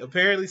 Hey,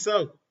 apparently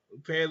so.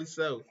 She can do the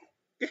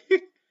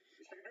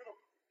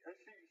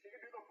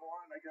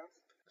blonde, I guess.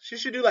 She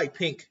should do like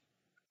pink.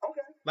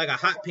 Okay. Like a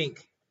hot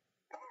pink.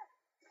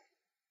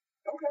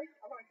 Okay,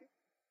 I like it.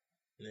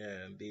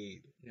 Yeah,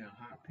 indeed. Yeah,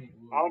 hot pink.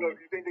 I don't know.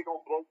 You think they're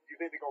gonna blow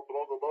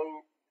the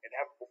load and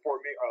have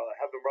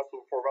them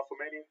wrestle before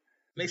WrestleMania?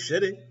 They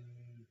shouldn't.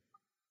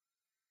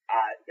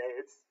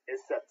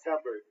 It's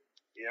September.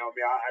 You know what I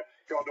mean? I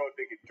don't know if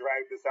they could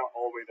drag this out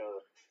all the way to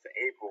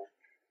April.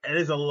 It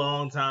is a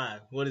long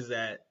time. What is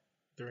that?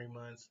 3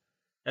 months?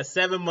 That's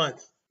 7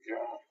 months.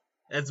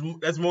 Yeah.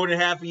 That's more than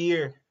half a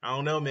year. I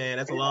don't know, man.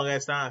 That's a long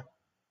ass time.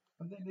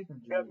 I think they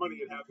can. That money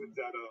happens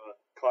at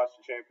Clash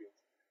of Champions.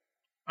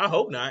 I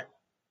hope not.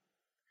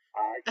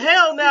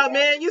 Hell no,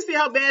 man. You see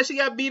how bad she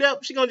got beat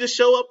up? She gonna just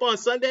show up on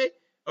Sunday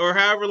or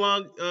however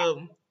long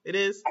it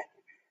is.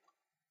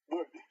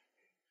 Look,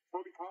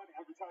 Tony Khan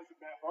advertising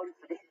Matt Hardy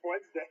for this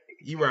Wednesday.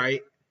 You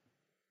right.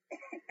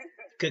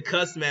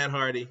 Concussed Matt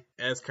Hardy.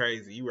 That's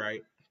crazy. You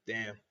right.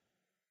 Damn.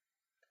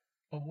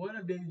 But what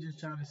if they just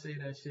trying to say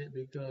that shit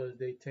because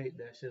they taped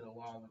that shit a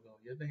while ago?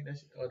 You think that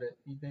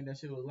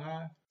shit was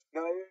live?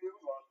 No, it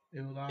was live.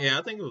 It was live. Yeah,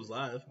 I think it was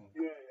live.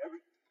 Yeah, ever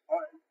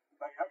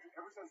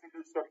since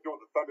they started doing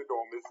the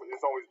Thunderdome,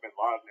 it's always been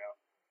live now.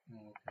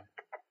 Oh, okay.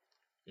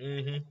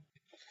 Mm-hmm.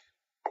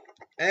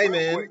 Hey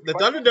man, the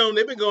Thunderdome,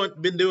 they've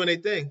been doing their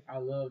thing. I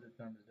love the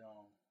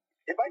Thunderdome.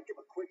 If I might give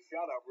a quick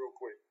shout out real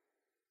quick.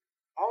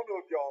 I don't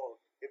know if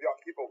y'all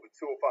keep up with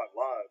 205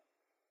 Live.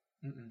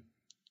 Mm-mm.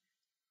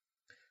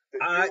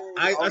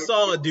 I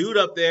saw a dude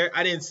up there.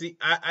 I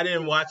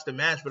didn't watch the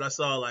match, but I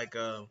saw like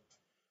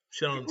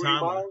shit on the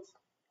timeline.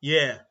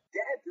 Yeah.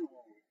 That dude,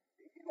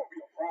 he's gonna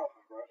be a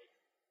problem, bro.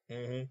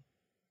 Mm-hmm.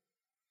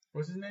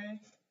 What's his name?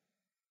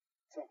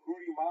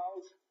 Tahuti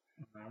Miles.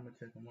 Okay, I'm gonna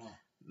check him out.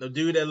 The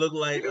dude that looked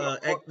like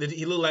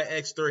he looked like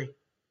X3.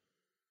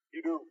 He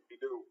did a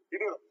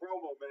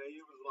promo, man.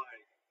 He was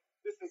like,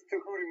 "This is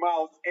Tahuti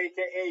Miles,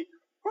 aka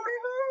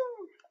Hootie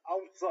Hoo." I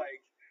was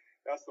like,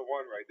 "That's the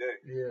one right there."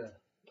 Yeah,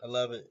 I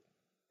love it.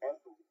 That's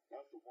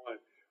the one.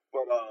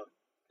 But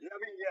yeah, I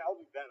mean, yeah.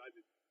 Other than that, I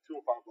just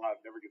 205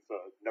 Live never gets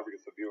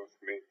a viewing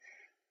for me.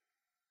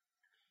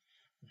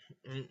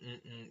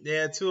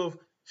 Yeah,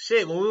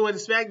 shit. When we went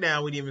to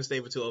SmackDown, we didn't even stay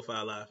for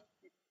 205 Live.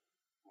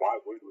 Why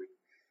would we?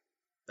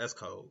 That's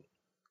cold.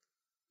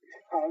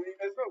 I mean,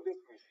 there's no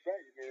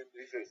disrespect, man.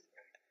 It's just.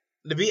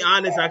 To be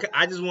honest,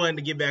 I just wanted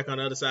to get back on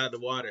the other side of the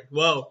water.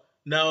 Well,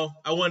 no,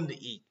 I wanted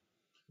to eat.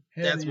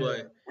 That's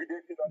what.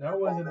 That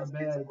wasn't a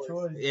bad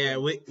choice. Yeah,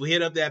 we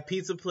hit up that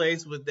pizza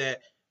place with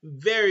that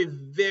very,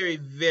 very,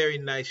 very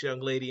nice young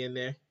lady in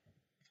there.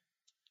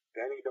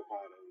 Danny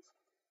D'Amato's.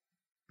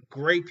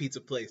 Great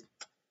pizza place.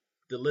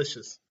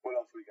 Delicious. What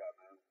else we got,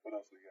 man? What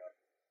else we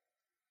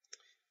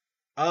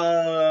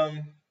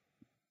got?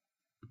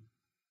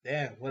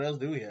 Damn, what else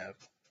do we have?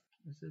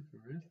 That's it for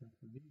wrestling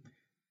for me.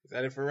 Is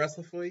that it for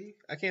wrestling for you?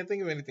 I can't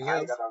think of anything I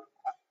else. got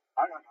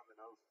nothing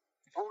else.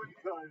 Only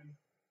because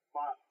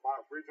my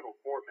original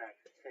format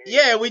changed.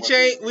 Yeah,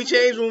 we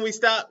changed when we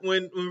stopped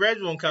when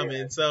Reg won't come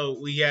in, so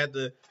we had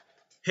to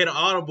hit an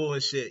audible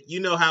and shit. You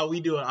know how we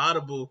do an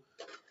audible,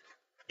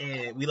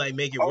 and we like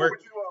make it work.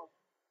 What you,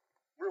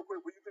 real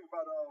quick, what do you think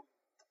about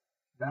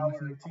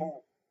Balor and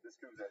Cole this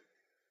Tuesday?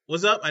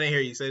 What's up? I didn't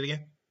hear you. Say it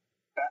again.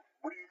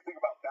 What do you think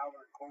about Balor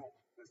and Cole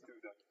this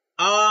Tuesday?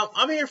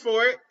 I'm here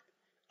for it.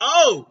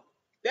 Oh,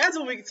 that's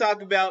what we can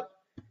talk about.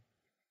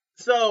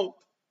 So,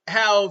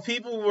 how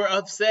people were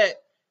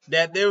upset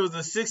that there was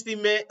a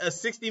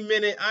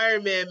 60-minute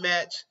Iron Man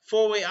match,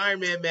 4-way Iron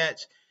Man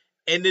match,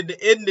 and then the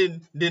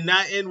ending did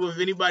not end with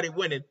anybody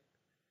winning.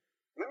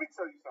 Let me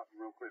tell you something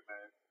real quick,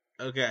 man.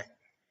 Okay.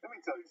 Let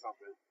me tell you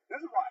something. This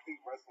is why I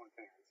hate wrestling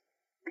fans.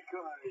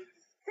 Because,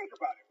 think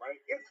about it, right?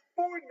 It's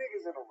 4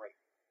 niggas in a ring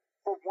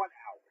for 1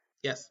 hour.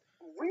 Yes.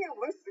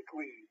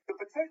 Realistically, the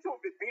potential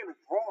of it being a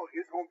draw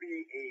is going to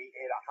be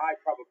at a high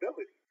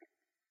probability.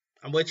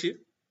 I'm with you.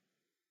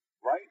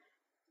 Right?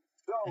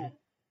 So,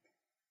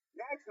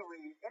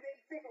 naturally, and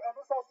then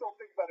let's also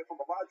think about it from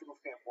a logical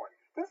standpoint.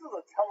 This is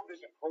a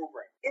television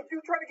program. If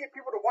you try to get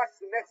people to watch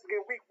the next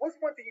week, what's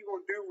one thing you're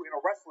going to do in a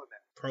wrestling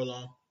match?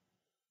 Prolong.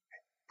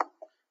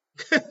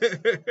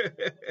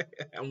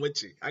 I'm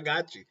with you. I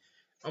got you.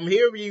 I'm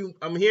here,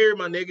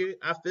 my nigga.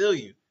 I feel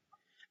you.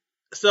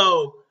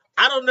 So,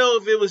 I don't know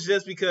if it was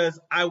just because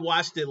I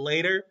watched it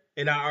later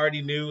and I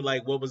already knew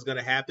like what was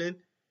gonna happen,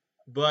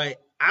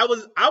 but I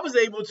was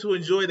able to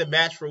enjoy the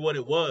match for what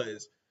it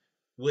was,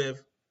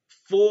 with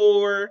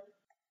 4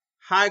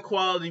 high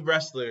quality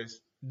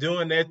wrestlers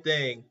doing their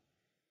thing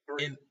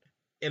in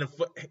a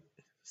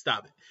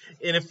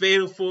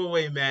fatal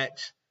 4-way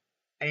match,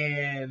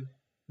 and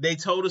they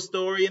told a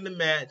story in the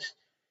match.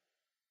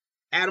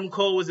 Adam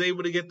Cole was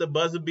able to get the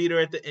buzzer beater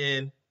at the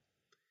end.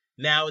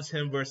 Now it's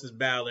him versus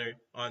Balor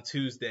on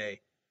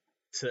Tuesday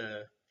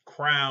to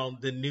crown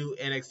the new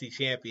NXT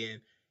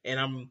champion. And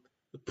I'm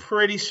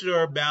pretty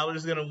sure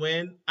Balor's going to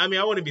win. I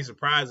mean, I wouldn't be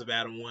surprised if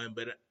Adam won,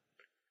 but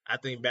I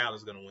think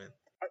Balor's going to win.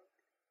 I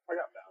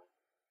got Balor.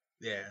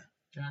 Yeah.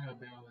 I got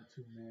Balor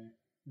too, man.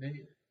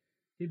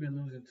 He been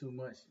losing too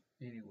much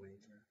anyway,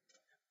 bro.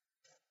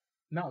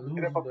 Not losing,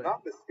 and if I'm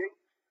not mistaken,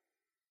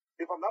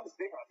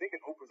 I think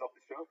it opens up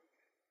the show.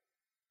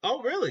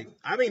 Oh, really?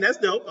 I mean, that's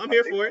dope. I'm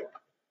here for it.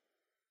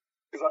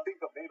 Because I think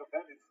the main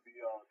event is the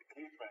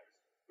cage match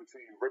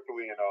between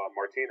Ripley and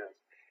Martinez.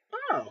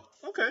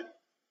 Oh, okay.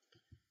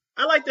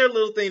 I like their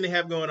little thing they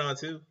have going on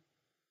too.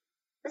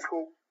 It's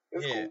cool.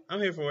 It's cool. I'm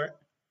here for it.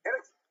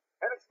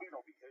 NXT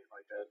don't behave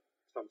like that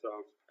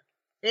sometimes.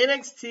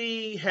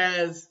 NXT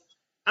has,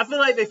 I feel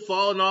like they've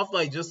fallen off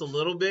like just a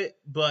little bit,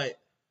 but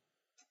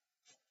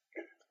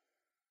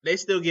they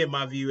still get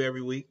my view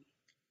every week.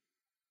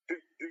 Do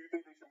you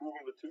think they should move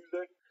on to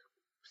Tuesday?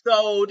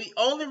 So the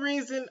only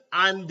reason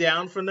I'm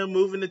down for them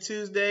moving to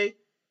Tuesday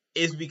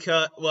is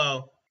because,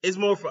 well, it's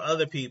more for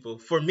other people.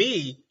 For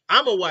me,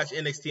 I'm going to watch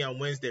NXT on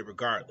Wednesday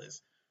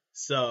regardless.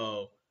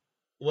 So,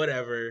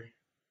 whatever.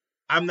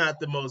 I'm not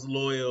the most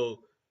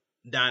loyal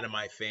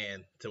Dynamite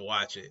fan to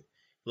watch it.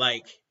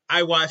 Like,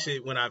 I watch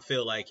it when I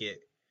feel like it,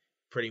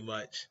 pretty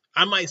much.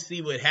 I might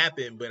see what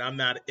happened, but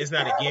it's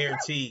not a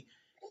guarantee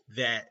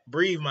that,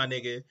 breathe, my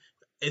nigga.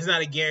 It's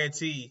not a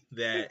guarantee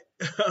that,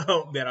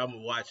 that I'm going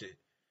to watch it.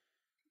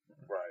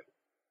 Right.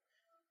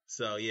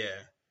 So, yeah.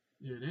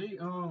 Yeah,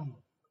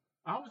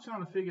 I was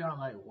trying to figure out,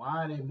 like,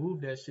 why they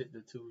moved that shit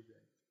to Tuesday.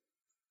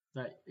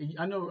 Like,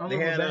 I remember back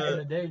in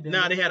the day.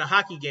 They had a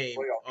hockey game.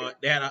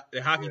 They had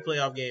a hockey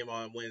playoff game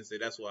on Wednesday.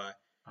 That's why.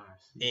 I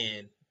see.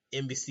 And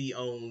NBC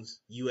owns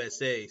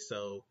USA,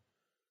 so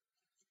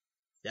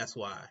that's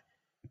why.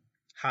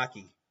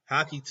 Hockey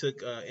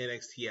took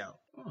NXT out.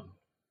 Oh.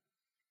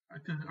 I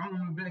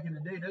remember back in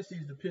the day, that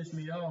used to piss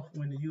me off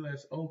when the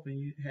U.S.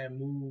 Open had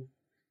moved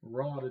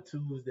Raw to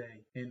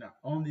Tuesday. And the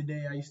only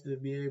day I used to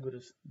be able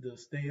to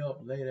stay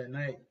up late at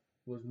night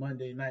was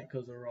Monday night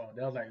because of Raw.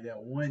 That was like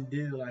that one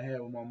deal I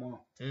had with my mom.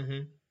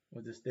 Mm-hmm.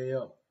 Was to stay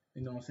up,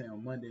 you know what I'm saying,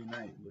 on Monday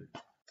night. But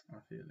I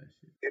feel that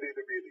shit. It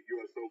either be the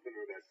U.S. Open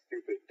or that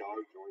stupid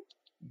dog joint.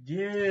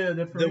 Yeah,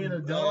 the Farina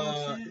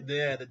dog shit.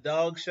 Yeah, the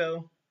dog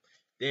show.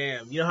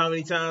 Damn, you know how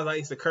many times I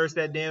used to curse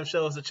that damn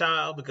show as a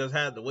child because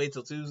I had to wait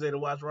till Tuesday to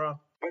watch Raw?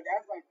 But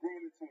that's like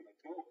growing into an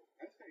adult.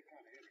 That shit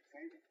kind of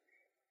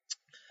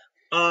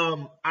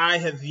entertaining. I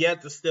have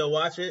yet to still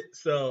watch it,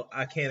 so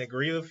I can't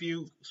agree with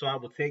you. So I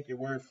will take your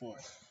word for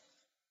it.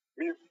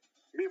 Me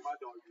and my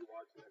dog be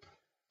watching it.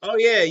 Oh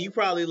yeah, you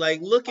probably like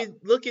look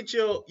at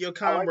your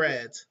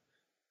comrades.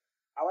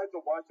 I like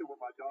to watch it with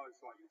my dog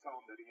so I can tell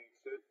him that he ain't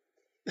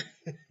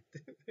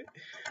shit.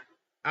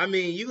 I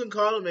mean, you can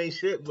call him ain't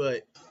shit,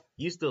 but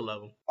you still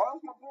love him. Oh,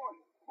 that's my boy.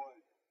 But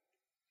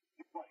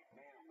it's like,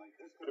 damn, like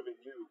this could have been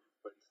you,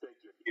 but instead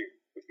you're here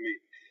with me.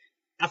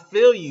 I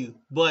feel you,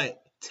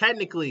 but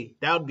technically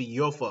that would be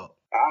your fault.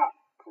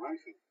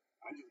 Correction.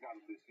 I just got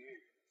him this year.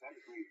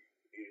 Technically,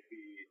 it'd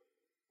be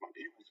my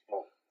people's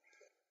fault.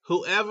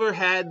 Whoever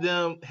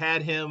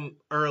had him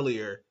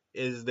earlier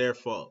is their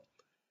fault.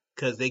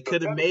 Because they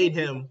could have made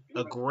him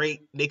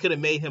they could have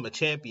made him a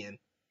champion.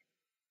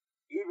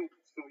 Even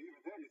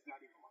then, it's not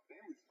even my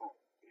family's fault.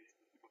 It's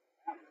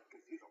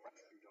because he's a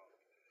rescue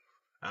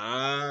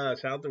dog.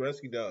 Shout out to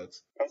Rescue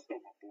Dogs. That's still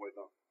my boy,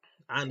 though.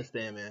 I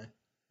understand, man.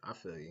 I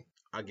feel you.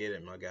 I get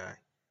it, my guy.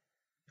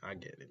 I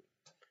get it.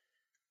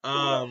 What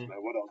else, man?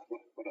 What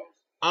else?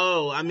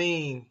 Oh, I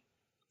mean,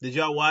 did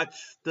y'all watch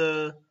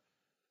the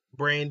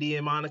Brandy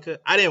and Monica?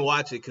 I didn't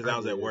watch it because I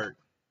was at work.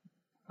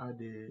 I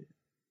did.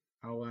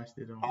 I watched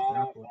it on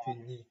Apple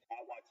TV.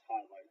 I watched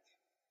highlights.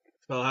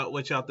 So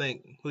what y'all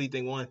think? Who do you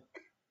think won?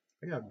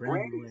 I got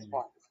Brandy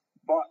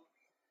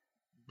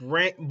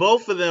winning.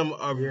 Both of them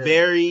are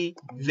very,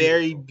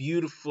 very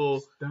beautiful,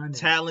 Stunning.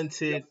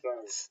 talented,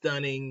 Yes,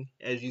 stunning,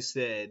 as you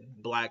said,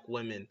 black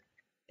women.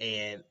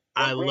 And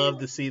I love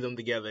to see them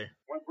together.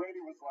 When Brandy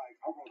was like,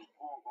 I wrote a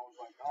poem, I was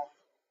like, oh,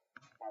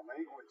 my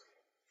language.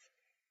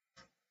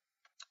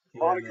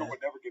 Monica would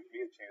never give me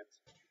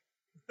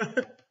a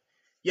chance.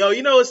 Yo,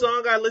 you know what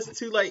song I listened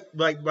to like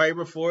right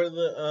before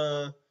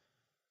the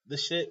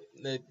shit,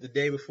 the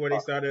day before they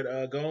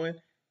started going?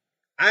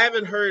 I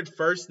haven't heard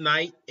First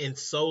Night in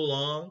so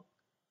long,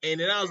 and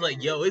then I was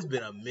like, yo, it's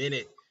been a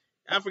minute.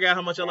 I forgot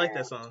how much I like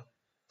that song.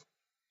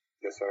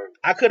 Yes, sir.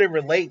 I couldn't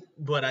relate,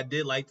 but I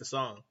did like the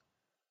song.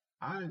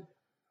 I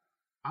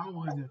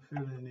wasn't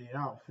feeling the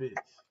outfits.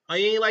 Oh,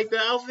 you ain't like the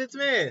outfits,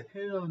 man?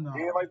 Hell no.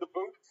 You ain't like the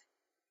boots?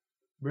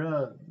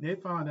 Bruh, they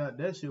found out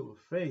that shit was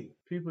fake.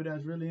 People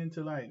that's really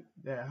into like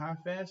that high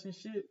fashion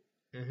shit,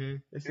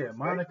 they said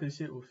Monica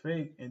shit was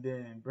fake, and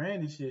then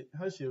Brandy shit,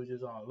 her shit was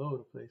just all over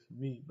the place for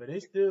me. But they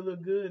still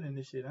look good in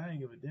this shit. I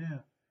ain't give a damn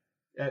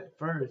at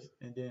first,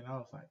 and then I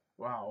was like,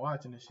 wow,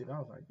 watching this shit, I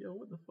was like, yo,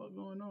 what the fuck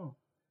going on?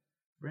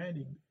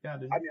 Brandy got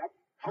this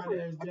hot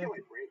ass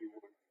jacket.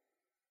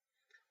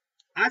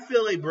 I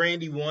feel like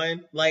Brandy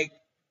won. Like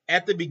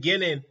at the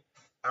beginning,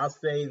 I'll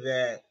say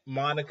that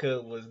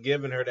Monica was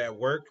giving her that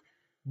work,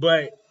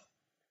 but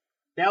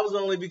that was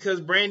only because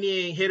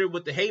Brandy ain't hit her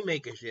with the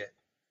haymakers yet.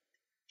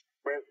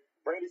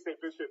 Brandy said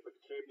this shit for the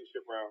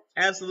championship round.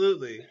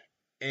 Absolutely.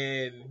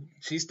 And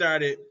she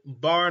started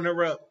barring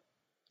her up.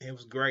 It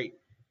was great.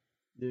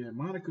 Yeah,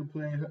 Monica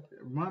playing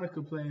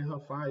her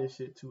fire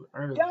shit too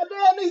early.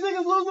 Goddamn, these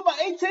niggas losing by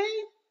 18?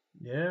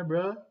 Yeah,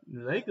 bro.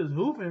 The Lakers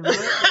hooping, bro.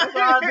 That's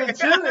why I've been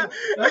chilling.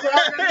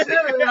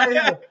 Right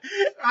here.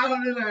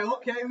 I've been like,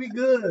 okay, we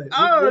good.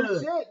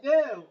 Shit,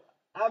 damn.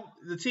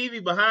 The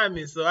TV behind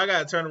me, so I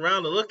gotta turn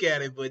around to look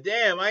at it. But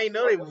damn, I ain't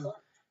know they was.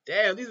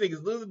 Damn, these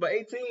niggas losing by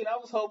 18. I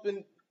was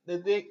hoping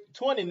that they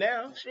 20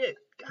 now. Shit,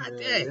 god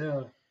damn.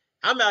 Yeah.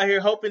 I'm out here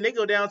hoping they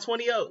go down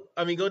 20-0.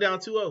 I mean, go down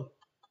 2-0.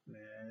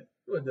 Man,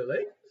 what, the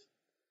Lakers?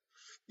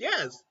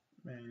 Yes.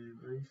 Man,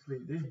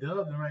 they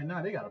dubbed them right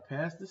now. They gotta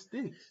pass the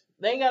sticks.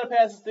 They ain't gotta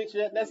pass the sticks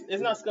yet.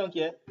 It's not skunk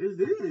yet. It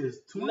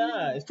is 20.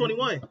 Nah, it's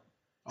 21.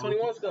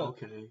 21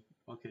 skunk.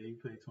 Okay, you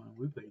play 20.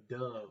 We play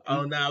dub.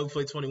 Oh, nah, we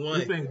play 21.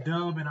 We play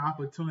dub and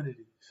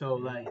opportunity. So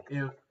like,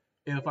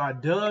 if I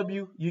dub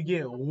you, you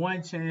get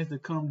one chance to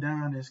come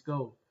down and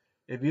score.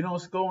 If you don't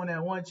score on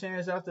that one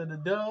chance after the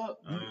dub,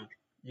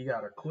 you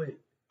gotta quit.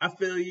 I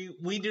feel you.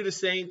 We do the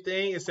same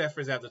thing except for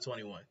it's after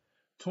 21.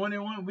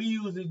 21. We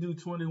usually do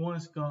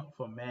 21 skunk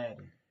for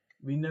Madden.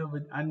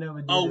 I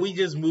never did. Oh, we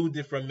just moved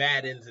it from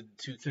Madden to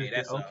 2K.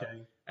 That's okay.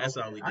 all. That's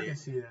all we did. I can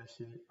see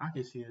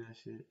that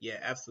shit. Yeah,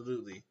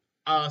 absolutely.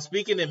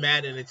 Speaking of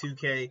Madden and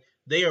 2K,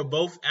 they are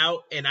both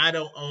out, and I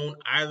don't own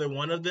either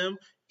one of them.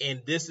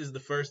 And this is the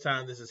first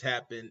time this has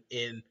happened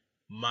in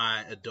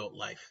my adult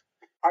life.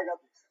 I got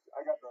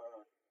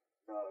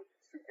the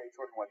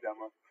 2K21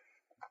 demo.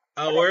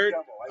 Oh, word?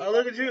 Oh,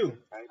 look at you.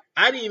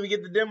 I didn't even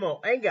get the demo.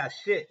 I ain't got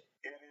shit.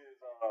 It is,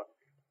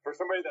 for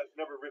somebody that's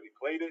never really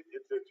played it,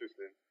 it's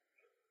interesting.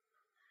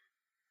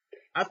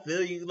 I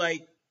feel you.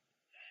 Like,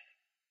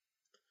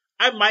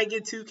 I might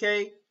get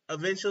 2K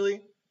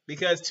eventually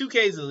because 2K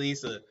is at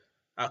least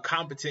a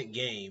competent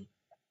game.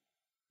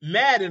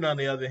 Madden, on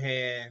the other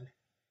hand,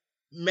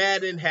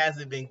 Madden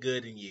hasn't been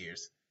good in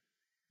years.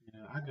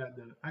 Yeah,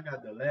 I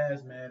got the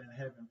last Madden,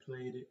 haven't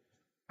played it.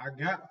 I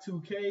got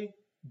 2K,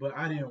 but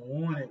I didn't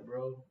want it,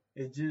 bro.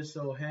 It just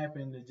so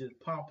happened to just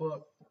pop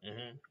up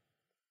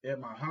at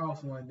my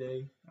house one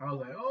day. I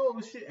was like,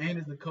 oh shit, and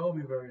it's the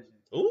Kobe version.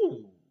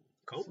 Ooh,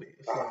 Kobe.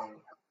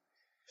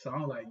 So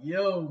I'm like,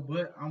 yo,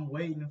 but I'm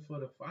waiting for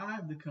the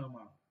 5 to come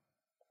out.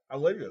 I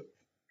love you.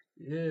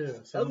 Yeah.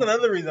 So That's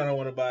another reason I don't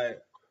want to buy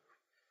it.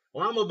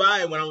 Well, I'm gonna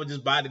buy it when I would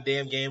just buy the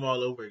damn game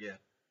all over again.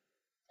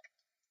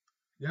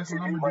 That's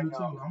what I'm gonna do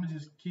too. I'm gonna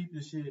just keep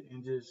the shit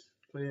and just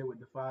play it with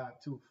the 5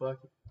 too.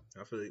 Fuck it.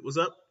 I feel you. What's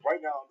up? Right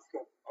now,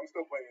 I'm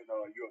still playing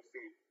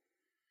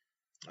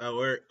UFC. Oh,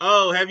 word.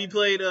 Oh, have you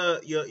played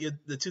the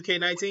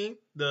 2K19,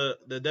 the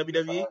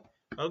WWE?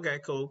 Okay,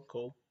 cool.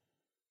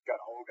 Got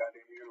a whole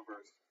goddamn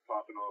universe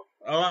popping off.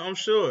 Oh, I'm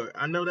sure.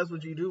 I know that's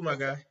what you do, my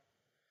guy.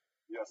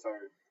 Yes,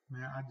 sir.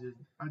 Man,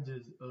 I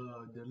just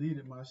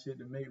deleted my shit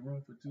to make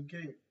room for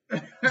 2K.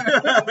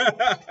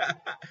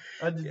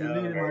 I just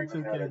deleted my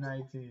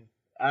 2K19.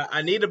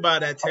 I need to buy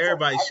that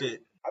terabyte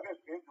shit. I've been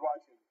binge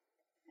watching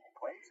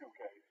playing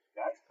 2K.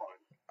 That's fun.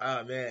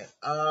 Oh man.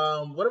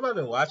 What have I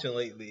been watching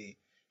lately?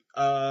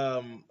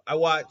 I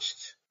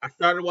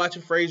started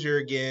watching Frasier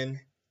again.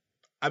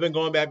 I've been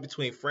going back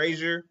between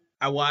Frasier.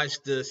 I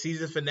watched the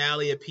season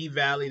finale of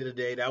P-Valley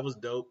today. That was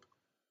dope.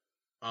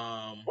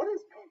 What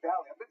is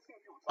P-Valley? I've been seeing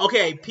people talk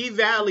Okay, about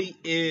P-Valley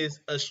is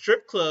a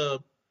strip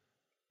club.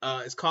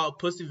 It's called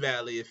Pussy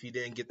Valley. If you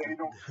didn't get the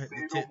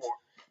tits. more.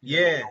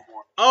 Yeah.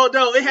 Oh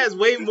no, it has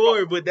way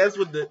more, but that's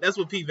what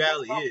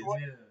P-Valley is.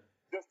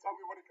 Just tell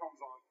me when it comes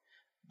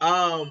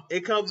on.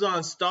 It comes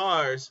on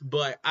Stars,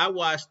 but I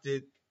watched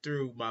it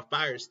through my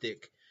Fire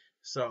Stick.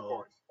 So, Of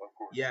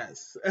course.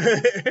 yes.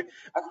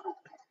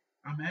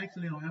 I'm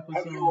actually on Have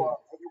episode you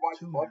watched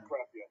 2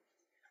 Lovecraft yet?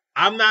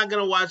 I'm not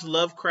going to watch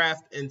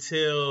Lovecraft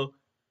until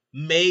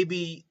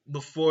maybe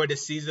before the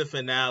season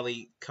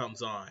finale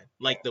comes on.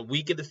 Like the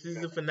week of the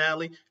season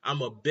finale, I'm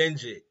going to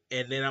binge it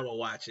and then I'm going to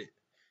watch it.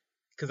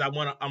 Cuz I'm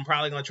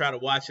probably going to try to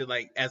watch it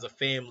like as a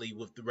family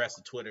with the rest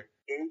of Twitter.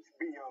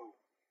 HBO.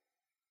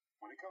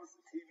 When it comes to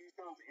TV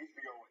shows,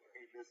 HBO,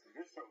 hey, this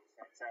show is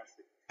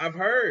fantastic. I've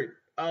heard.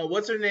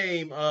 What's her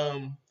name?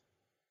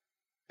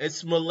 It's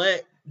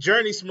Smollett.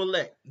 Journey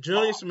Smollett.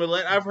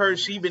 I've heard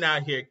she been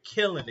out here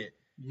killing it.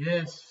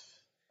 Yes.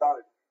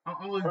 Sorry. I've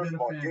always First been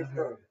of all, a fan give of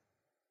her. her.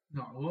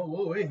 No,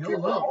 whoa, wait, Give her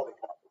hold all up. the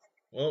flowers.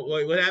 Well,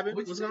 wait, what happened?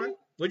 What you What's say? going on?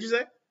 What'd you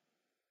say?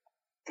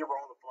 Give her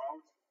all the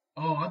flowers.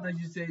 Oh, I thought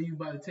you said you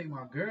about to take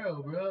my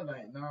girl, bro.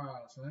 Like,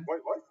 nah, son.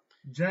 Wait, what?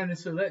 Journey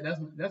Select,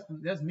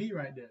 that's me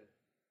right there,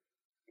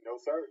 No,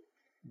 sir.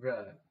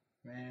 bro.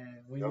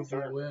 Man, when No, you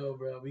sir. get well,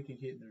 bro, we can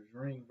hit this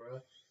ring, bro.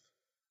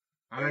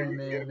 Hey, Iron we can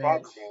Man get it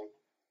match, poppin', man.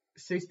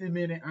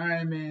 60-minute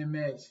Iron Man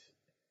match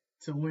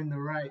to win the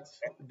rights.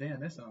 Damn,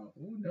 that sound.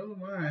 Ooh, never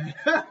mind.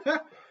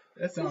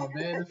 That sounds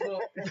bad as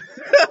fuck.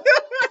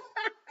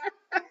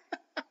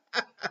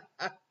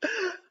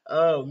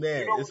 Oh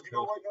man, You know it's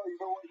cool. what? You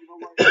know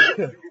what? You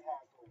can have her.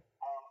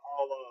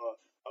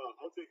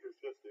 I'll take her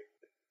sister.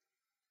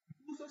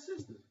 Who's her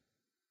sister?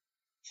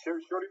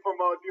 Shorty from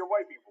Dear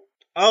White People.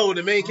 Oh,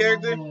 the main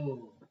character?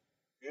 Oh,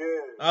 Yeah.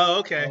 Oh,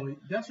 okay. oh,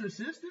 that's her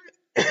sister?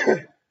 Yes,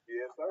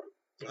 sir.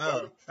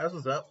 Oh, that's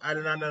what's up. I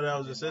did not know that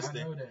was her I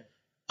sister. know that.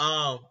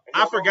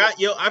 I forgot.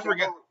 Brother is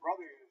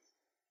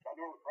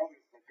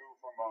the dude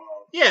from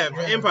Yeah, from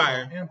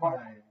Empire.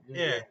 Empire.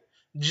 Yeah,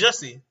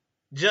 Jussie,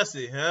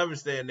 however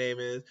their name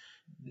is.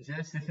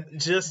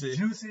 Jussie.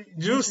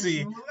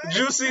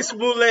 Juicy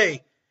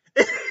Smollett.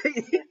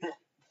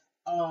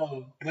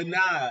 But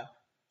nah.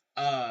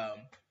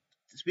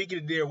 Speaking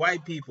of Dear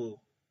White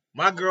People,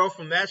 my girl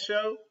from that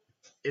show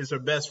is her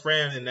best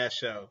friend in that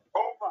show.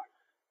 Oh my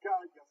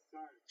God, yes, sir.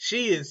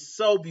 She is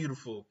so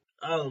beautiful.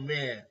 Oh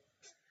man.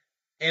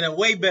 And a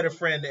way better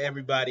friend to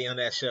everybody on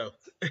that show.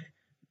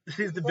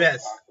 She's the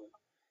best.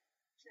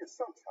 She is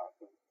so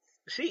chocolate.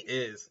 She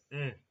is.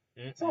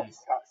 So chocolate.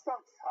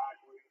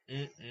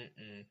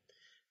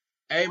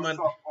 Hey, What's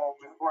up,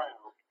 Almond Brown?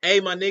 Hey,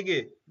 my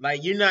nigga.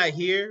 Like, you're not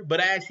here, but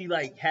I actually,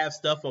 like, have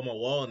stuff on my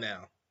wall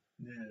now.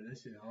 Yeah, that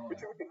shit hard.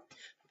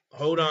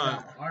 Hold He on.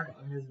 got art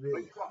in his Wait, video.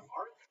 you got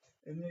art?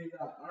 And then he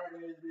got art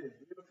in his video.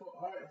 Beautiful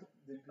art.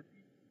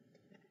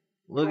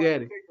 Look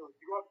at it.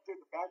 You have to take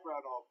the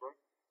background off, bro.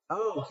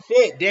 Oh,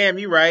 shit. Damn,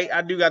 you right.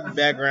 I do got the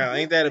background.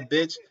 Ain't that a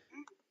bitch?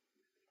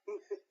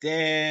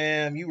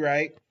 Damn, you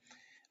right.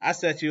 I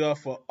set you up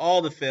for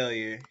all the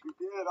failure. You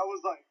did. I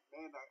was like,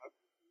 man,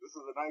 this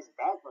is a nice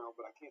background,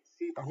 but I can't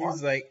see the art.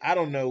 He's like, I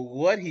don't know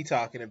what he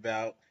talking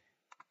about.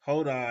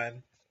 Hold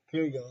on.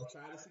 Here we go.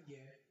 Try this again.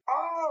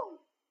 Oh!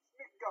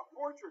 This nigga got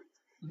portraits.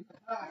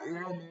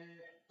 Yeah, man.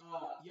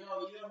 Yo,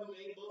 you know who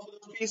made both of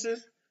those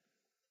pieces?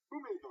 Who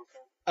made those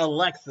songs?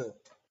 Alexa.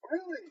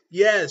 Really?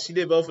 Yes, she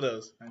did both of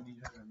those. I need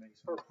her to make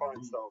some Her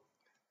fine stuff.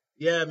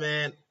 Yeah,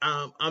 man.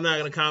 I'm not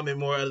gonna comment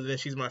more other than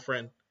she's my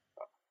friend.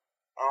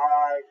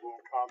 I will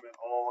comment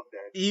all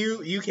day.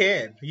 You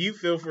can. You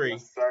feel free.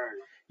 Yes, sir.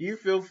 You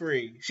feel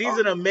free. She's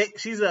an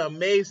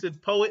amazing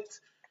poet,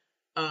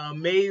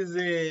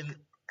 amazing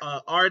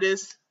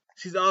artist.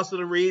 She's also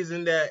the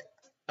reason that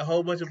a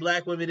whole bunch of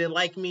black women didn't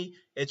like me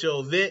at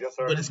your event. Yes,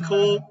 sir. But it's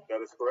cool.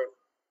 That is correct.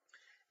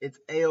 It's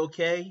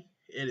A-okay.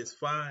 It is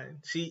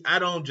fine. I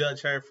don't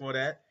judge her for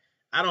that.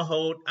 I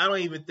don't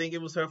even think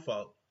it was her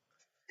fault.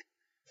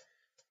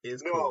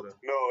 It's cool.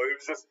 No, it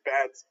was just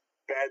bad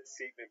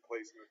seat and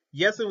placement.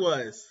 Yes, it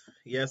was.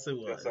 Yes, sir.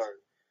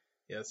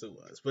 Yes, it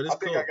was. But it's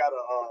cool. I think I got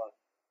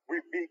me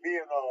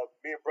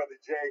and brother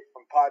Jay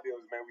from Pod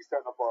Dealers, man, we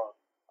set up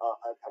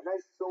a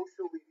nice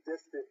socially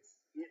distanced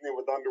evening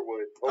with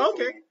Underwood.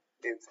 Okay.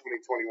 In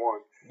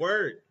 2021.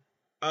 Word.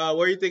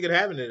 Where you thinking of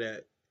having it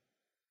at?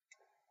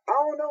 I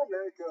don't know,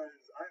 man,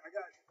 because I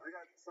got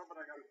something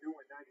I got to do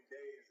in 90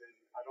 days, and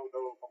I don't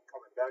know if I'm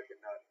coming back or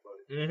not. But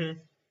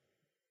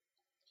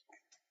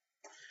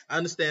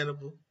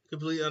Understandable.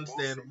 Completely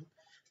understandable.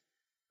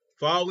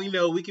 For all we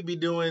know, we could be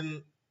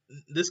doing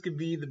this. Could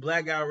be the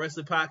Black Guy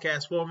Wrestling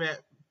Podcast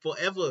format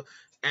forever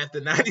after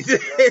 90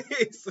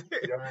 days.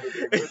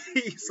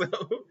 So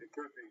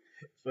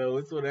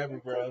it's whatever,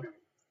 bro.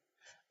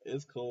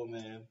 It's cool,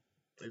 man.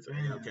 It's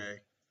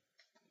okay.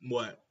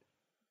 What?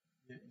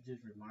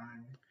 Just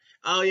remind me.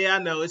 Oh yeah, I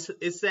know.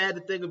 It's sad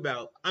to think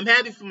about. I'm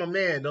happy for my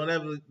man. Don't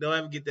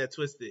ever get that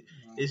twisted.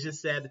 No. It's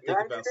just sad to think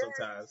about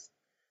sometimes.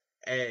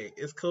 Hey,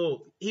 it's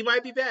cool. He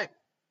might be back.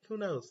 Who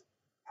knows?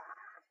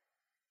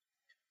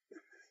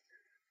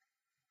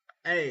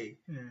 Hey,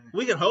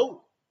 we can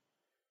hope.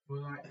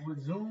 But like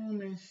with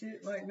Zoom and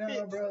shit like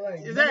now, bro,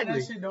 like exactly.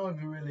 That shit don't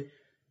even really.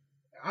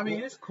 I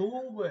mean, it's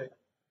cool, but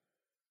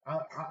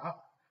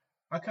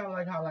I kind of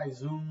like how like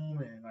Zoom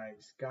and like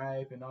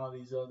Skype and all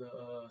these other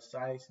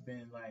sites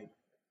been like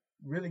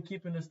really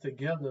keeping us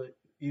together,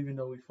 even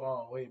though we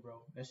far away,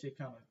 bro. That shit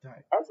kind of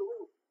tight.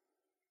 Absolutely.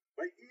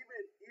 Like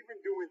even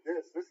doing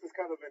this is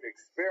kind of an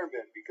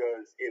experiment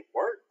because it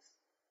works.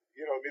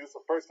 You know, I mean, it's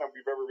the first time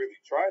we've ever really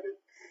tried it.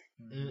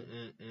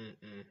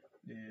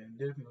 Yeah,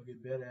 definitely gonna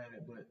get better at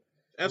it, but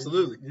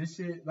absolutely, this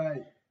shit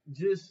like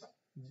just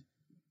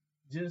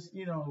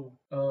you know,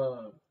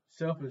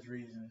 selfish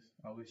reasons.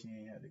 I wish he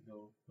ain't had to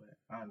go, but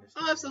I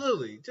understand. Oh,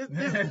 absolutely. Just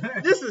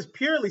this is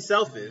purely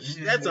selfish.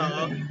 That's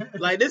all.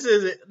 Like this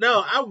isn't.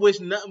 No, I wish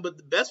nothing but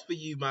the best for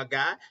you, my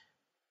guy.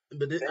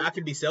 But I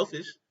can be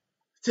selfish.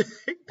 Of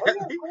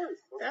course.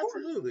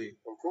 Absolutely.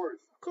 Of course.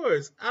 Of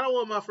course. I don't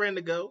want my friend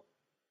to go.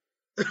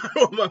 I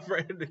don't want my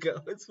friend to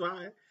go. It's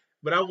fine.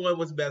 But I want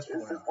what's best for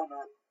him. As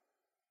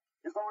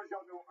long as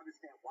y'all don't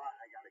understand why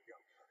I gotta go.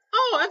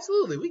 Oh,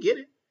 absolutely. We get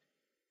it.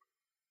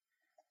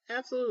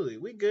 Absolutely.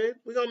 We good.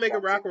 We're gonna make it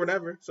rock or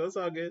whatever. So it's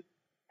all good.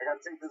 I gotta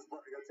take this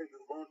love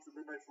to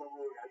the next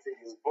level. I gotta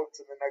take this book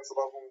to the next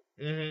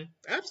level.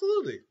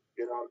 Absolutely.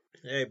 You know.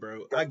 Hey,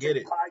 bro. I get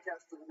it.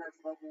 Podcast to the next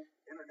level.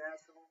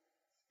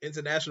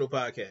 International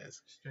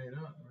podcast. Straight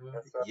up, bro.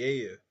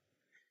 Yeah.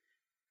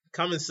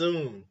 Coming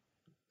soon.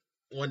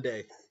 One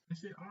day. That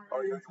shit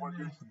already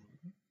international.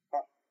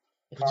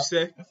 What'd you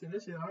say? I said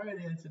that shit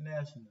already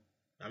international.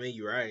 I mean,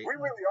 you're right. We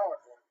really are.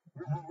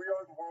 We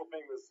are the world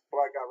famous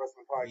Black Guy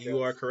Wrestling Podcast.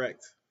 You are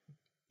correct.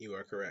 You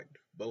are correct.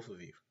 Both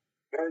of you.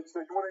 Man, so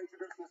you want to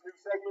introduce this new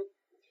segment?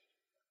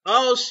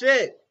 Oh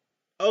shit.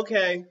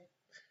 Okay.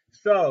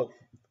 So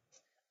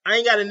I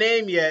ain't got a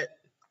name yet,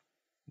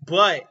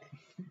 but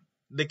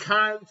the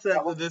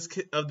concept of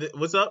the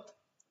what's up?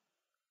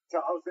 So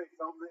I was saying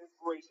some of the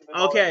inspiration.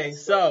 Okay,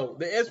 so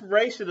the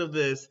inspiration of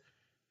this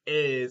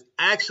is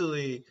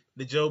actually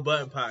the Joe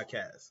Budden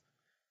podcast.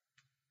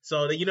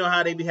 So you know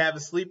how they be having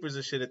sleepers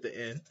and shit at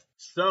the end.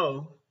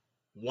 So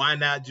why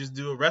not just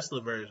do a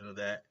wrestler version of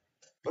that?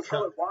 Let's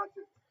call it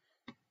Watchers.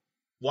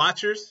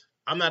 Watchers?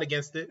 I'm not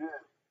against it. Yeah.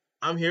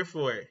 I'm here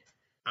for it.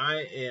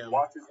 I am.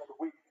 Watchers of the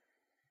week.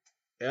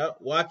 Yep,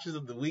 Watchers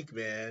of the week,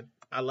 man.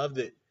 I loved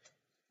it.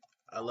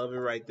 I love it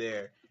right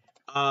there.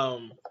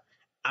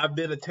 I've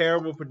been a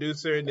terrible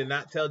producer and did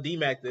not tell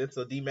D-Mac this,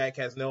 so D-Mac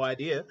has no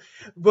idea.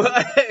 But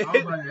I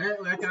was about to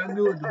act like I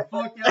knew what the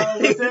fuck y'all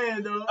was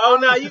saying, though. Oh,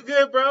 no, you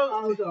good, bro?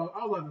 I was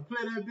about to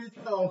play that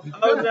bitch off.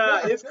 Oh,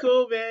 nah, it's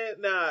cool, man.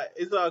 Nah,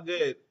 it's all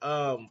good.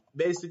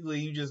 Basically,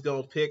 you just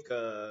gonna pick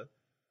a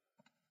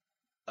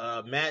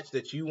match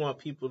that you want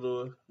people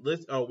to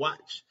listen or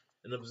watch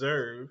and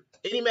observe.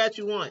 Any match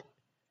you want.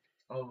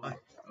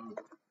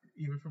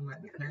 Even from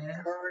like the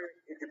past? Current,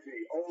 it could be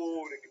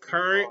old,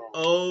 current,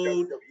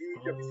 old,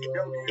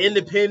 WWE,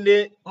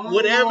 independent,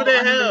 whatever the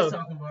hell.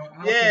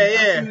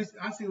 Yeah.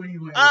 I see where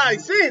you went. I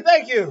see.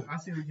 Thank you. I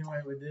see where you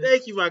went with this.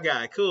 Thank you, my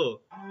guy.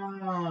 Cool.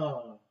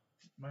 Oh,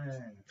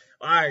 man.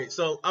 All right,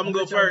 so I'm gonna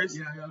go first.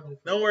 Yeah, go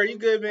first. Don't worry, you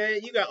good,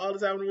 man. You got all the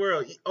time in the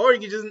world. Or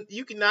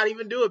you can not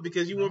even do it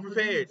because you weren't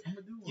prepared.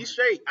 You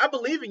straight. I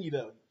believe in you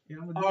though. Yeah,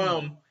 I'm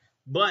gonna do it.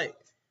 But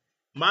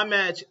my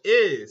match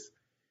is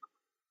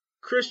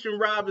Christian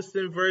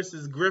Robinson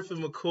versus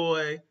Griffin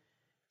McCoy.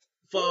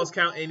 Falls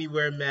Count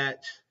Anywhere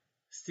match.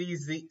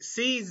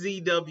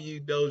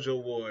 CZW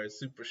Dojo Wars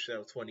Super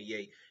Show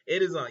 28.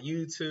 It is on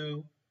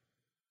YouTube.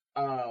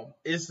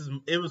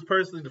 It was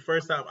personally the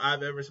first time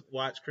I've ever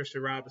watched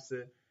Christian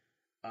Robinson.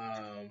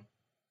 The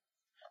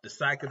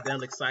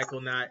Psychedelic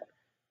Psychonaut,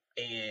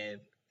 and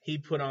he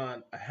put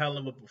on a hell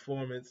of a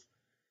performance.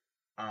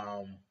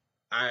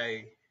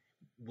 I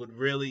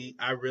really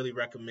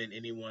recommend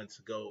anyone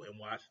to go and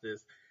watch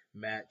this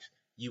match.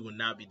 You will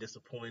not be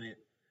disappointed.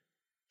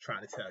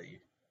 Trying to tell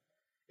you,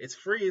 it's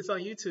free. It's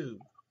on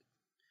YouTube.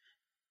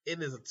 It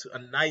is a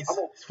nice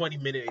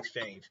 20-minute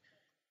exchange.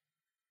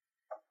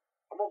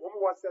 I'm gonna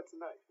watch that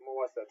tonight.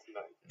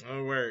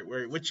 All right.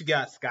 What you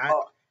got,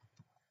 Scott?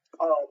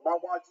 My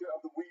watcher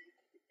of the week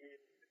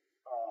is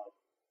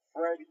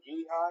Fred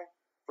Yehi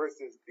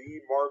versus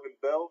the Marvin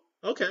Bell.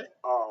 Okay.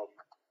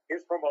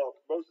 It's from a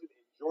promotion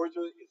in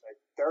Georgia. It's a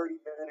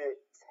 30-minute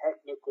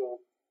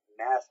technical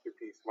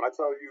masterpiece. When I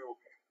tell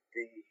you,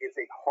 it's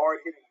a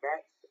hard-hitting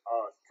match.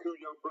 Two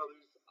young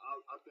brothers.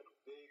 I've been a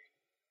big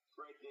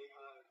Fred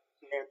Yehi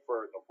fan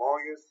for the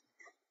longest.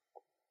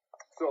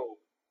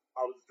 So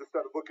I was just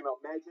started looking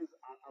up matches.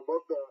 I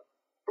love the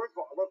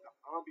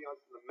ambiance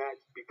in the match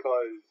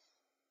because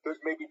there's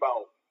maybe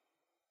about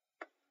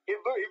it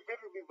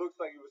literally looks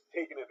like it was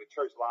taken in a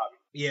church lobby.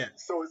 Yeah.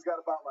 So it's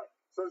got about like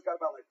 20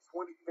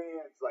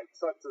 fans like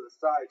tucked to the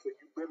side, so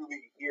you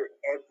literally hear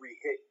every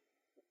hit.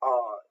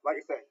 Like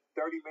I said,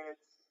 30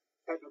 minutes,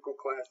 technical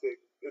classic.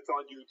 It's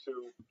on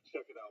YouTube.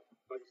 Check it out.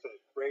 Like I said,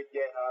 Fred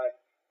Yehi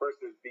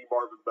versus D.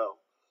 Marvin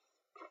Bell.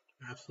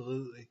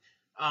 Absolutely.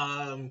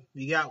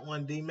 You got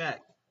one,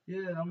 D-Mac.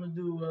 Yeah, I'm gonna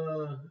do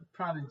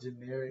probably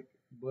generic,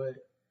 but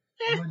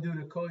I'm gonna do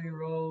the Cody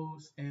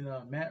Rhodes and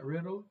Matt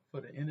Riddle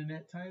for the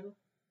internet title.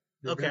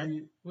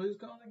 Okay. What is it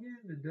called again?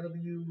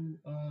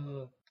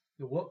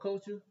 The What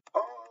Culture?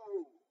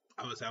 Oh,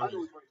 I was I know what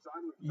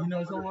You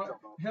know someone?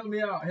 Help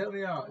me out. I can't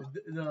remember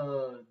the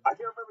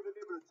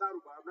name of the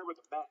title, but I remember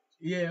the match.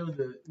 Yeah, it was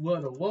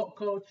the What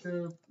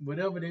Culture,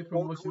 whatever their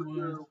promotion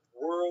was.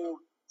 World.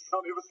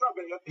 It was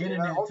something.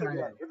 Internet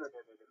title.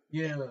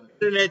 Yeah.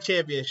 Internet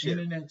Championship.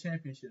 Internet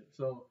Championship.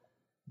 So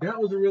that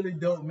was a really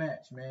dope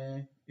match,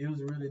 man. It was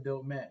a really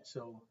dope match.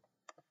 So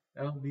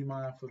that would be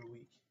mine for the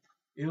week.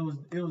 It was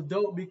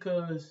dope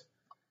because,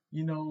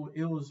 you know,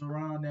 it was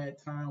around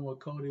that time where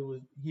Cody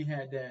he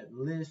had that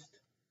list,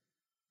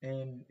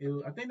 and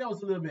I think that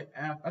was a little bit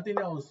after. I think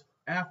that was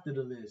after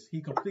the list. He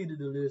completed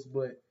the list,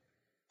 but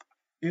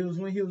it was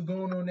when he was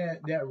going on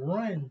that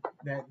run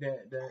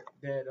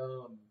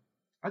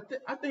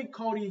I think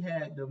Cody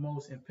had the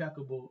most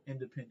impeccable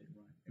independent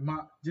run,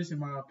 in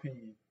my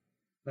opinion.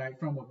 Like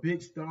from a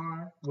big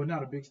star, well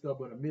not a big star,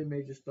 but a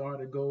mid-major star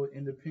to go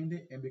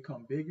independent and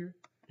become bigger.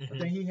 Mm-hmm. I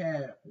think he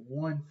had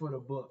one for the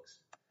books,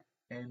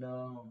 and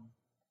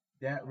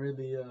that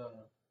really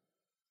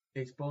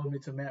exposed me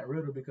to Matt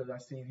Riddle because I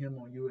seen him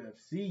on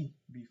UFC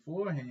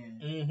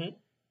beforehand, mm-hmm.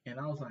 and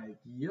I was like,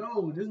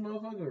 "Yo, this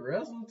motherfucker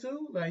wrestle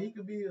too? Like he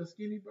could be a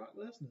skinny Brock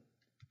Lesnar."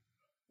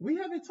 We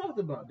haven't talked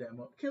about that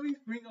much. Can we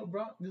bring up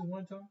Brock this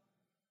one time?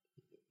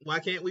 Why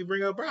can't we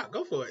bring up Brock?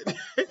 Go for it.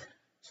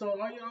 So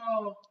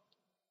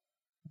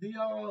do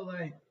y'all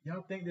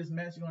think this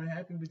match is gonna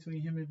happen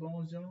between him and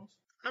Bones Jones?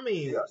 I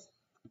mean, yes.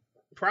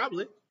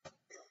 Probably.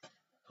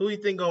 Who you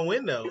think gonna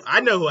win though?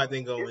 I know who I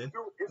think gonna win.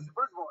 First of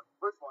all,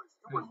 it's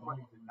too much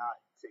money to not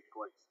take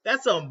place.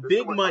 That's some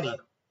big money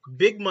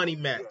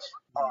match.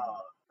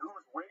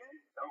 Who's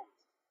winning? No.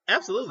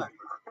 Absolutely.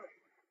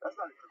 That's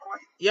not a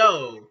question.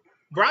 Yo,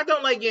 Brock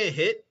don't like getting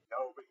hit.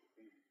 No, but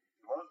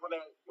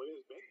when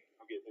it's big,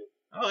 I'm getting hit.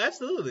 Oh,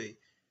 absolutely.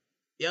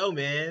 Yo,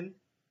 man.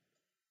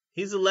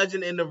 He's a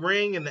legend in the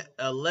ring and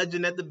a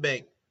legend at the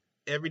bank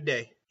every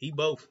day. He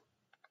both.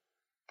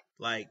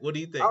 Like, what do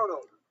you think? I don't know.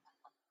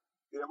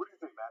 Yeah, what do you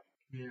think, Matt?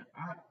 Yeah,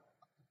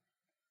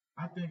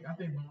 I think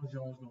Bones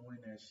Jones gonna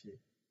win that shit.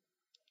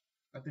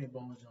 I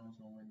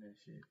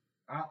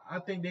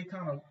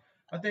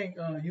think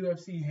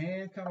UFC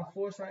hands kind of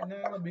forced right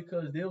now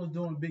because they was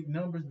doing big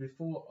numbers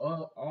before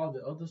all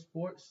the other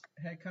sports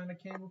had kind of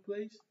came in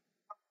place,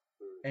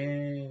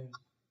 and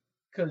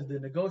because the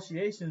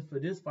negotiations for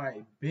this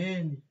fight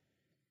came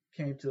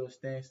to a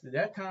standstill.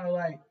 That kind of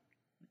like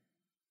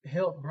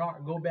helped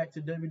Brock go back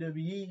to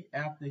WWE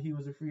after he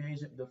was a free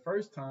agent the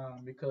first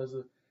time because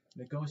of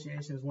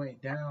negotiations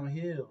went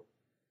downhill.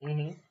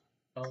 Mm-hmm.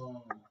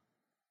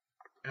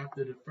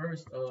 After the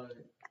first,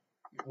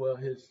 when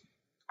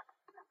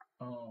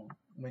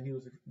he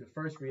was the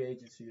first free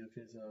agency of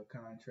his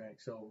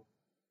contract. So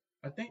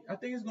I think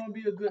it's gonna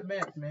be a good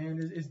match, man.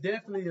 It's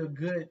definitely a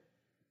good.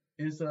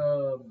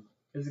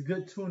 It's a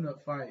good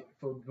tune-up fight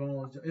for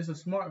Bones. It's a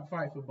smart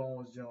fight for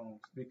Bones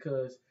Jones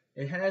because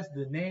it has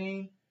the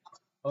name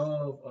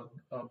of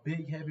a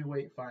big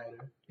heavyweight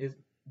fighter.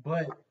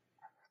 But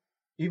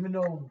even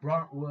though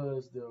Brock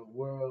was the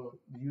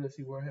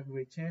UFC World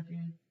Heavyweight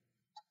Champion,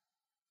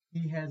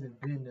 he hasn't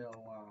been there a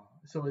while.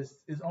 So it's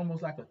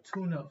almost like a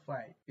tune-up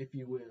fight, if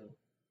you will.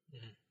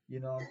 Mm-hmm. You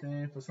know what I'm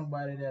saying? For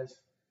somebody that's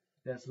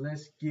that's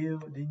less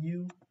skilled than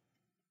you,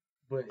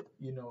 but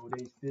you know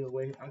they still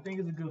wait. I think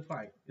it's a good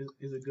fight.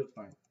 It's a good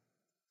fight.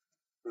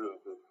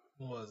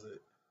 What was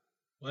it?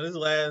 Well, his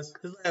last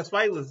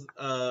fight was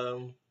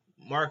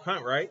Mark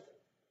Hunt, right?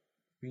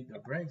 Beat the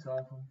brakes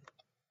off him.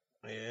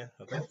 Yeah,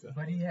 I think so.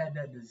 But he had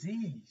that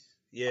disease.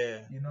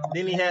 Yeah. You know.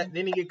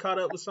 Didn't he get caught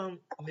up with something?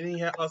 Didn't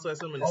he also have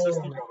something in the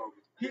system?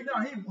 He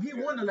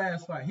won the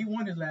last fight. He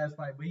won his last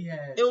fight, but he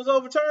had. It was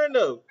overturned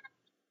though.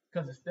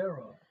 Because of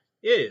steroids.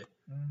 Yeah.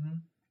 Mm-hmm.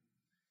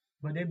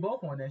 But they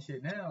both on that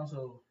shit now,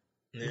 so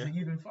it's an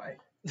even fight.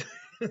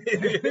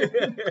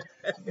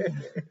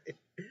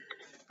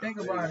 Think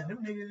about it.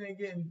 Them niggas ain't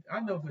getting. I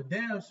know for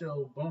damn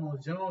sure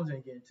Bones Jones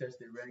ain't getting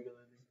tested regularly.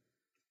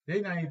 They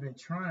not even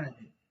trying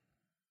it.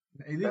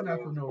 They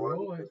not for no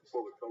roids.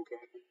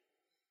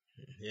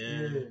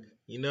 Yeah.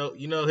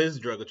 You know his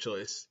drug of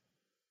choice.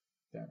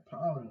 That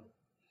powder.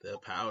 The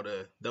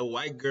powder. The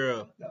white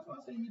girl. That's why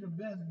I say he the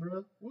best,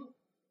 bro.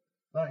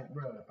 Like,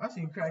 bro, I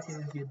seen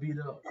crackheads get beat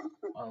up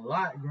a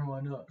lot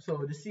growing up.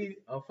 So to see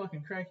a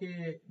fucking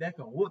crackhead that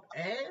can whoop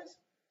ass,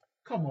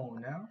 come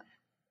on now.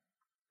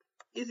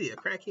 Is he a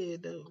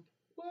crackhead though?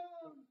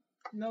 Well,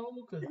 no,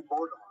 because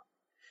borderline.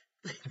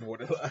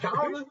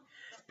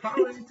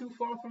 Powder ain't too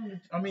far from the.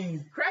 I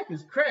mean, crack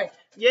is crack.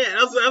 Yeah,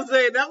 that's what I'm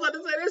saying. That's what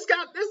I'm saying.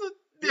 There's a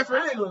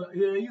difference.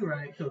 Yeah, you're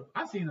right. Cause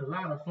I seen a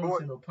lot of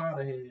functional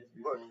powder heads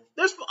before.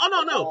 There's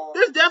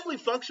definitely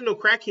functional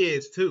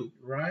crackheads too.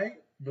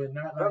 Right, but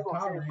not like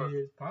powder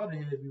heads. Powder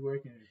heads be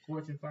working in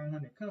Fortune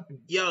 500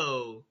 companies.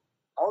 Yo,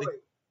 all the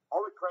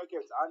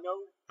crackheads I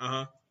know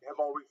have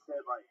always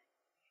said like,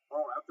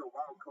 oh, after a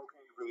while,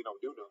 cocaine really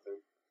don't do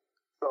nothing.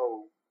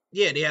 So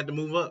yeah, they had to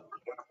move up.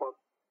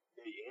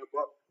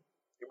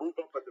 You moved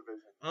up a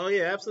division. Oh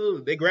yeah,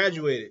 absolutely. They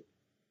graduated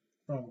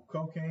from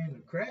cocaine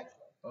to crack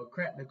or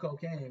crack to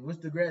cocaine. What's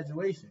the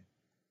graduation?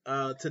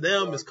 To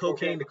them, it's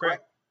cocaine to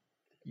crack.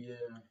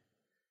 Yeah,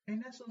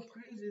 and that's so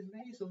crazy. It's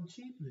made so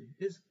cheaply.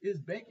 It's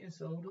baking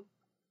soda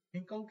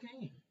and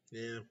cocaine.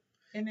 Yeah,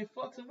 and it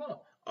fucks them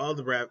up. All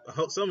the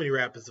so many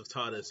rappers have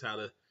taught us how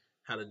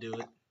to do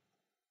it,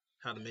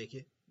 how to make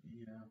it.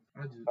 Yeah,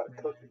 man,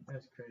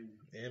 that's crazy.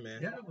 Yeah,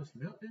 man. You ever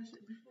smelled that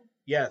shit before?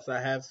 Yes,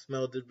 I have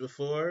smelled it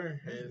before,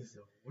 and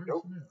smell.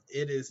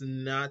 It is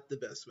not the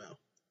best smell.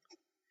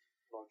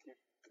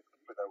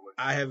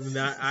 I have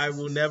not. I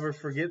will never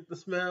forget the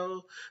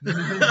smell.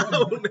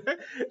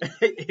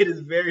 It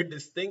is very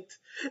distinct.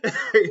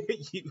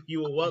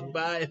 You will walk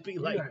by and be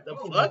like, "The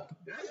fuck?"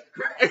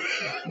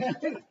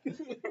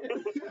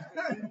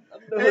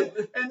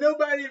 and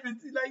nobody even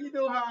like, you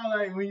know how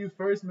like when you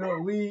first smell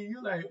weed,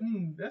 you like,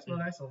 that smells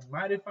like some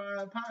mighty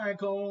fine pine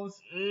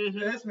cones. Mm-hmm.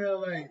 That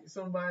smell like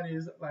somebody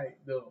is like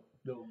the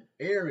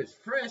air is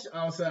fresh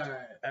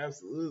outside.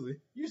 Absolutely.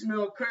 You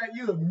smell crack,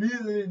 you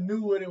immediately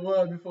knew what it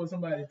was before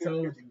somebody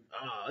told you.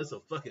 Oh, it's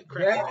a fucking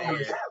crack in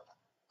the air.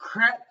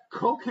 Crack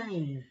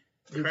cocaine.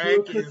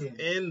 Crack is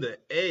in the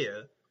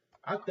air.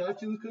 I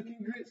thought you was cooking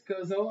grits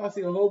because I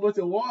see a whole bunch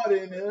of water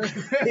in there.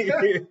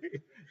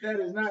 That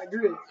is not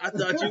grits.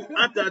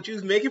 I thought you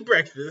was making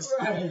breakfast.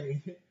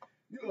 Right.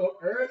 You up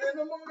early in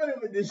the morning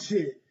with this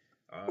shit.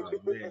 Oh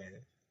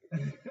man.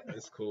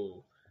 That's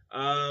cool.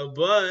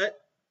 But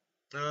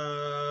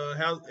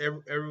how's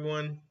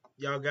everyone?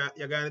 Y'all got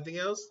anything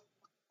else?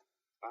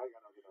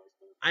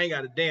 I ain't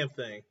got a damn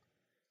thing.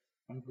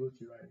 I'm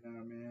Gucci right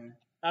now, man.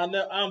 I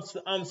know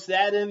I'm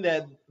saddened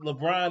that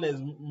LeBron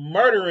is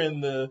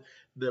murdering the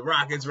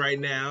Rockets right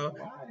now.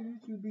 Why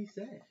didn't you be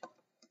sad?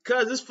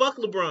 Cause it's fuck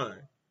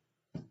LeBron.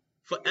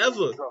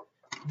 Forever.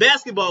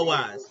 Basketball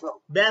wise,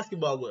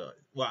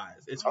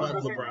 it's fuck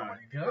LeBron.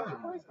 God, I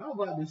was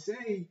about to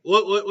say.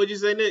 What'd you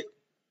say, Nick?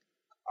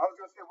 I was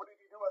gonna say, what did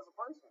he do as a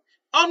person?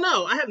 Oh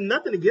no, I have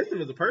nothing against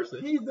him as a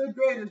person. He's the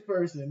greatest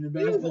person in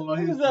basketball.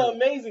 He's an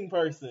amazing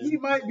person. He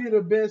might be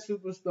the best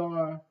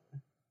superstar.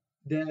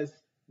 That's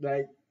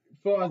like, as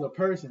far as a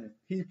person,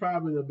 he's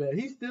probably the best.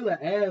 He's still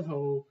an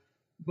asshole,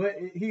 but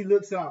he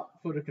looks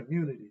out for the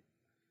community.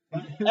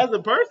 As a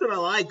person, I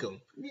like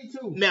him. Me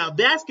too. Now,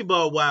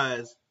 basketball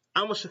wise,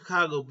 I'm a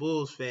Chicago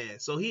Bulls fan,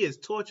 so he has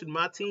tortured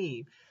my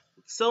team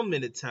so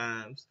many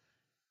times.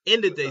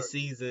 Ended their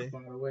season.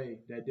 By the way,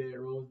 that Derrick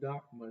Rose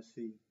doc must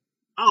see.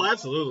 Oh,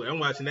 absolutely. I'm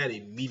watching that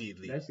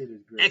immediately. That shit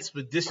is great.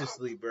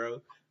 Expeditiously,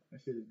 bro.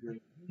 That shit is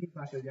great. He's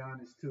like a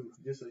Giannis too.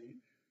 Just so you,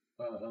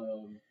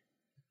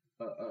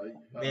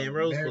 man,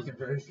 Rose American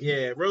version.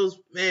 Yeah, Rose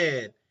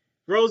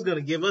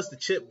gonna give us the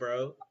chip,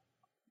 bro.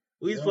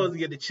 We supposed to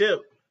get the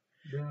chip.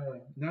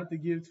 Not to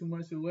give too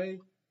much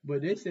away,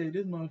 but they said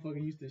this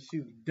motherfucker used to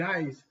shoot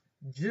dice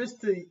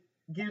just to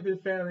give his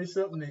family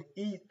something to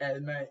eat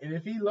at night. And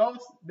if he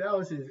lost, that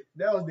was their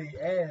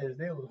ass.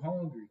 They was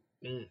hungry.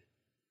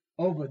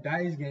 Over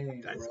dice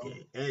games.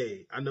 Game.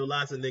 Hey, I know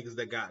lots of niggas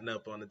that gotten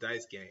up on the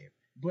dice game.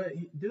 But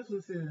this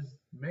was his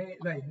main,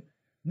 like,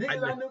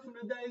 niggas I knew from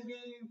the dice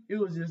game, it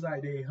was just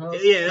like they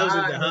hustle. Yeah, that was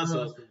just the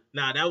hustle.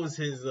 Nah, that was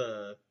his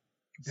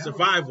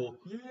survival.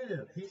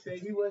 Yeah, he said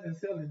he wasn't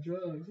selling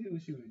drugs, he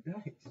was shooting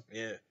dice.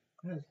 Yeah.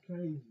 That's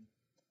crazy.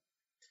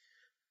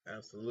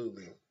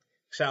 Absolutely.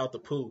 Shout out to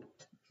Pooh.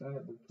 Shout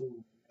out to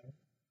Pooh.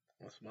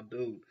 That's my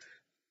dude.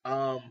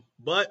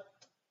 But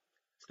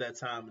it's that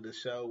time of the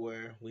show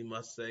where we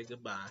must say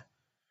goodbye.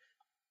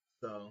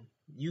 So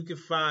you can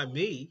find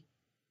me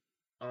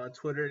on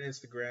Twitter and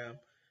Instagram,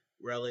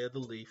 Rally of the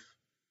Leaf.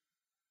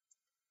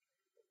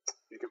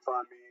 You can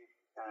find me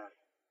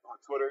on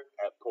Twitter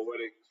at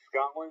Poetic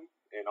Scotland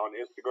and on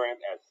Instagram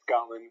at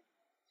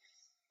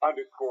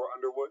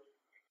Scotland_Underwood.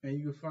 And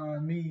you can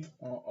find me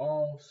on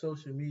all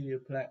social media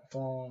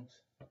platforms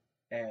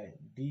at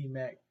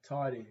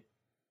DMacTardy.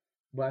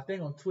 But I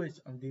think on Twitch,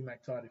 I'm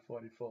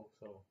DMacTardy44.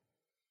 So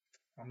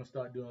I'm going to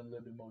start doing a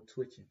little bit more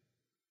twitching.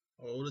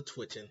 Oh, the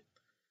twitching.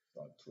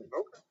 Start twitching.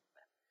 Okay.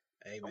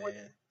 Hey,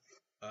 man.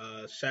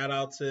 Shout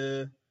out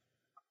to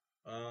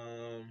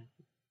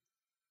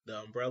the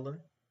Umbrella.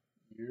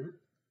 Yeah.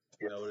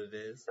 You know what it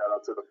is. Shout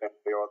out to the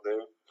family out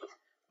there.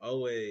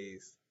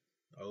 Always.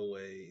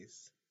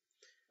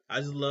 I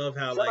just love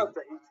how, Shout out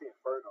to AT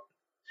Inferno.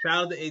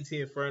 Shout out to AT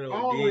Inferno.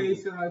 Always.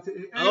 Indeed. Shout out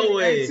to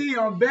Always. AT,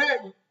 I'm back.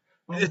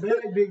 I'm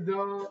back, big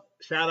dog.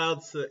 Shout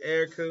out to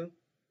Erica.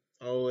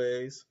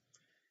 Always.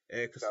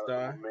 Erica Shout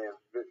Star. out to my man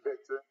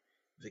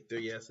Victor,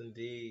 yes,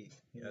 indeed.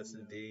 Yes,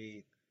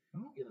 indeed. I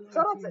don't get a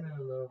Shout lot out of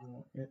female love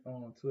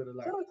on Twitter.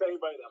 Like, Shout out to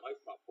anybody that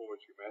likes my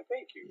poetry, man.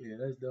 Thank you. yeah,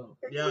 that's dope.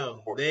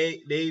 Yo,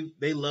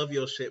 they love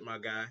your shit, my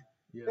guy.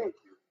 Yeah. Thank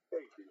you.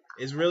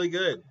 It's really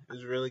good. I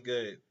hope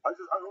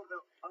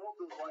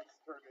those likes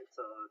turn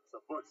into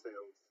book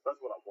sales. That's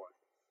what I want.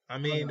 I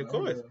mean, of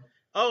course. Yeah.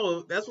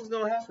 Oh, that's what's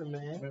gonna happen,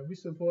 man. Man, we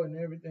supporting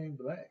everything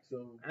black,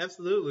 so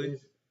Absolutely.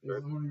 it's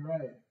only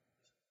right.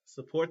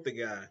 Support the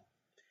guy.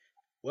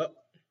 Well,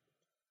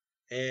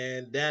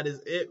 and that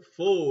is it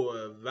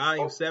for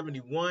volume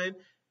 71.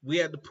 We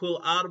had to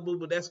pull Audible,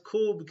 but that's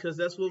cool because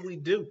that's what we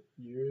do.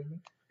 You hear me?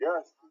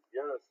 Yes. We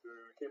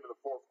came in the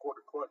fourth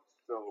quarter clutch.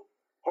 So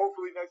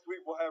hopefully next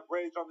week we'll have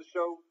Rage on the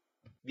show.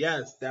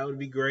 Yes, that would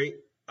be great.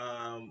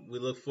 We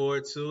look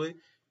forward to it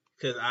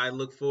because I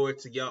look forward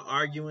to y'all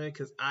arguing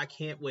because I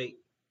can't wait.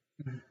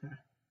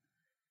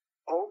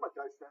 Oh, my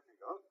guy's standing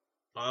up.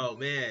 Oh,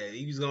 man.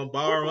 He was going to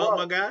bar him up,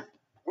 my guy?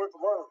 With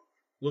love.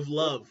 With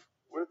love.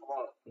 With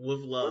love. With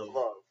love. With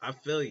love. I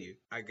feel you.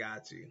 I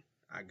got you.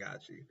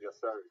 Yes,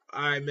 sir.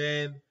 All right,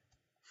 man.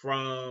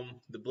 From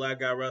the Black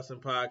Guy Wrestling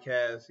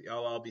Podcast,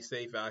 y'all all be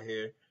safe out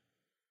here.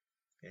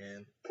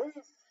 And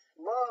Peace.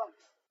 Love.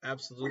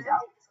 absolutely We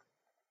out.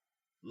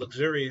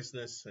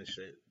 luxuriousness and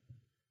shit.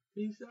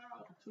 Peace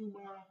out to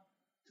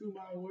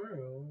my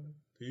world.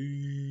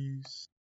 Peace.